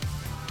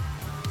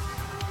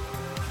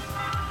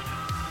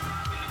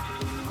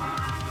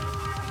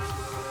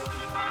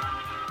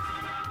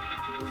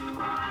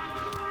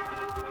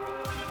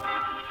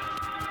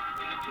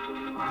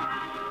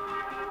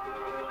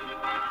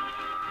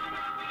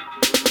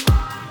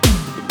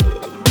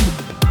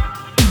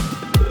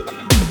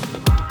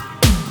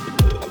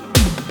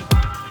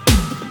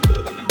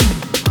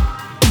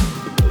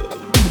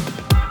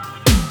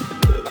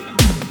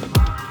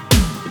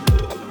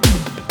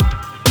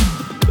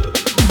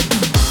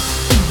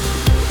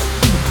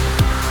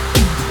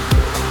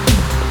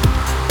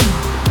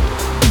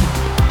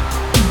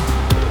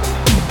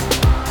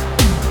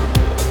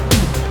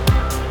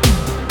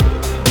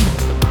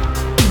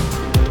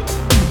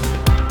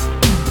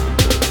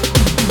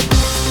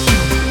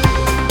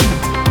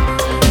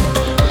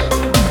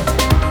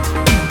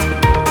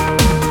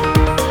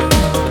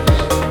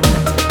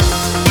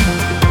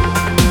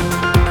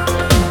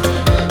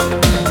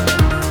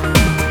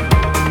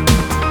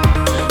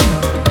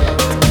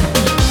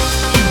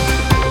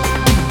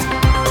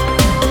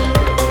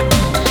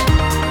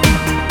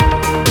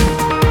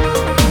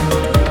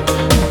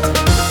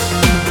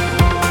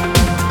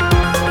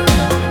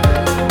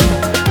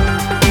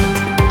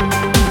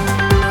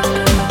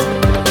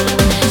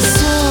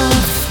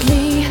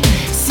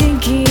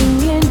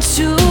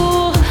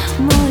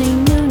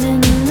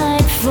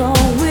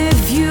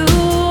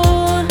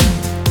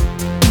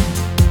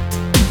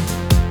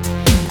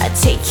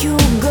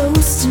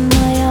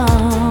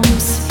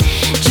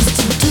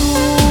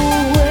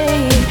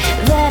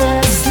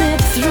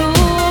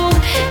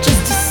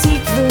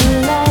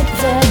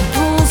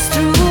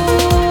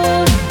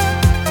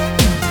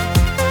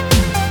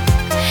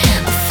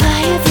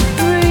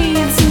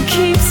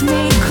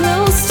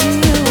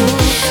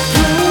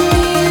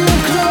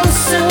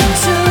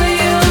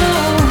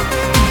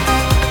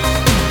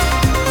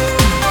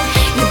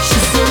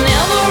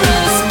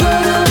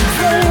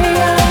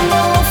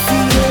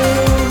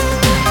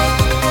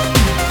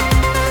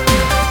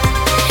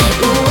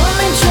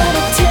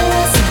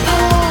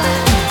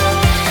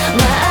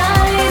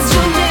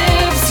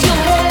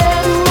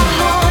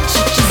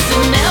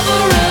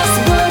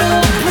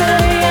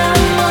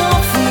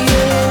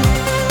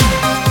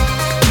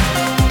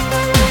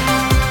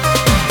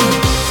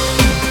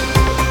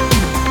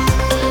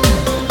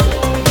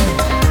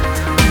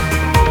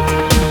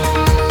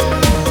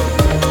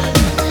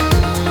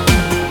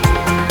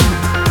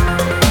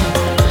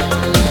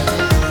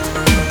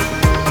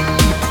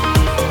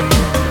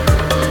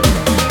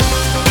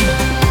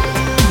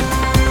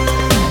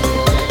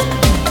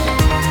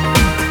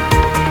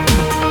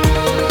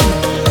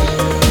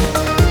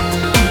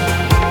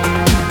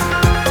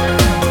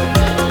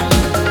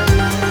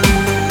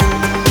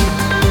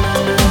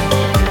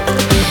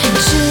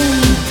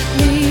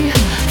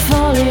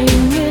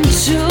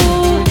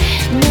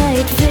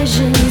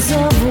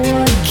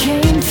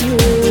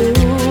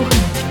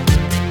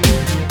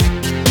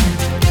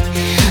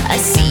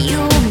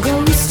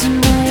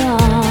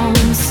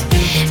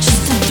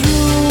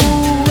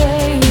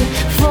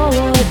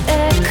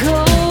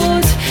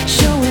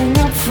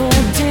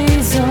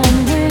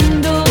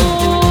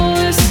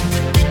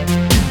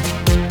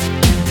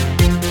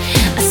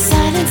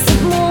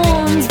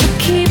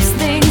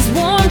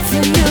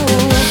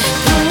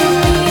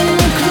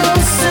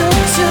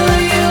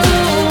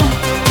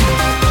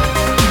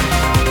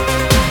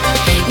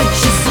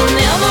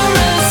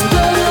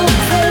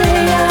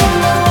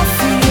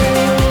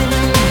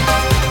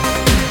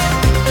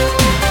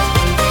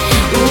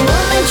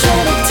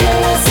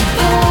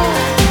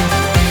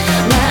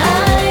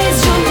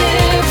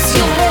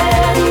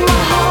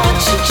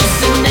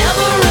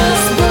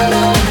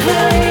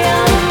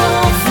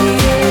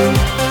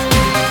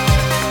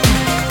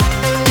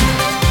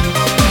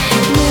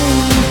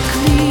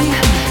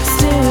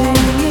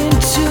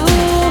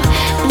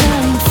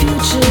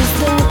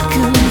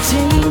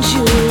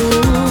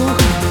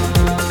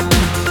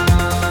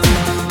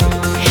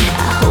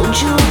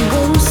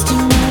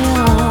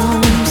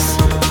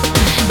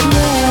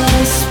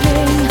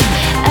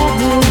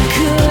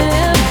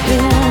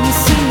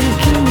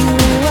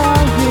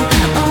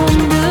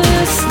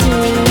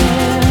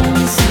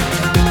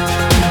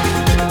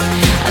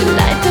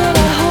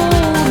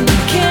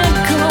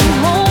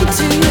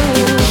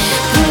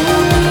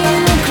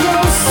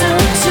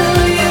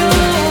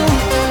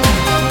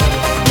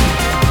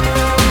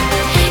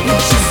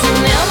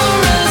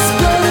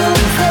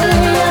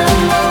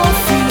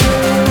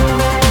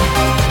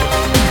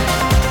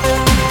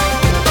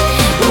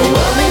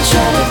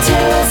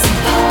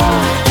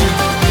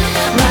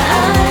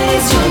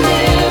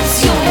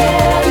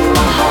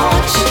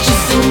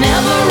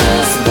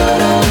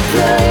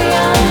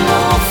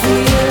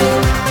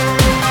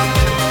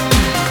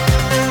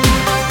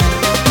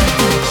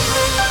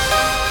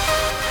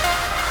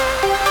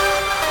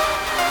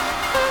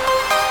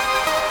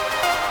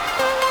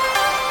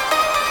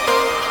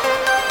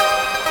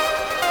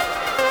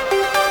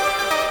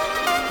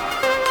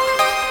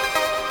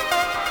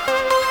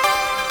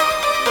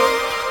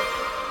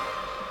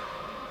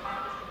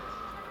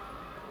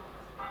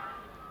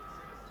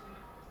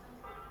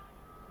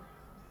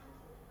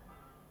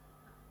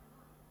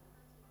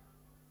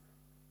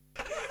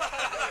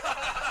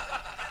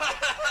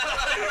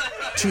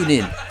 Tune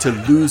in to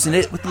Losing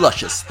It with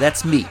Luscious.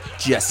 That's me,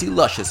 Jesse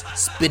Luscious,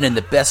 spinning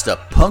the best of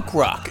punk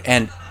rock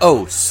and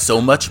oh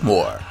so much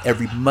more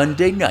every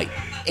Monday night,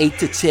 8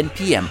 to 10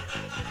 p.m.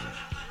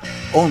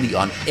 Only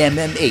on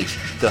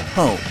MMH, the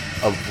home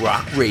of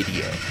rock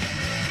radio.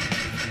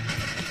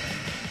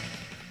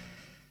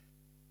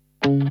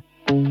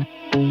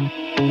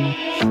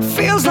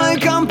 Feels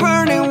like I'm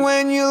burning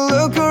when you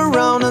look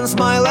around and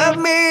smile at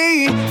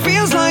me.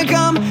 Feels like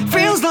I'm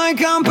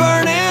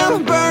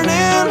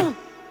burning.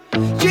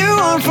 You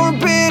are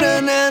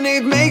forbidden and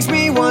it makes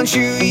me want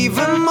you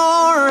even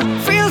more.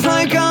 Feels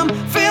like I'm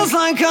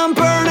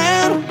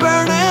burning.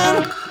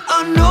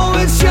 I know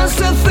it's just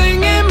a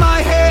thing in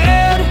my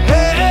head.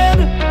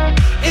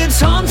 It's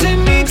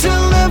haunting me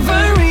till the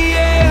very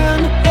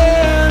end.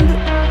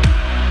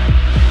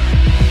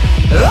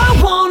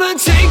 I wanna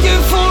take you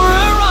for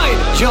a ride.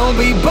 You'll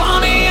be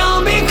Bonnie,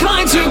 I'll be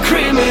Clyde. Two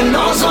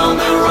criminals on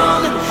the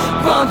run,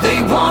 but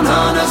they won't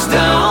hunt us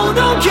down.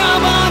 Don't care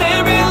about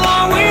every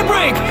law we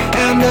break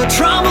and the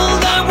trouble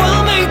that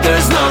we'll make.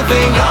 There's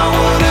nothing I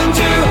wouldn't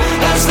do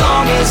as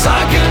long as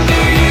I can do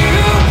you.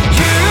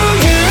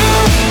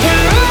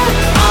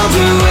 I'll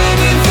do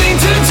anything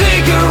to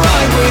take a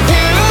ride with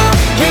you.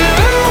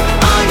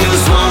 I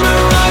just wanna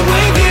ride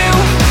with you.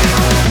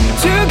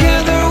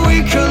 Together we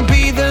could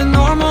be the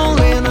normal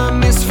in a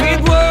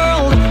misfit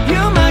world.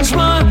 You match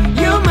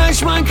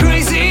my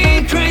crazy.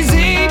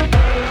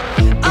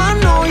 I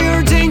know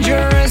you're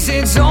dangerous,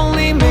 it's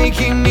only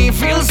making me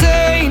feel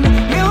sane.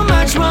 You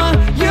match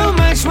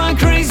my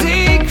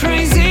crazy.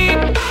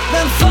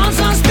 The thoughts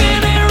are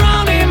spinning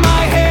around in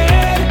my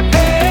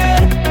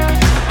head.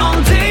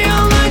 All day,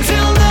 all night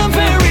till the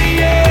very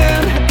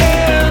end.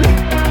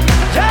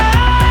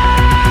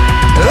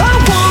 I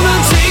wanna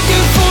take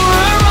you for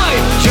a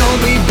ride. You'll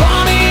be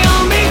Bonnie,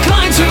 I'll be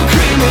Clyde. Two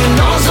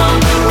criminals on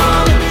the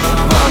run,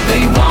 but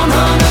they won't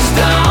hunt us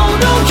down.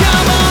 Don't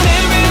care about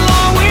every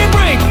law we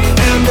break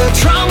and the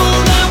trouble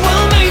that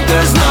we'll make.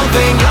 There's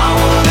nothing I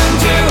wouldn't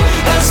do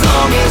as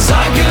long as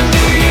I can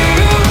do you.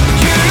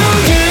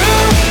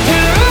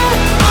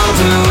 I'll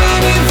do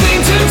anything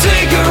to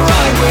take a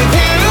ride with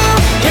you.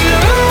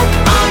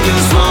 I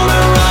just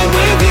wanna ride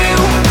with you.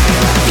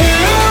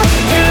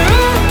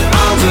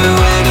 I'll do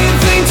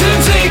anything to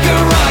take a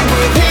ride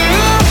with you.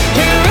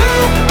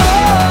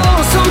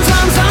 Oh,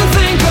 sometimes I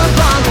think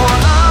about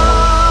what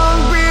I'll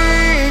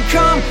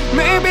become.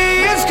 Maybe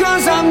it's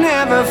 'cause I've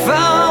never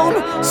found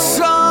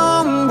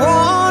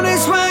someone.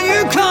 It's when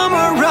you come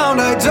around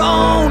I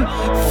don't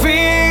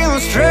feel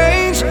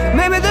strange.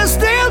 Maybe there's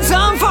still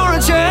time for a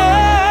change.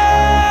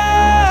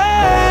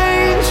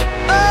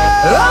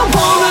 I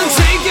wanna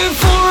take you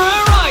for a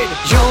ride.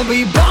 You'll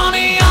be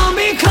Bonnie, I'll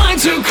be Clyde.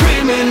 Two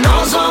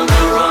criminals on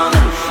the run,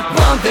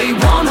 but they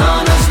won't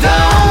hunt us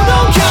down.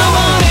 Don't care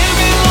about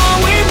every law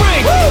we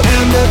break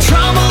and the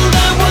trouble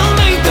that we'll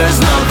make. There's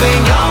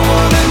nothing I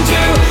wouldn't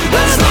do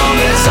as long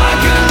as I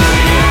can do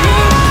you.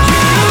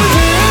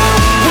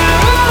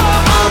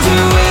 I'll do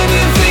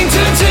anything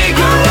to take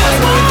a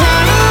ride with you.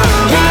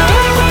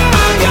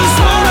 I just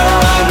wanna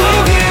ride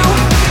with you.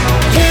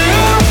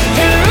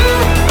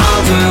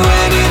 I'll do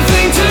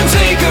anything to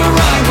take a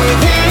ride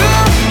with you.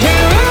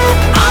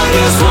 I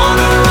just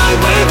wanna ride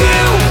with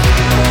you.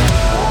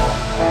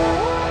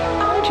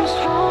 I just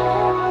wanna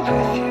ride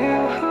with you.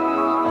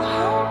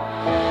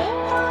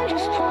 I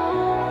just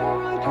wanna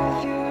ride with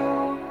you.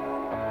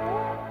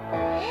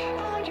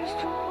 I just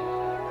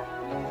wanna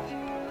ride with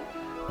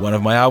you. One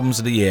of my albums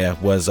of the year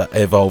was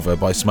Evolver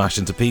by Smash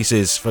Into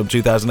Pieces from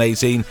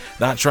 2018.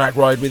 That track,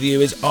 Ride With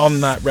You, is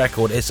on that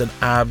record. It's an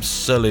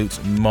absolute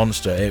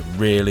monster. It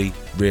really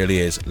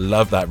is.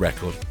 Love that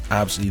record.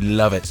 Absolutely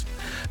love it.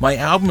 My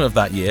album of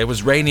that year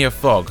was Rainier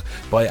Fog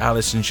by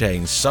Alice in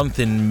Chains.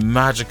 Something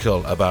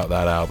magical about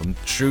that album.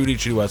 Truly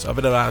was. I've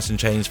been an Alice in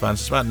Chains fan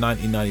since about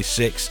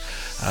 1996.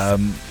 I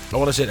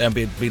want to sit there and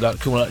be like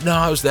cool. Like, no,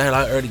 I was there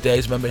like early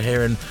days. Remember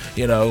hearing,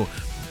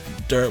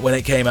 Dirt when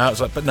it came out. It's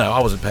like, but no,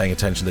 I wasn't paying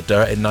attention to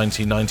Dirt in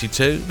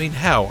 1992. I mean,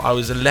 hell, I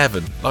was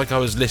 11. Like I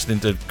was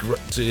listening to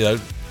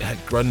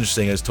grunge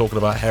singers talking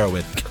about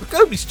heroin.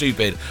 Don't be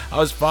stupid. I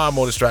was far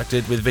more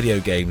distracted with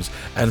video games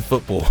and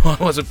football. I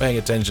wasn't paying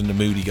attention to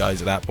moody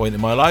guys at that point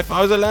in my life.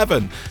 I was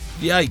 11.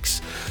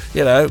 Yikes.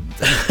 At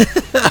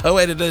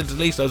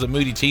least I was a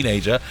moody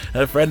teenager,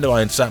 and a friend of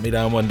mine sat me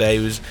down one day.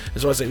 He was a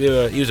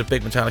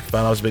big Metallica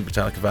fan. I was a big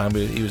Metallica fan.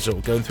 He was sort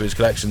of going through his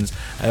collections.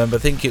 I remember, I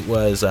think it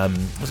was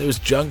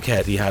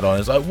Junkhead he had on.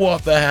 It's like,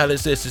 what the hell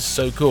is this? This is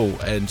so cool.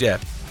 And yeah,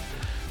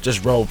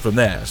 just rolled from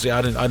there. See,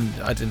 I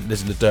didn't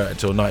listen to Dirt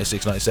until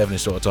 96, 97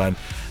 sort of time,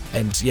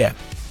 and yeah,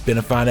 been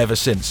a fan ever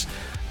since.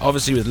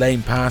 Obviously, with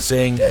Lane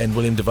passing and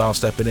William DuVall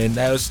stepping in,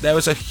 there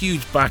was a huge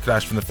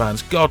backlash from the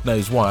fans. God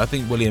knows why. I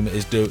think William I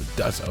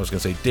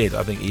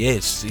think he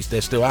is.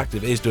 They're still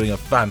active. He's doing a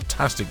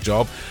fantastic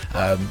job.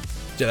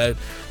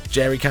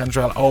 Jerry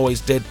Cantrell always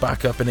did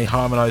back up and he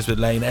harmonised with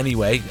Lane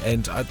anyway,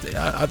 and I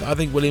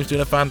think William's doing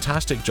a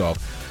fantastic job.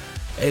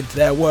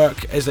 Their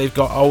work, as they've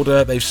got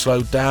older, they've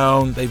slowed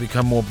down, they've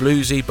become more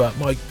bluesy, but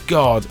my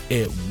God,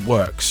 it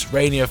works.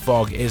 Rainier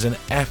Fog is an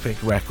epic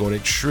record.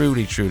 It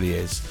truly, truly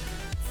is.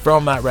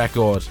 From that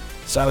record,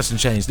 Alice in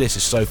Chains, this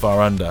is So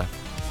Far Under.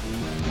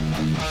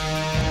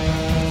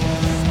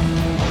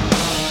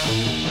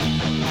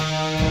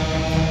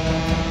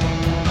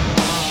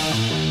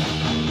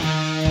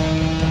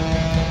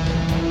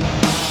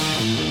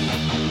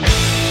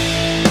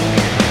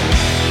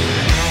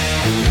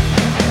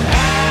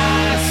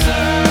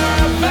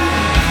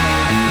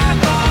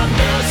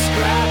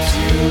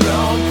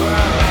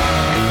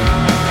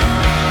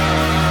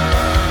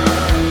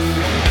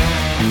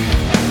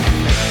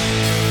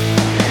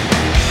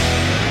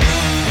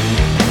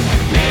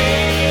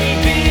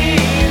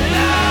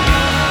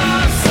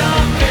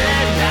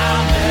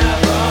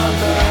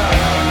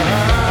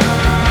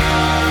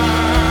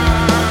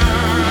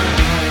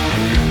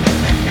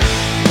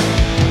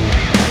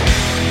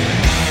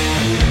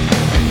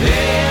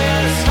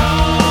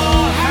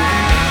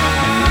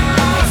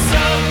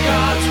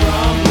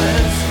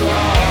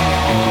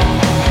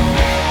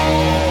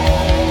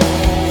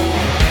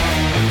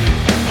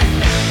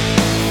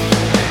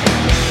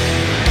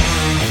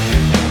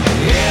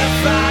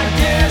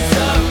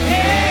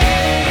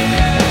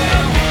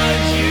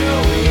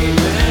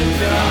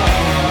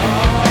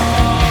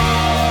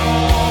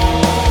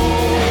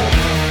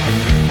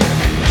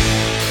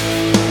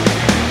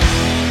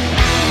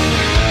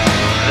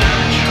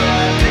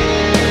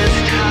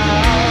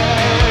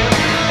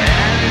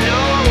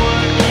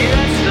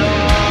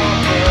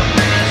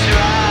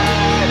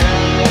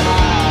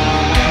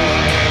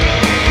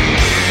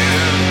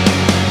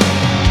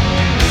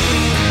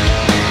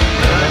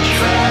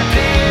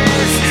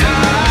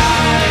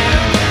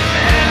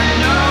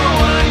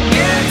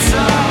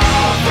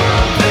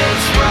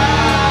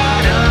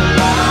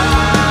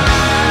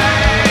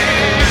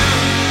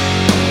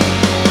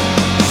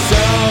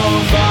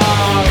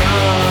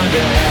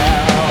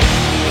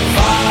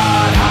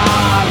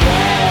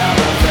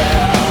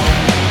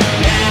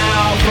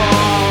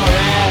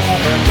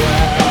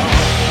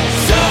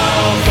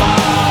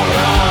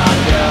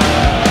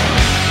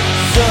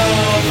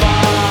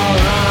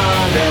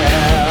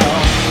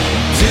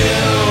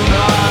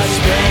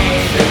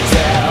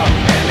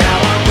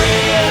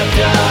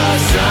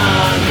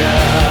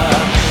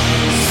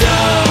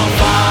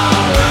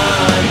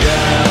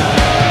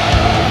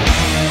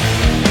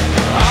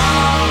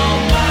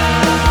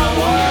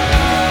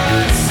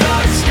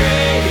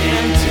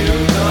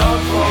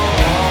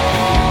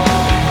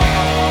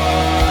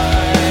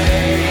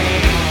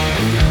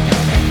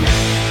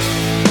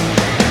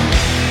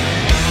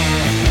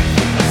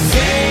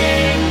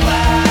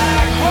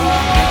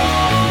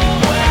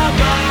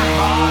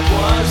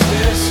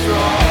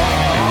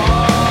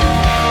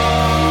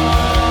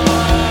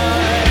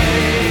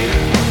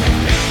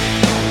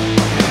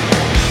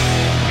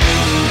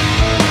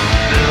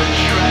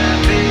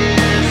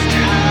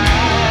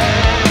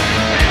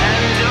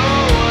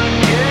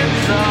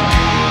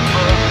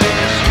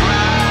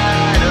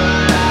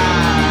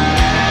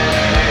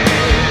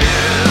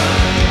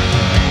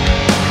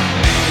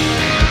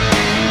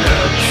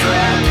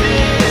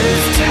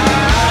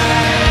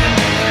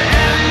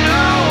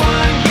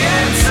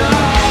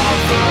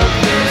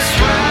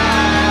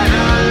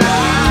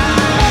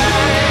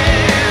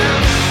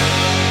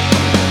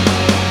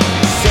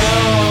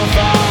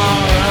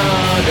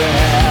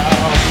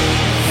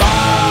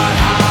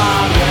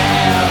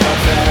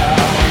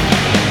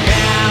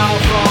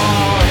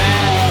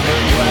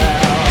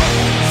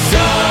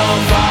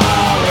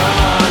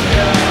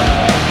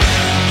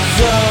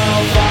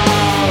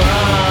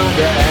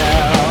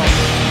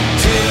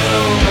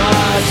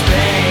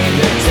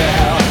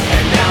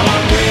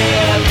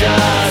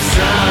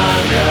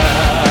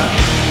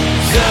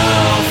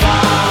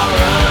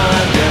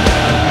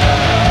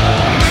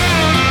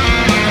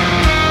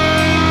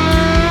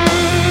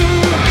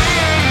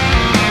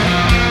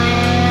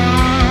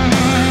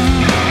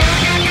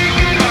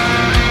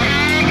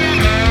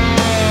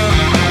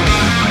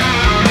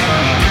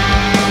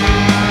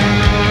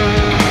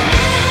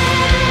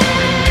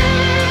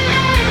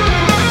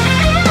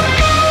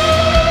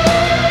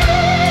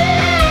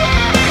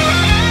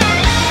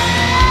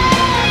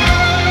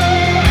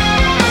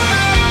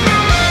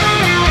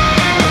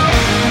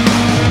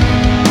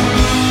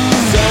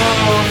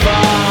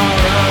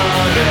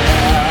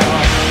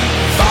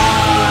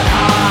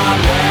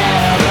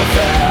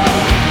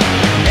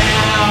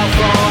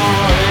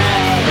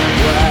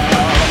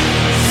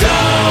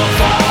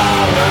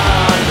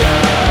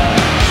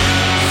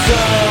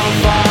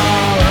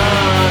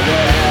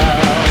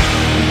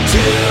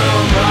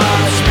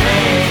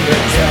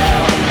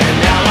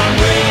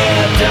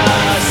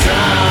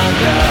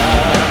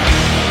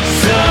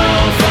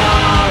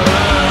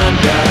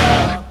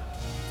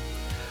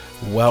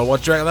 Well,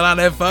 what do you reckon of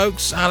that then,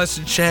 folks? Alice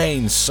in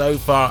Chains, So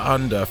Far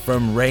Under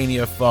from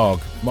Rainier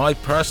Fog. My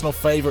personal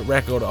favourite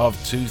record of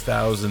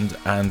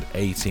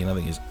 2018. I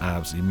think it's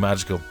absolutely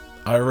magical.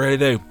 I really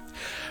do.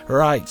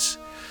 Right.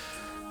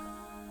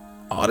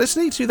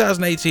 Honestly,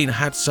 2018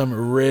 had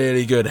some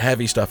really good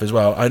heavy stuff as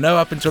well. I know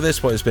up until this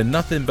point it's been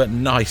nothing but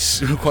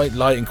nice, quite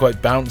light and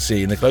quite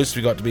bouncy, and the closest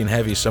we got to being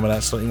heavy is some of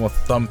that slightly more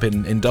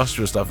thumping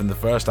industrial stuff in the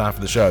first half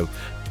of the show.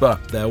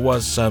 But there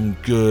was some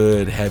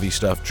good heavy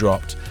stuff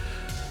dropped.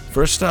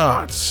 For a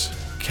start,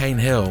 Cane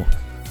Hill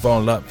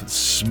followed up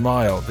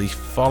Smile the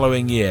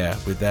following year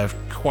with their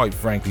quite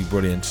frankly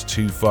brilliant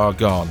Too Far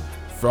Gone.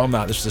 From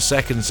that, this was the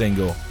second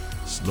single,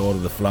 it's Lord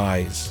of the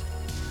Flies.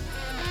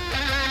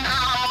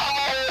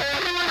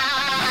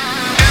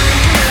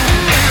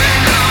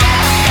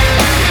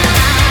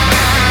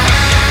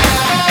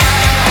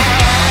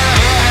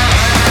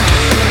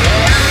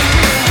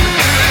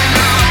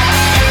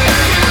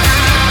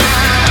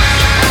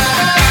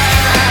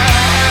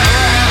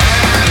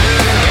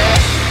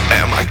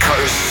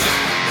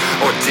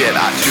 Did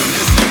I do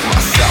this to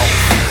myself?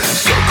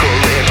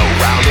 Circling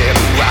around and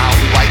around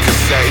like a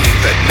snake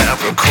that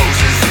never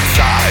closes its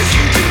eyes.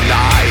 You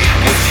deny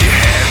with your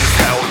hands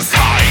held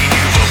tight.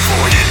 You've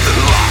avoided the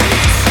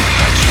light.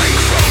 I drank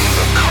from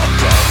the cup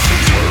of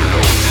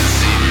eternal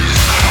disease.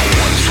 I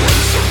once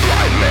was a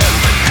blind man,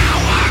 but now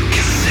I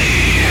can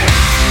see.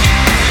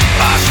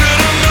 I should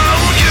have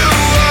known you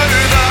were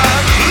the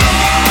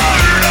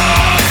Lord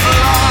of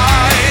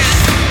Flies.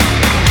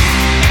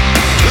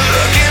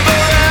 Looking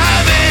for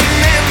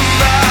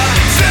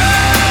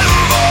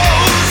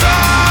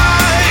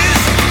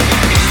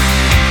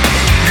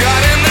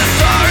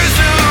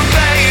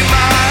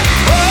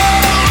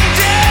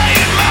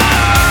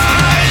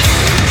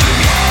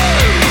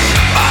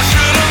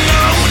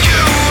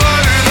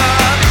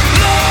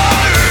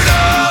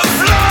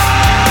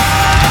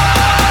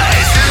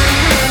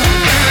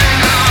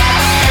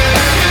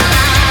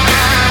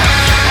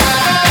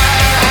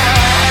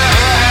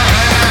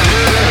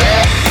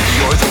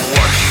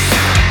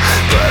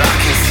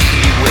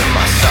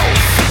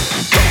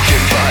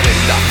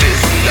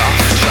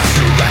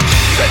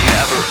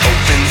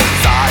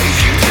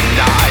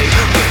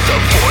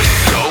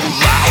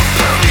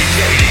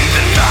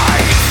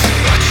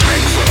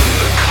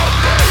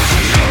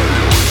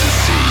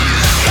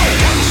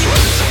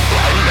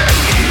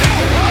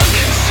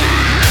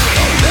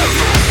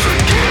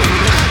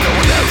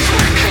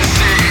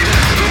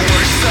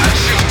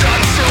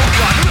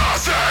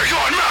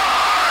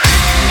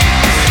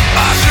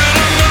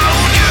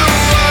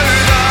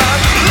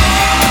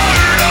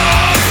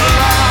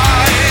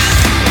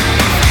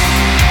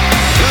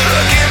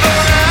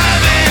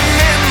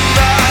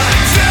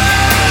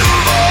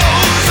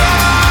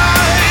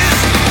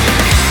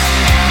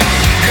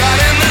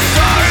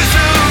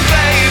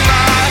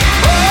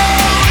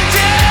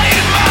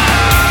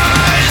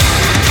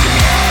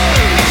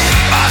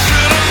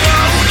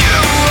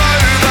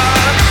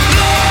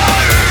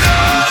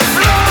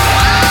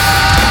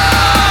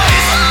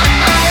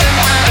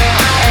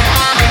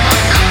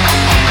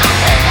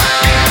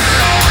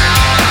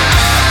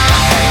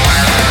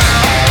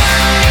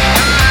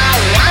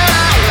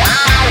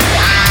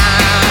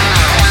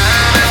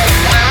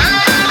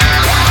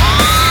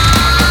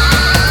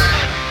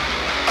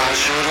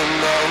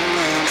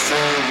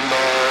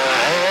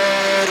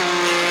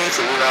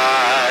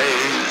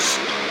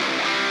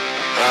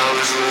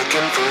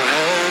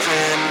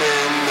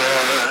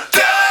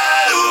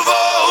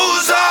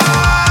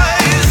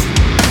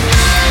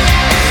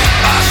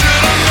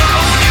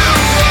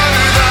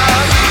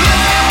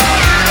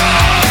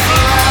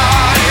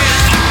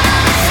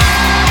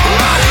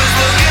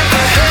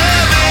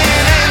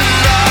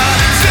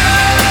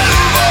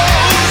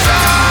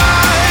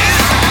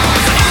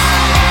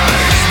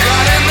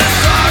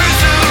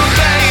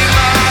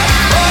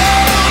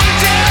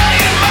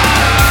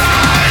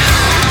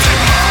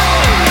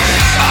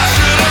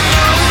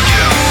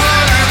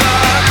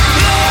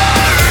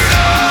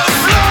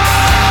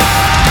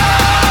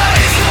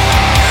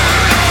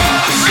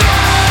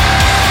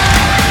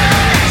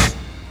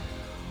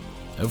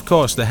Of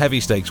course, the heavy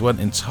stakes weren't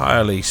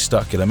entirely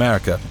stuck in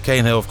America.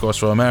 Cane Hill, of course,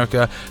 from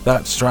America.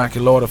 That's track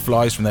Lord of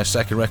Flies from their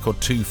second record,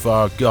 Too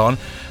Far Gone.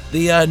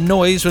 The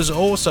noise was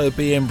also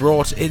being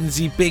brought in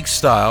the big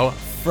style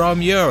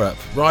from Europe.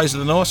 Rise of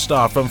the North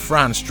Star from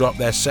France dropped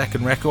their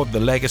second record, The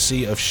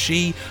Legacy of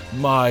She.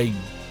 My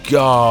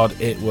God,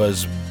 it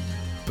was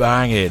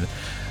banging.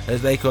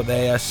 As they got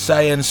their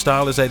Saiyan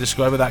style, as they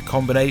describe it, that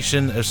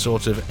combination of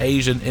sort of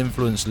Asian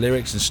influenced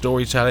lyrics and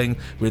storytelling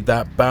with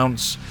that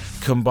bounce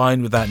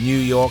combined with that New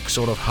York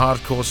sort of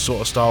hardcore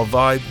sort of style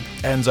vibe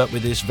ends up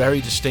with this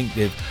very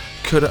distinctive,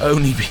 could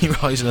only be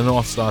Rise of the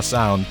North Star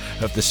sound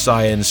of the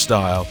Saiyan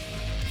style.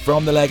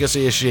 From The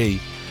Legacy of She,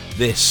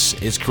 this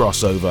is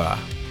Crossover.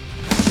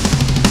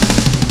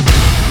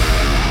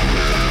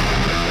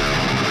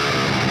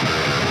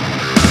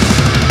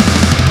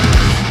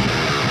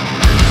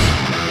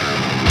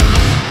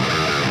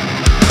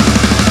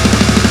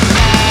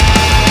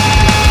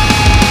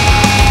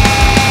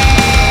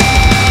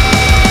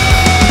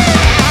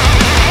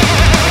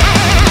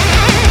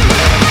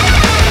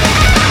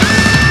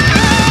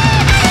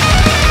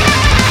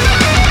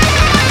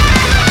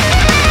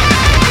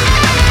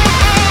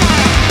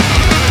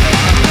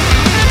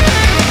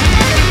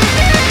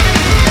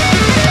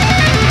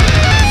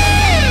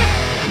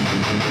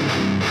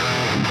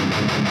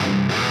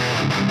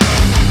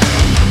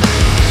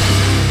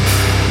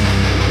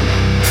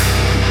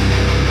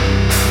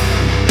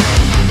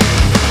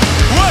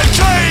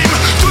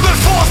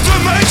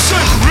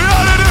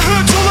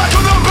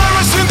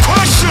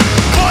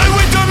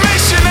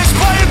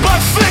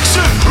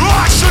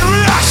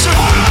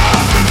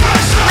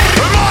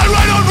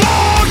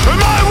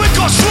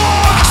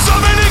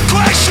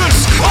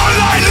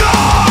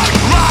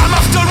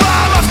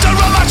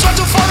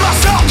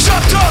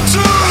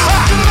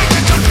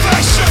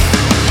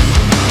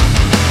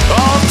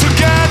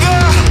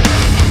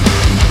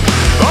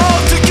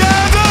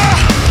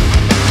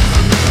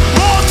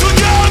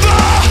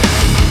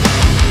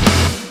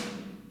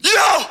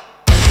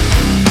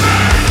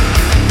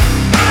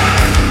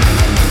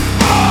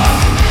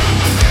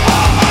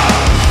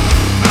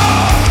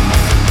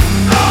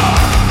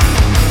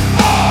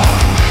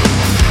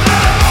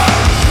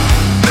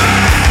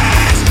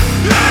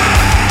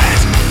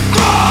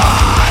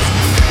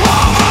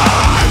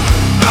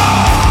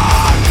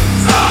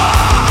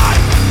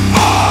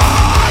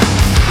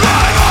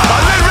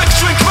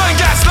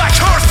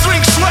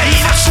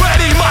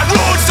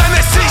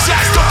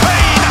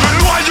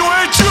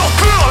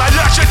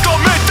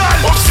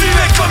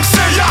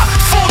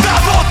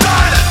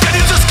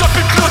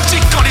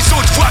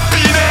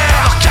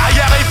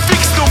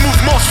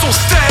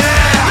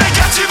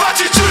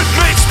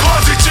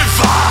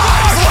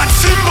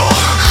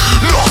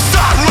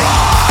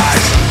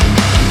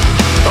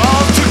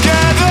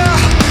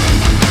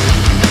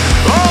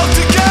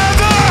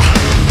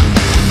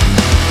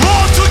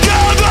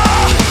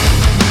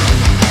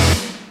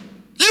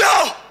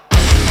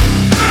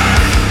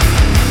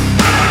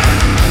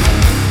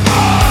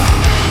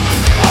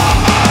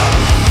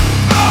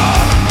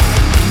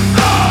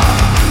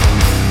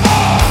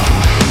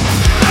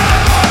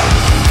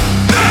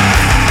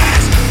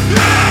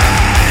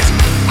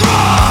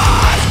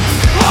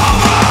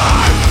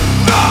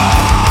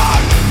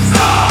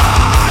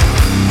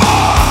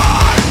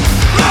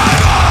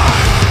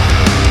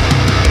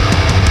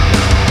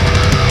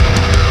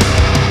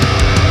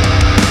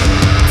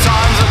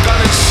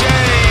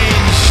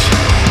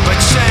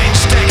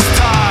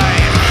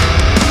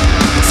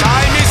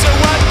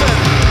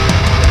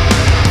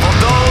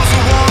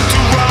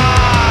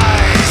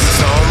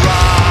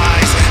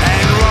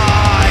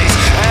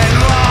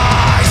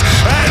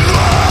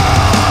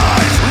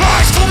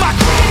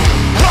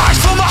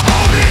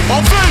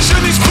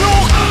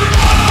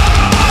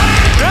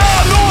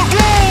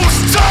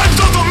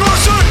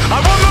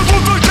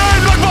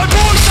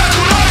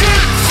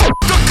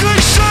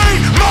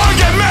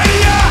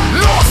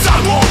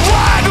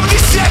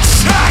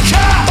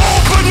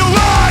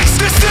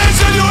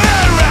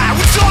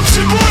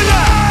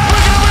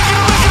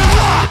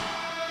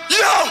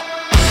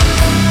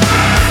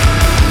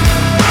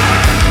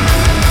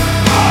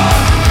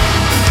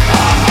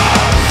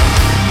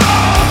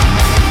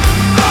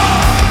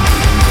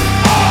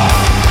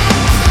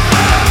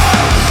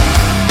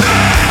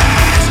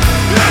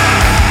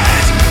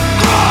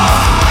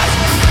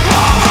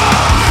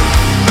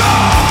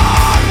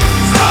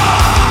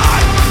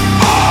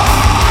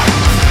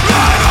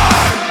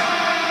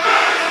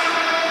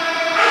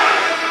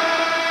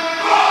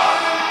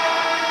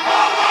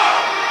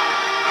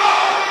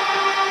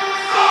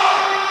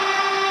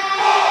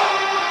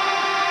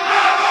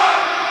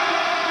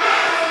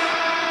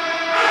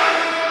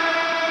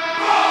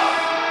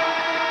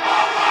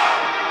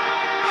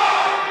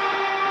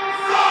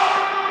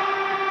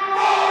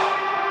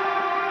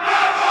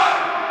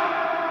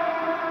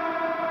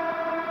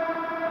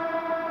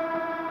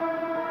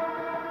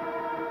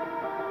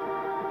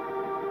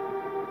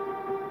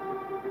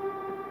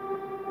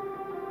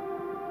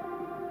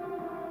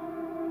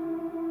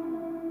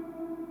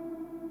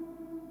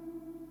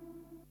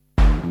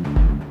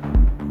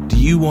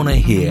 you want to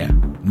hear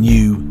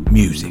new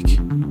music,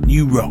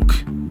 new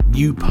rock,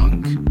 new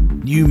punk,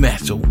 new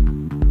metal,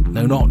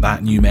 no, not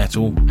that new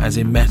metal, as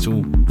in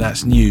metal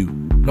that's new,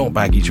 not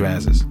baggy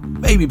trousers,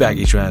 maybe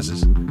baggy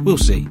trousers, we'll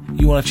see.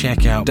 You want to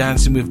check out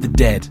Dancing with the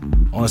Dead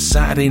on a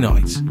Saturday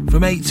night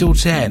from 8 till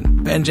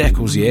 10. Ben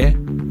Jekyll's here,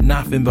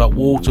 nothing but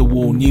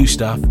wall-to-wall new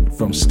stuff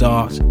from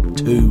start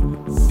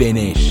to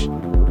finish.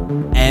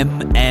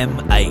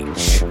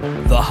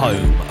 MMH, the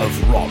home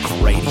of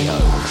rock radio.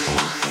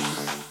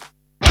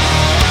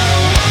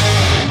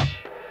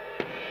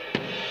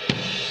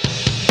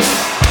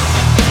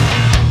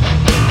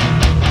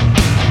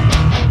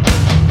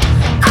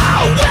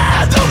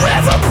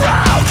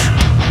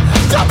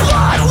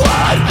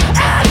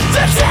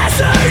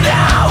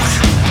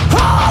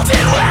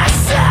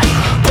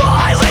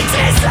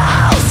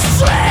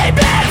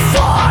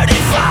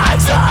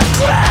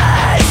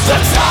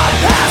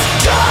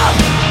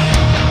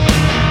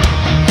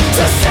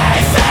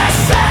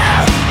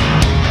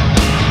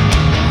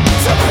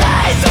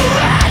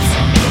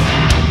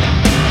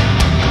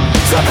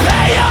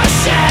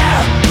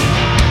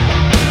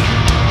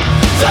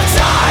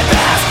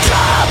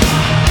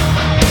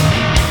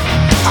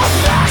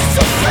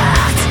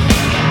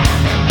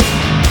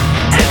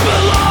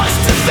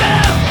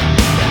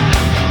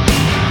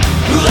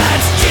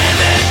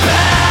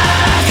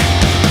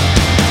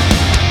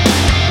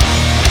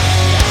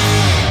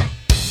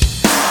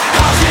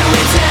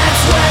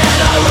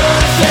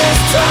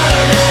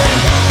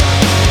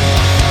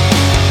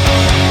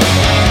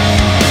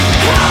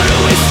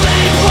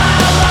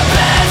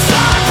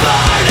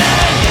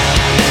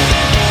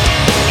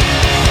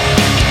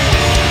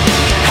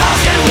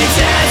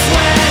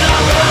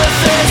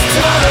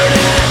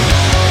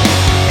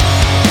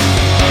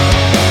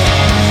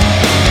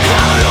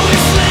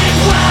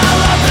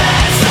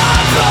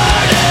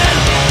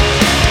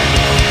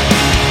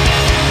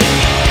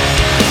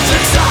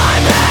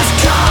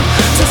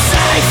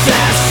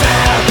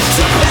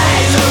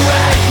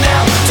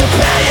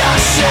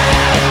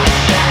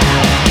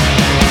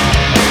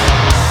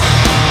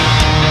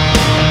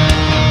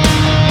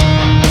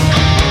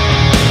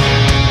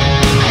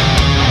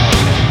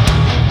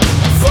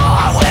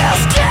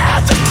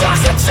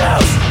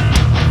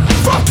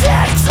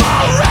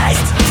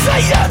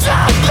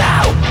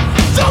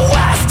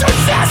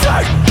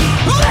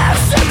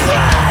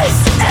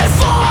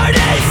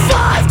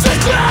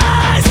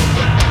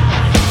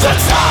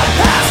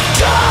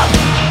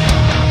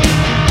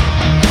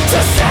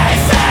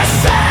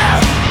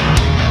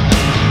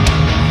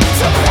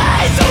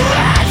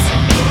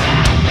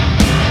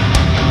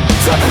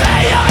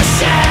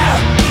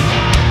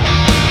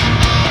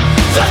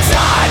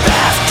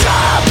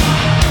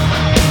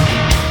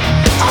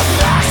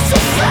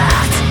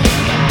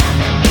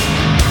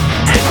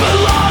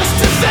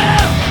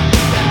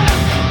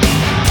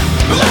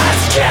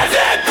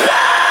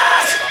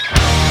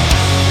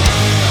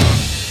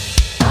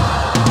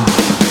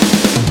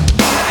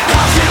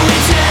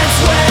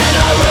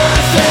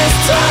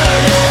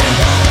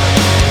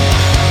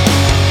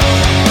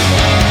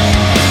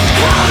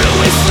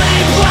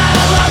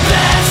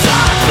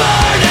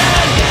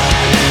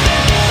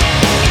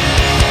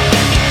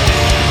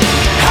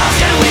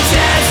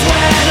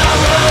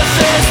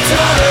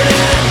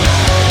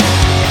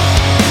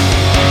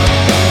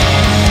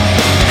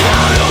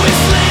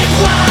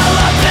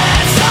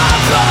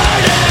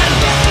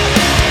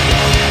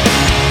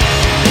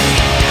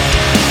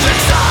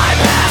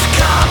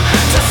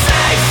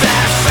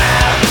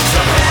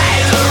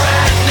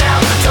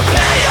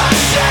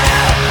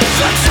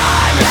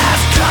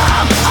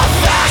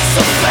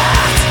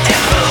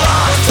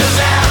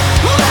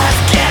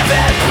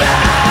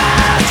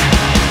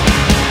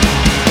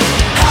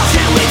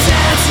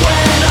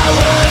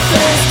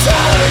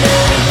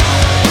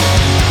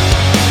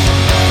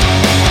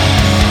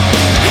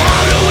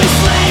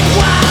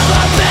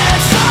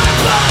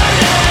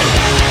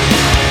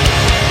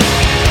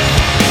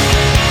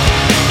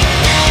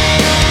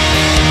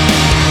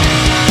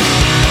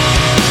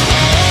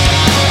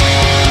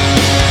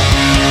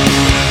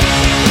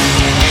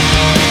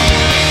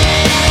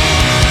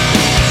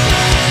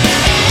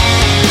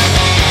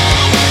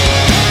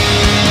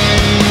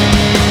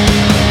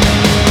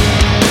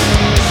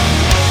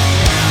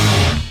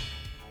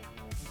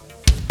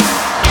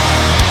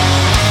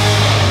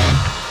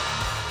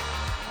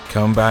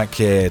 Come Back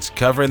Kids,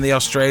 covering the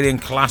Australian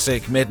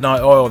classic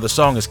Midnight Oil. The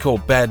song is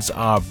called Beds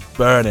Are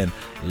Burning.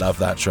 Love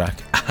that track.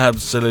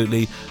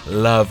 Absolutely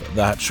love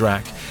that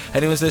track.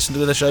 Anyone's listened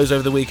to the shows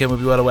over the weekend will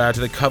be well aware to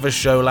the cover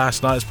show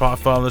last night as part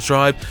of Follow the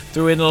Tribe.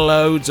 Threw in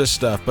loads of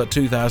stuff, but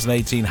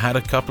 2018 had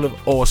a couple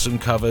of awesome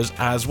covers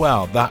as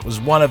well. That was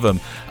one of them.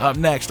 Up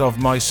next, Of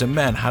Mice and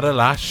Men had a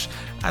lash.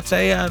 I'd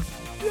say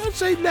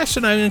lesser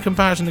known in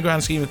comparison to the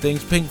grand scheme of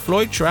things. Pink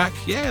Floyd track.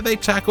 Yeah, they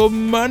tackle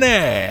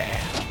money.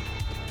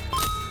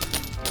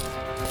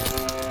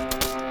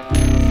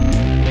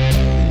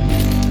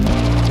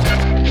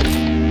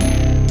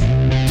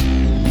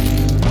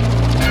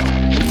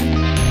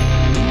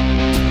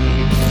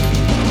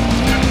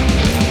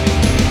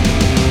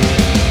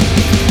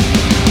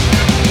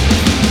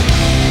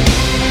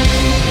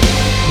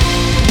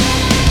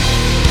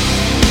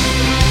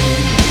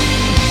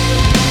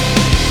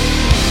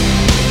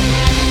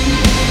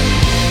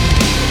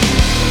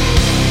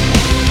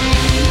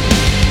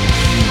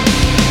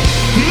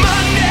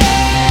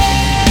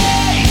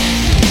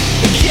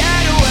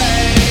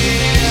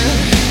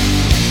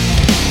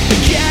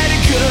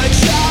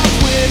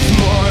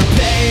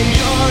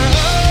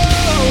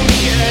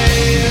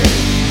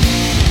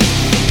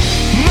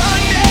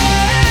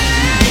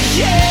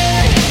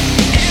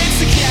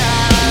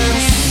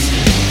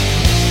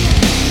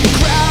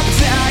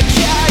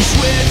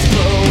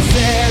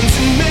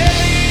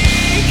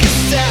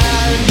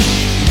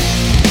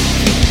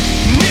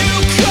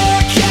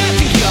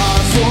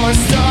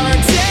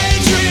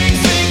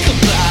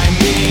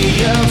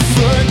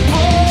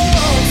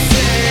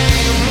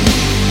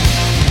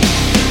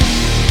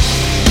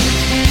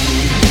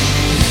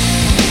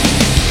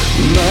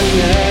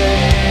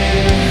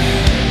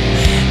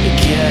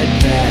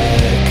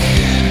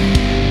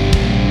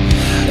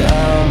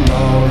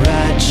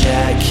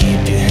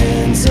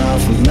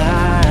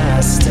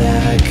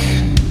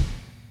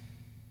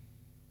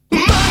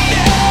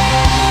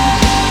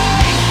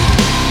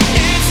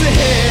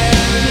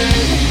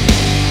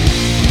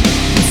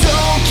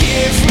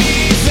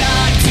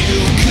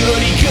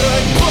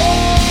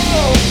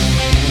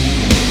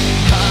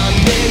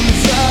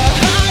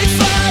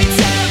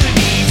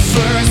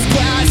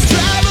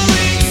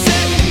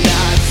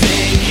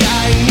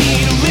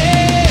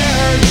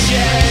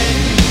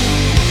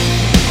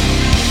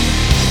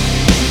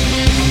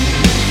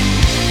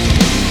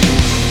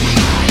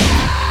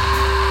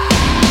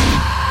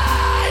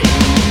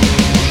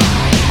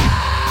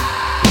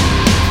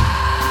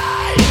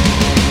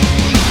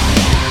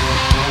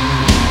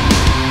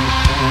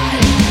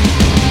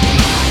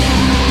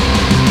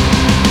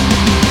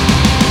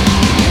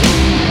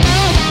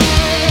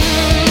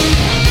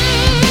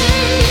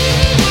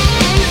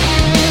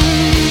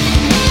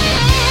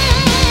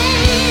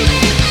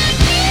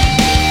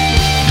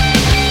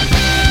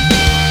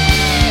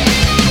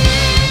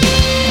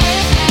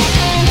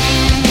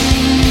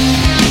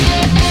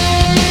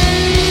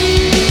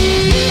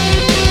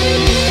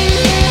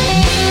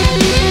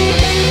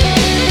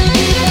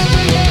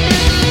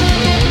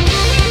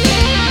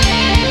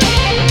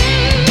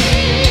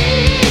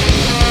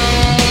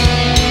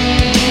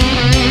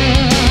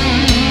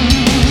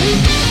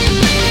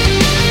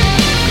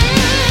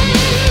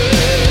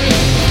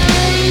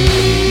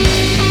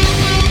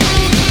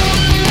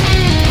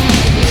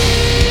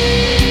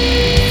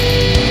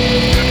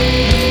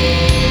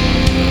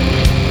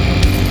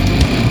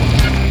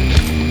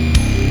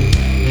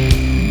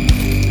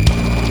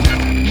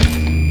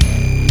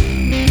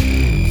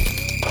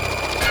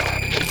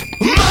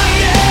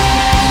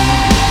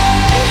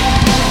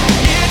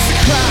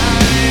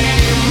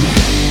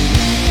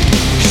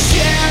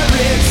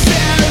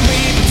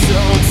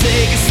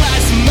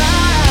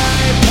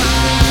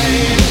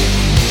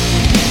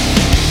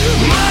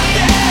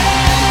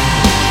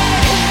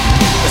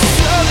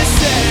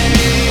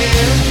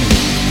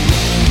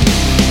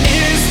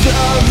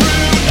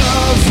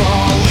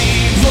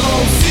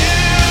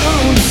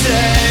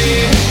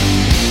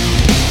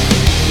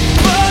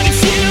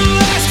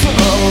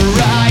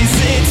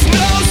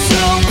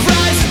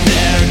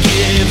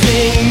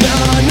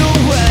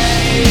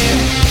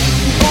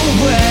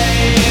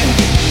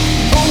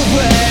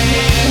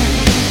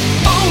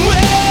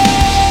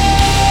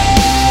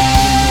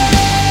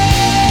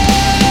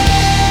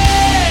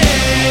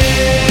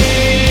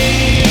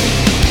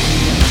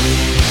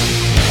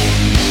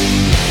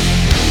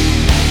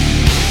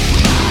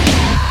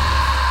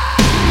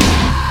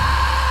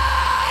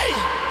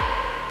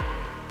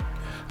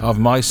 of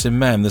Mice and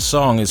Men. The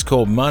song is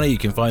called Money. You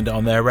can find it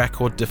on their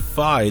record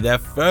Defy, their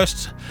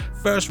first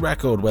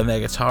record when their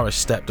guitarist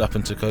stepped up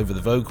and took over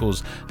the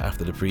vocals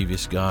after the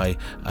previous guy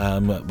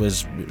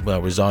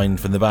resigned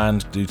from the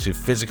band due to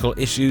physical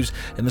issues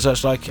and the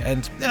such like.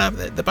 And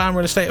the band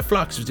were in a state of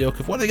flux. It was the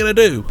of what are they going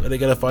to do? Are they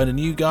going to find a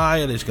new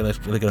guy? Are they going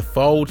to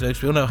fold?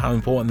 We all know how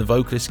important the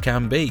vocalist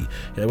can be.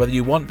 Whether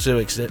you want to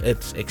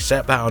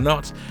accept that or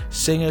not,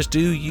 singers do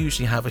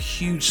usually have a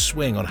huge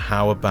swing on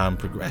how a band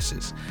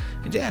progresses.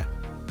 And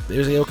it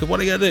was the ilk of what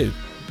are you going to do?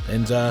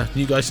 And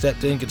new guy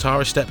stepped in,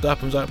 guitarist stepped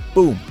up and was like,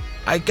 boom,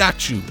 I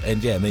got you.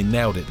 And they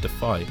nailed it.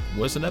 Defy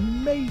was an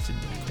amazing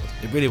record.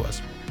 It really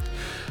was.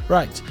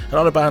 Right, a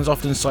lot of bands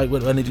often cite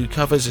when they do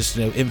covers as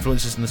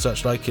influences and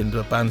such like, and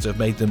bands that have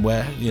made them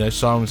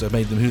songs that have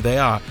made them who they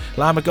are.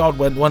 Lamb of God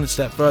went one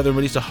step further and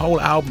released a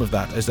whole album of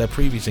that as their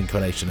previous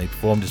incarnation. They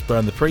performed as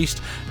Burn the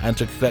Priest and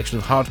took a collection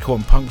of hardcore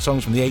and punk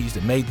songs from the 80s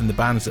that made them the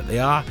bands that they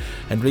are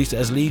and released it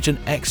as Legion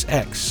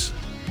XX.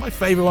 My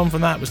favourite one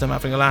from that was them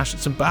having a lash at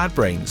some Bad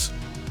Brains.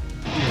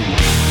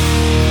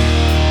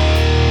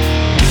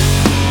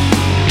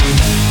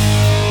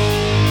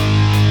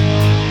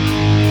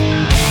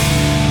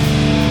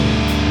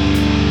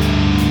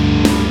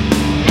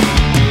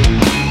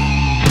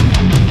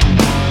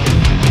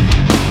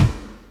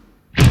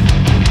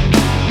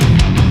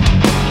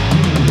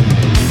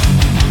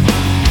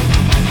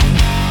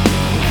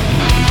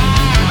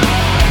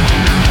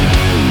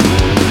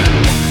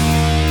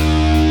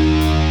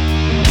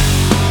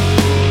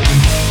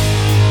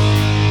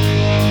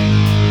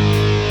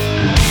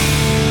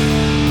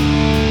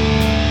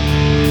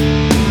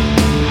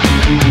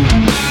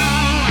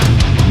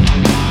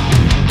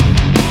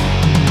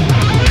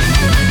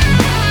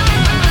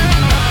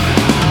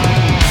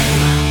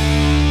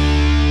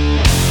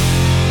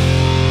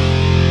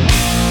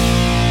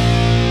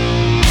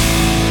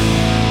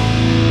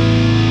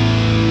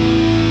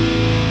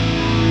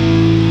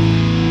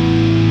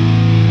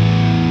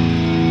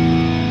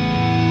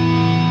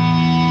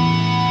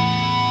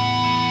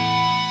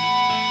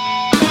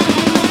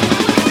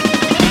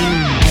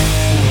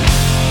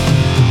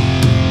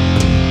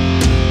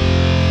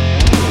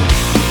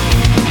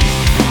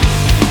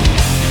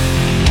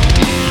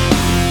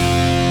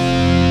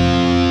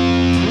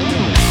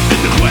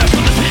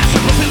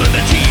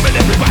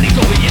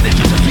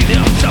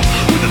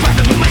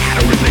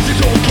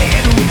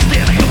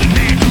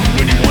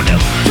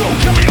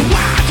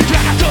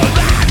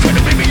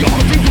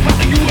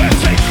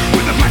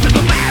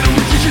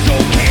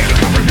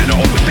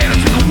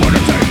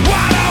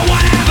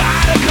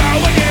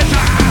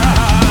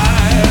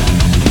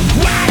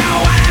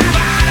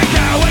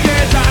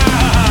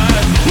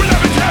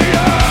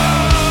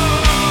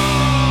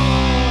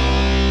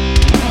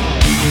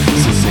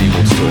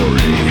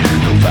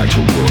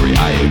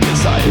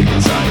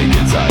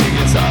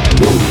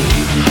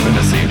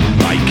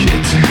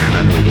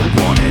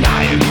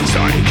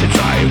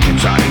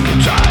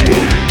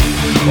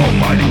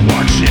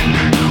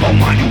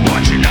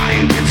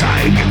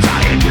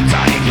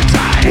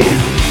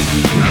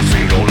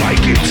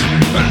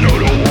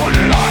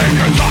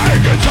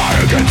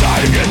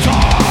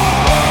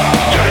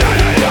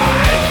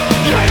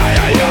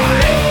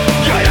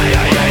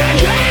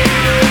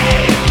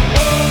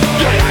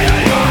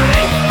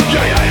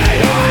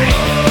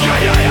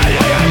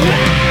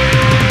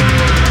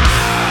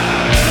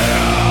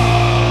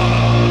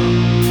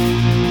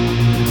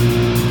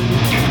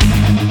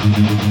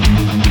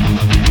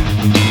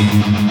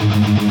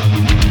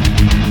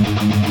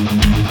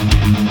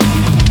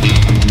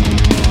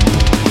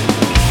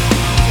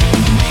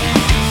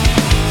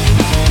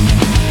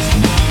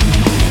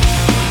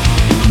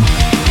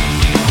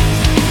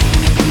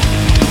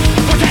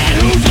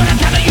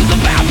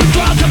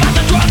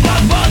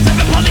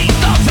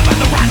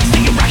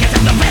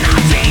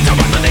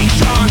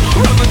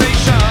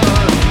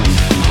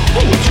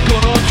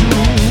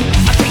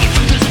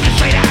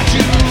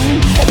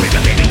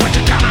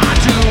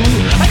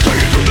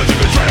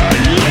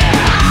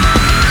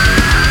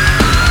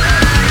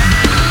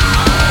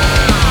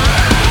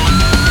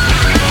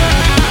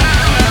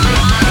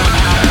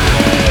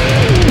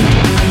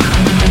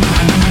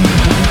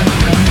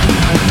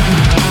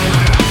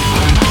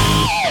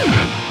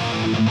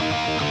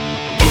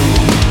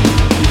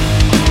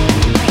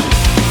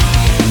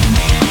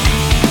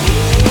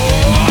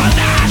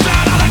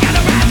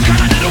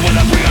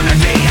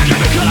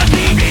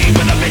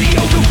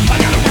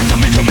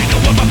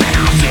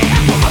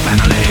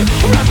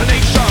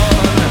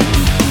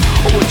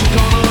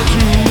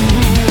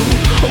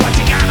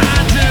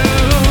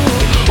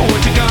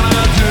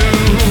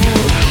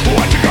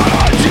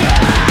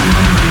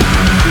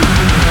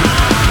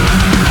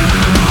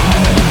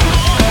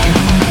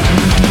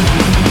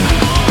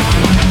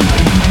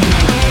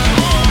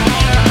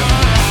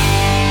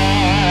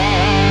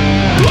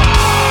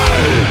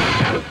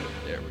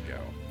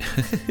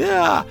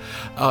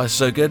 Oh, it's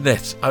so good,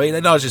 isn't it? I mean, I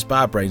know it's just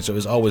Bad Brains, so it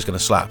was always going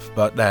to slap.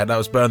 But that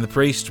was Burn the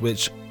Priest,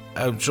 which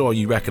I'm sure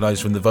you recognise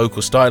from the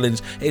vocal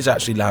stylings, is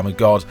actually Lamb of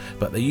God,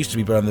 but they used to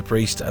be Burn the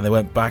Priest, and they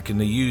went back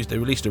and they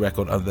released a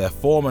record under their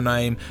former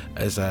name,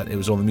 as it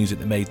was all the music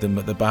that made them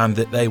the band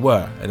that they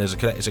were. And it's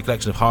a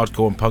collection of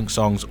hardcore and punk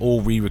songs,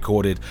 all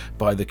re-recorded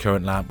by the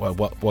current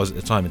what was at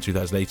the time in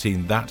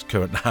 2018 that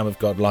current Lamb of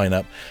God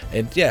lineup.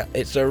 And yeah,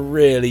 it's a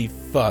really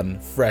fun,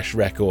 fresh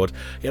record.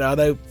 You know, I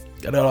know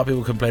a lot of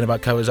people complain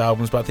about covers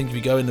albums, but I think if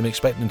you go in them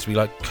expecting them to be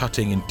like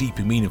cutting and deep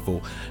and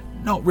meaningful,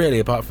 not really,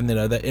 apart from, you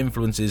know, their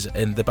influences,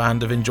 and the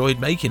band have enjoyed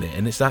making it,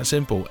 and it's that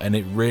simple, and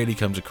it really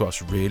comes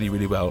across really,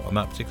 really well on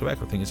that particular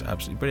record. I think it's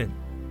absolutely brilliant.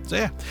 So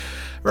yeah,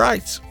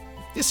 right,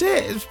 that's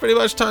it. It's pretty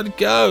much time to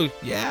go.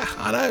 Yeah,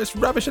 I know, it's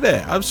rubbish, isn't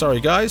it? I'm sorry,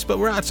 guys, but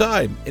we're out of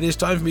time. It is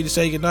time for me to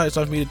say goodnight. It's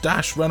time for me to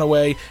dash, run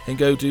away, and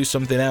go do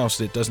something else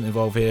that doesn't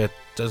involve me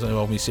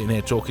sitting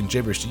here talking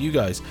gibberish to you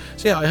guys.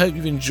 So yeah, I hope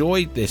you've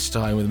enjoyed this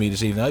time with me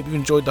this evening. I hope you've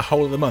enjoyed the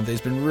whole of the month.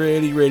 It's been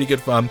really, really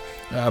good fun.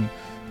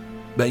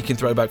 Making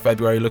Throwback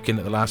February, looking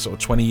at the last sort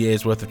of 20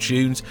 years worth of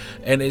tunes,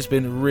 and it's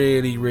been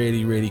really,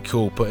 really, really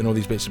cool putting all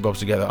these bits and bobs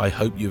together. I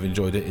hope you've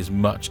enjoyed it as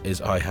much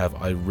as I have.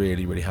 I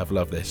really, really have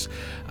loved this.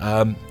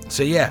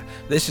 So yeah,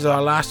 this is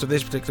our last of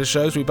this particular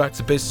show. So we'll be back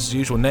to business as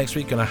usual next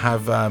week, and I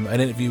have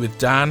an interview with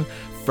Dan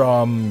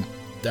from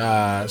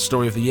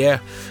Story of the Year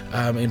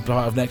in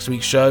part of next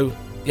week's show.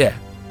 Yeah,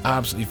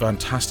 absolutely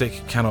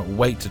fantastic. Cannot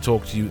wait to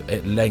talk to you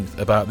at length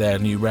about their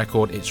new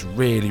record. It's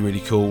really,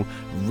 really cool,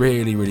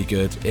 really, really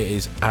good. It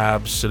is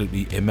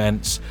absolutely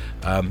immense.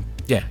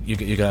 Yeah, you're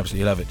going to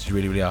absolutely love it. You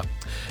really, really are.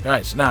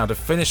 Alright, so now to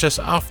finish us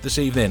off this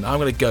evening, I'm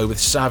going to go with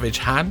Savage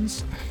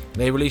Hands.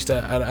 They released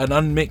an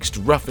unmixed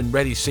rough and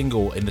ready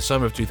single in the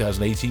summer of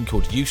 2018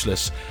 called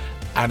Useless,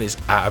 and it's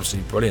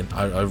absolutely brilliant.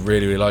 I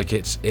really, really like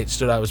it. It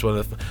stood out as one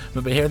of the... I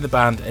remember hearing the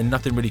band and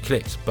nothing really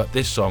clicked, but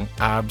this song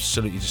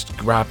absolutely just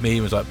grabbed me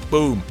and was like,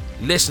 boom,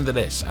 listen to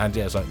this. And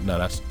yeah, I was like, no,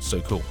 that's so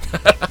cool.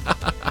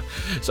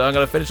 So I'm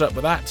going to finish up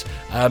with that.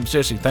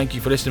 Seriously, thank you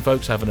for listening,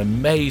 folks. Have an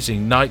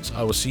amazing night.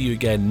 I will see you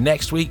again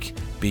next week.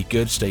 Be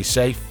good, stay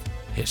safe.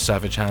 Hit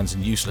Savage Hands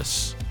and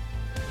Useless.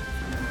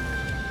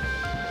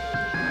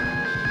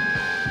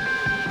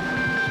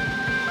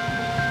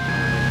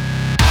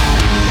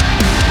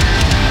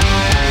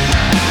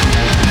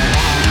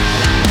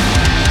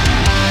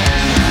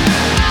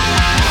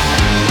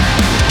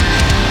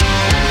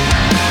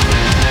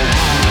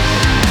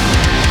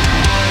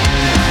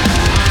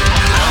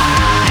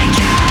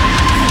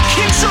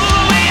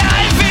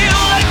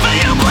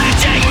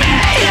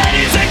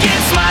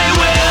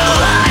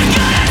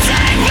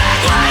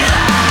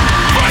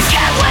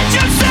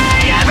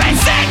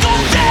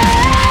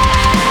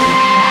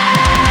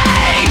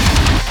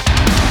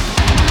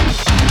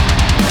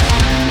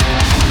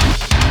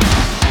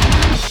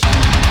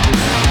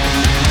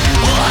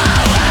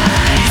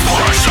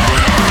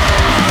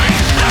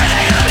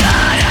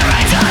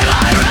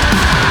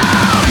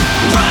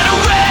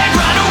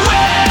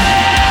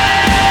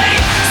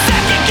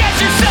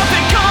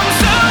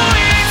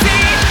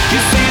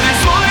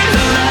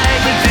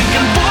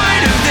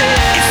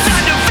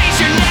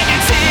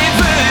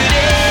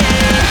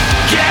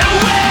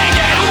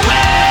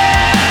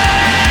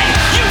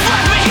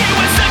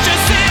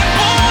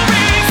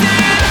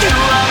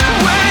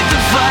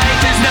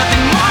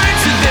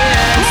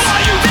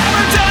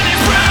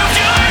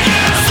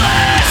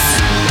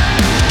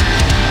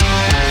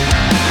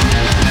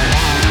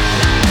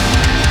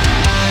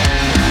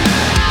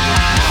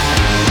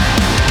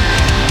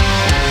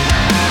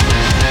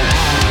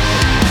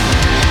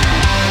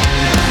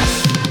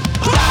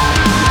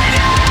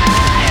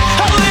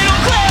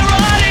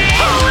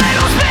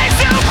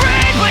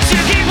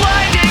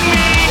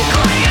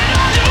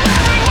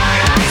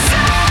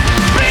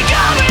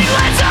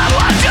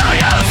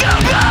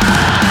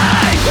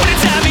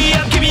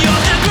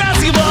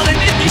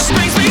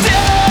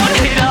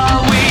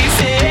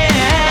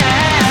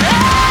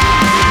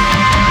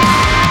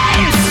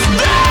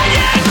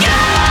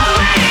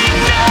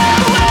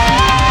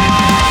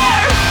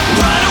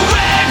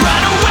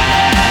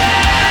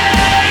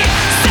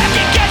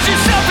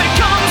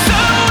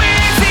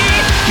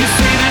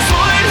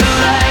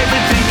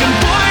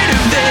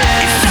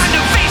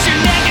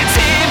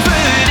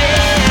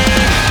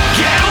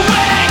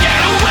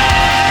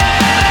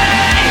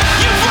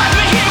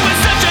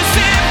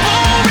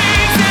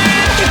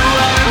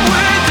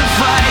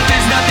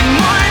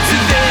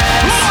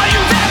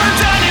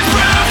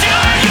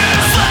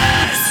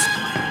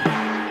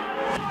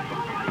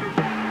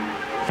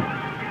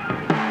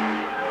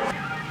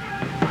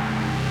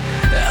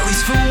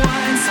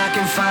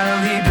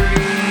 finally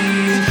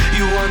breathe.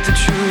 You want the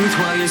truth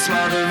while you're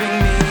smothering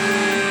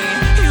me.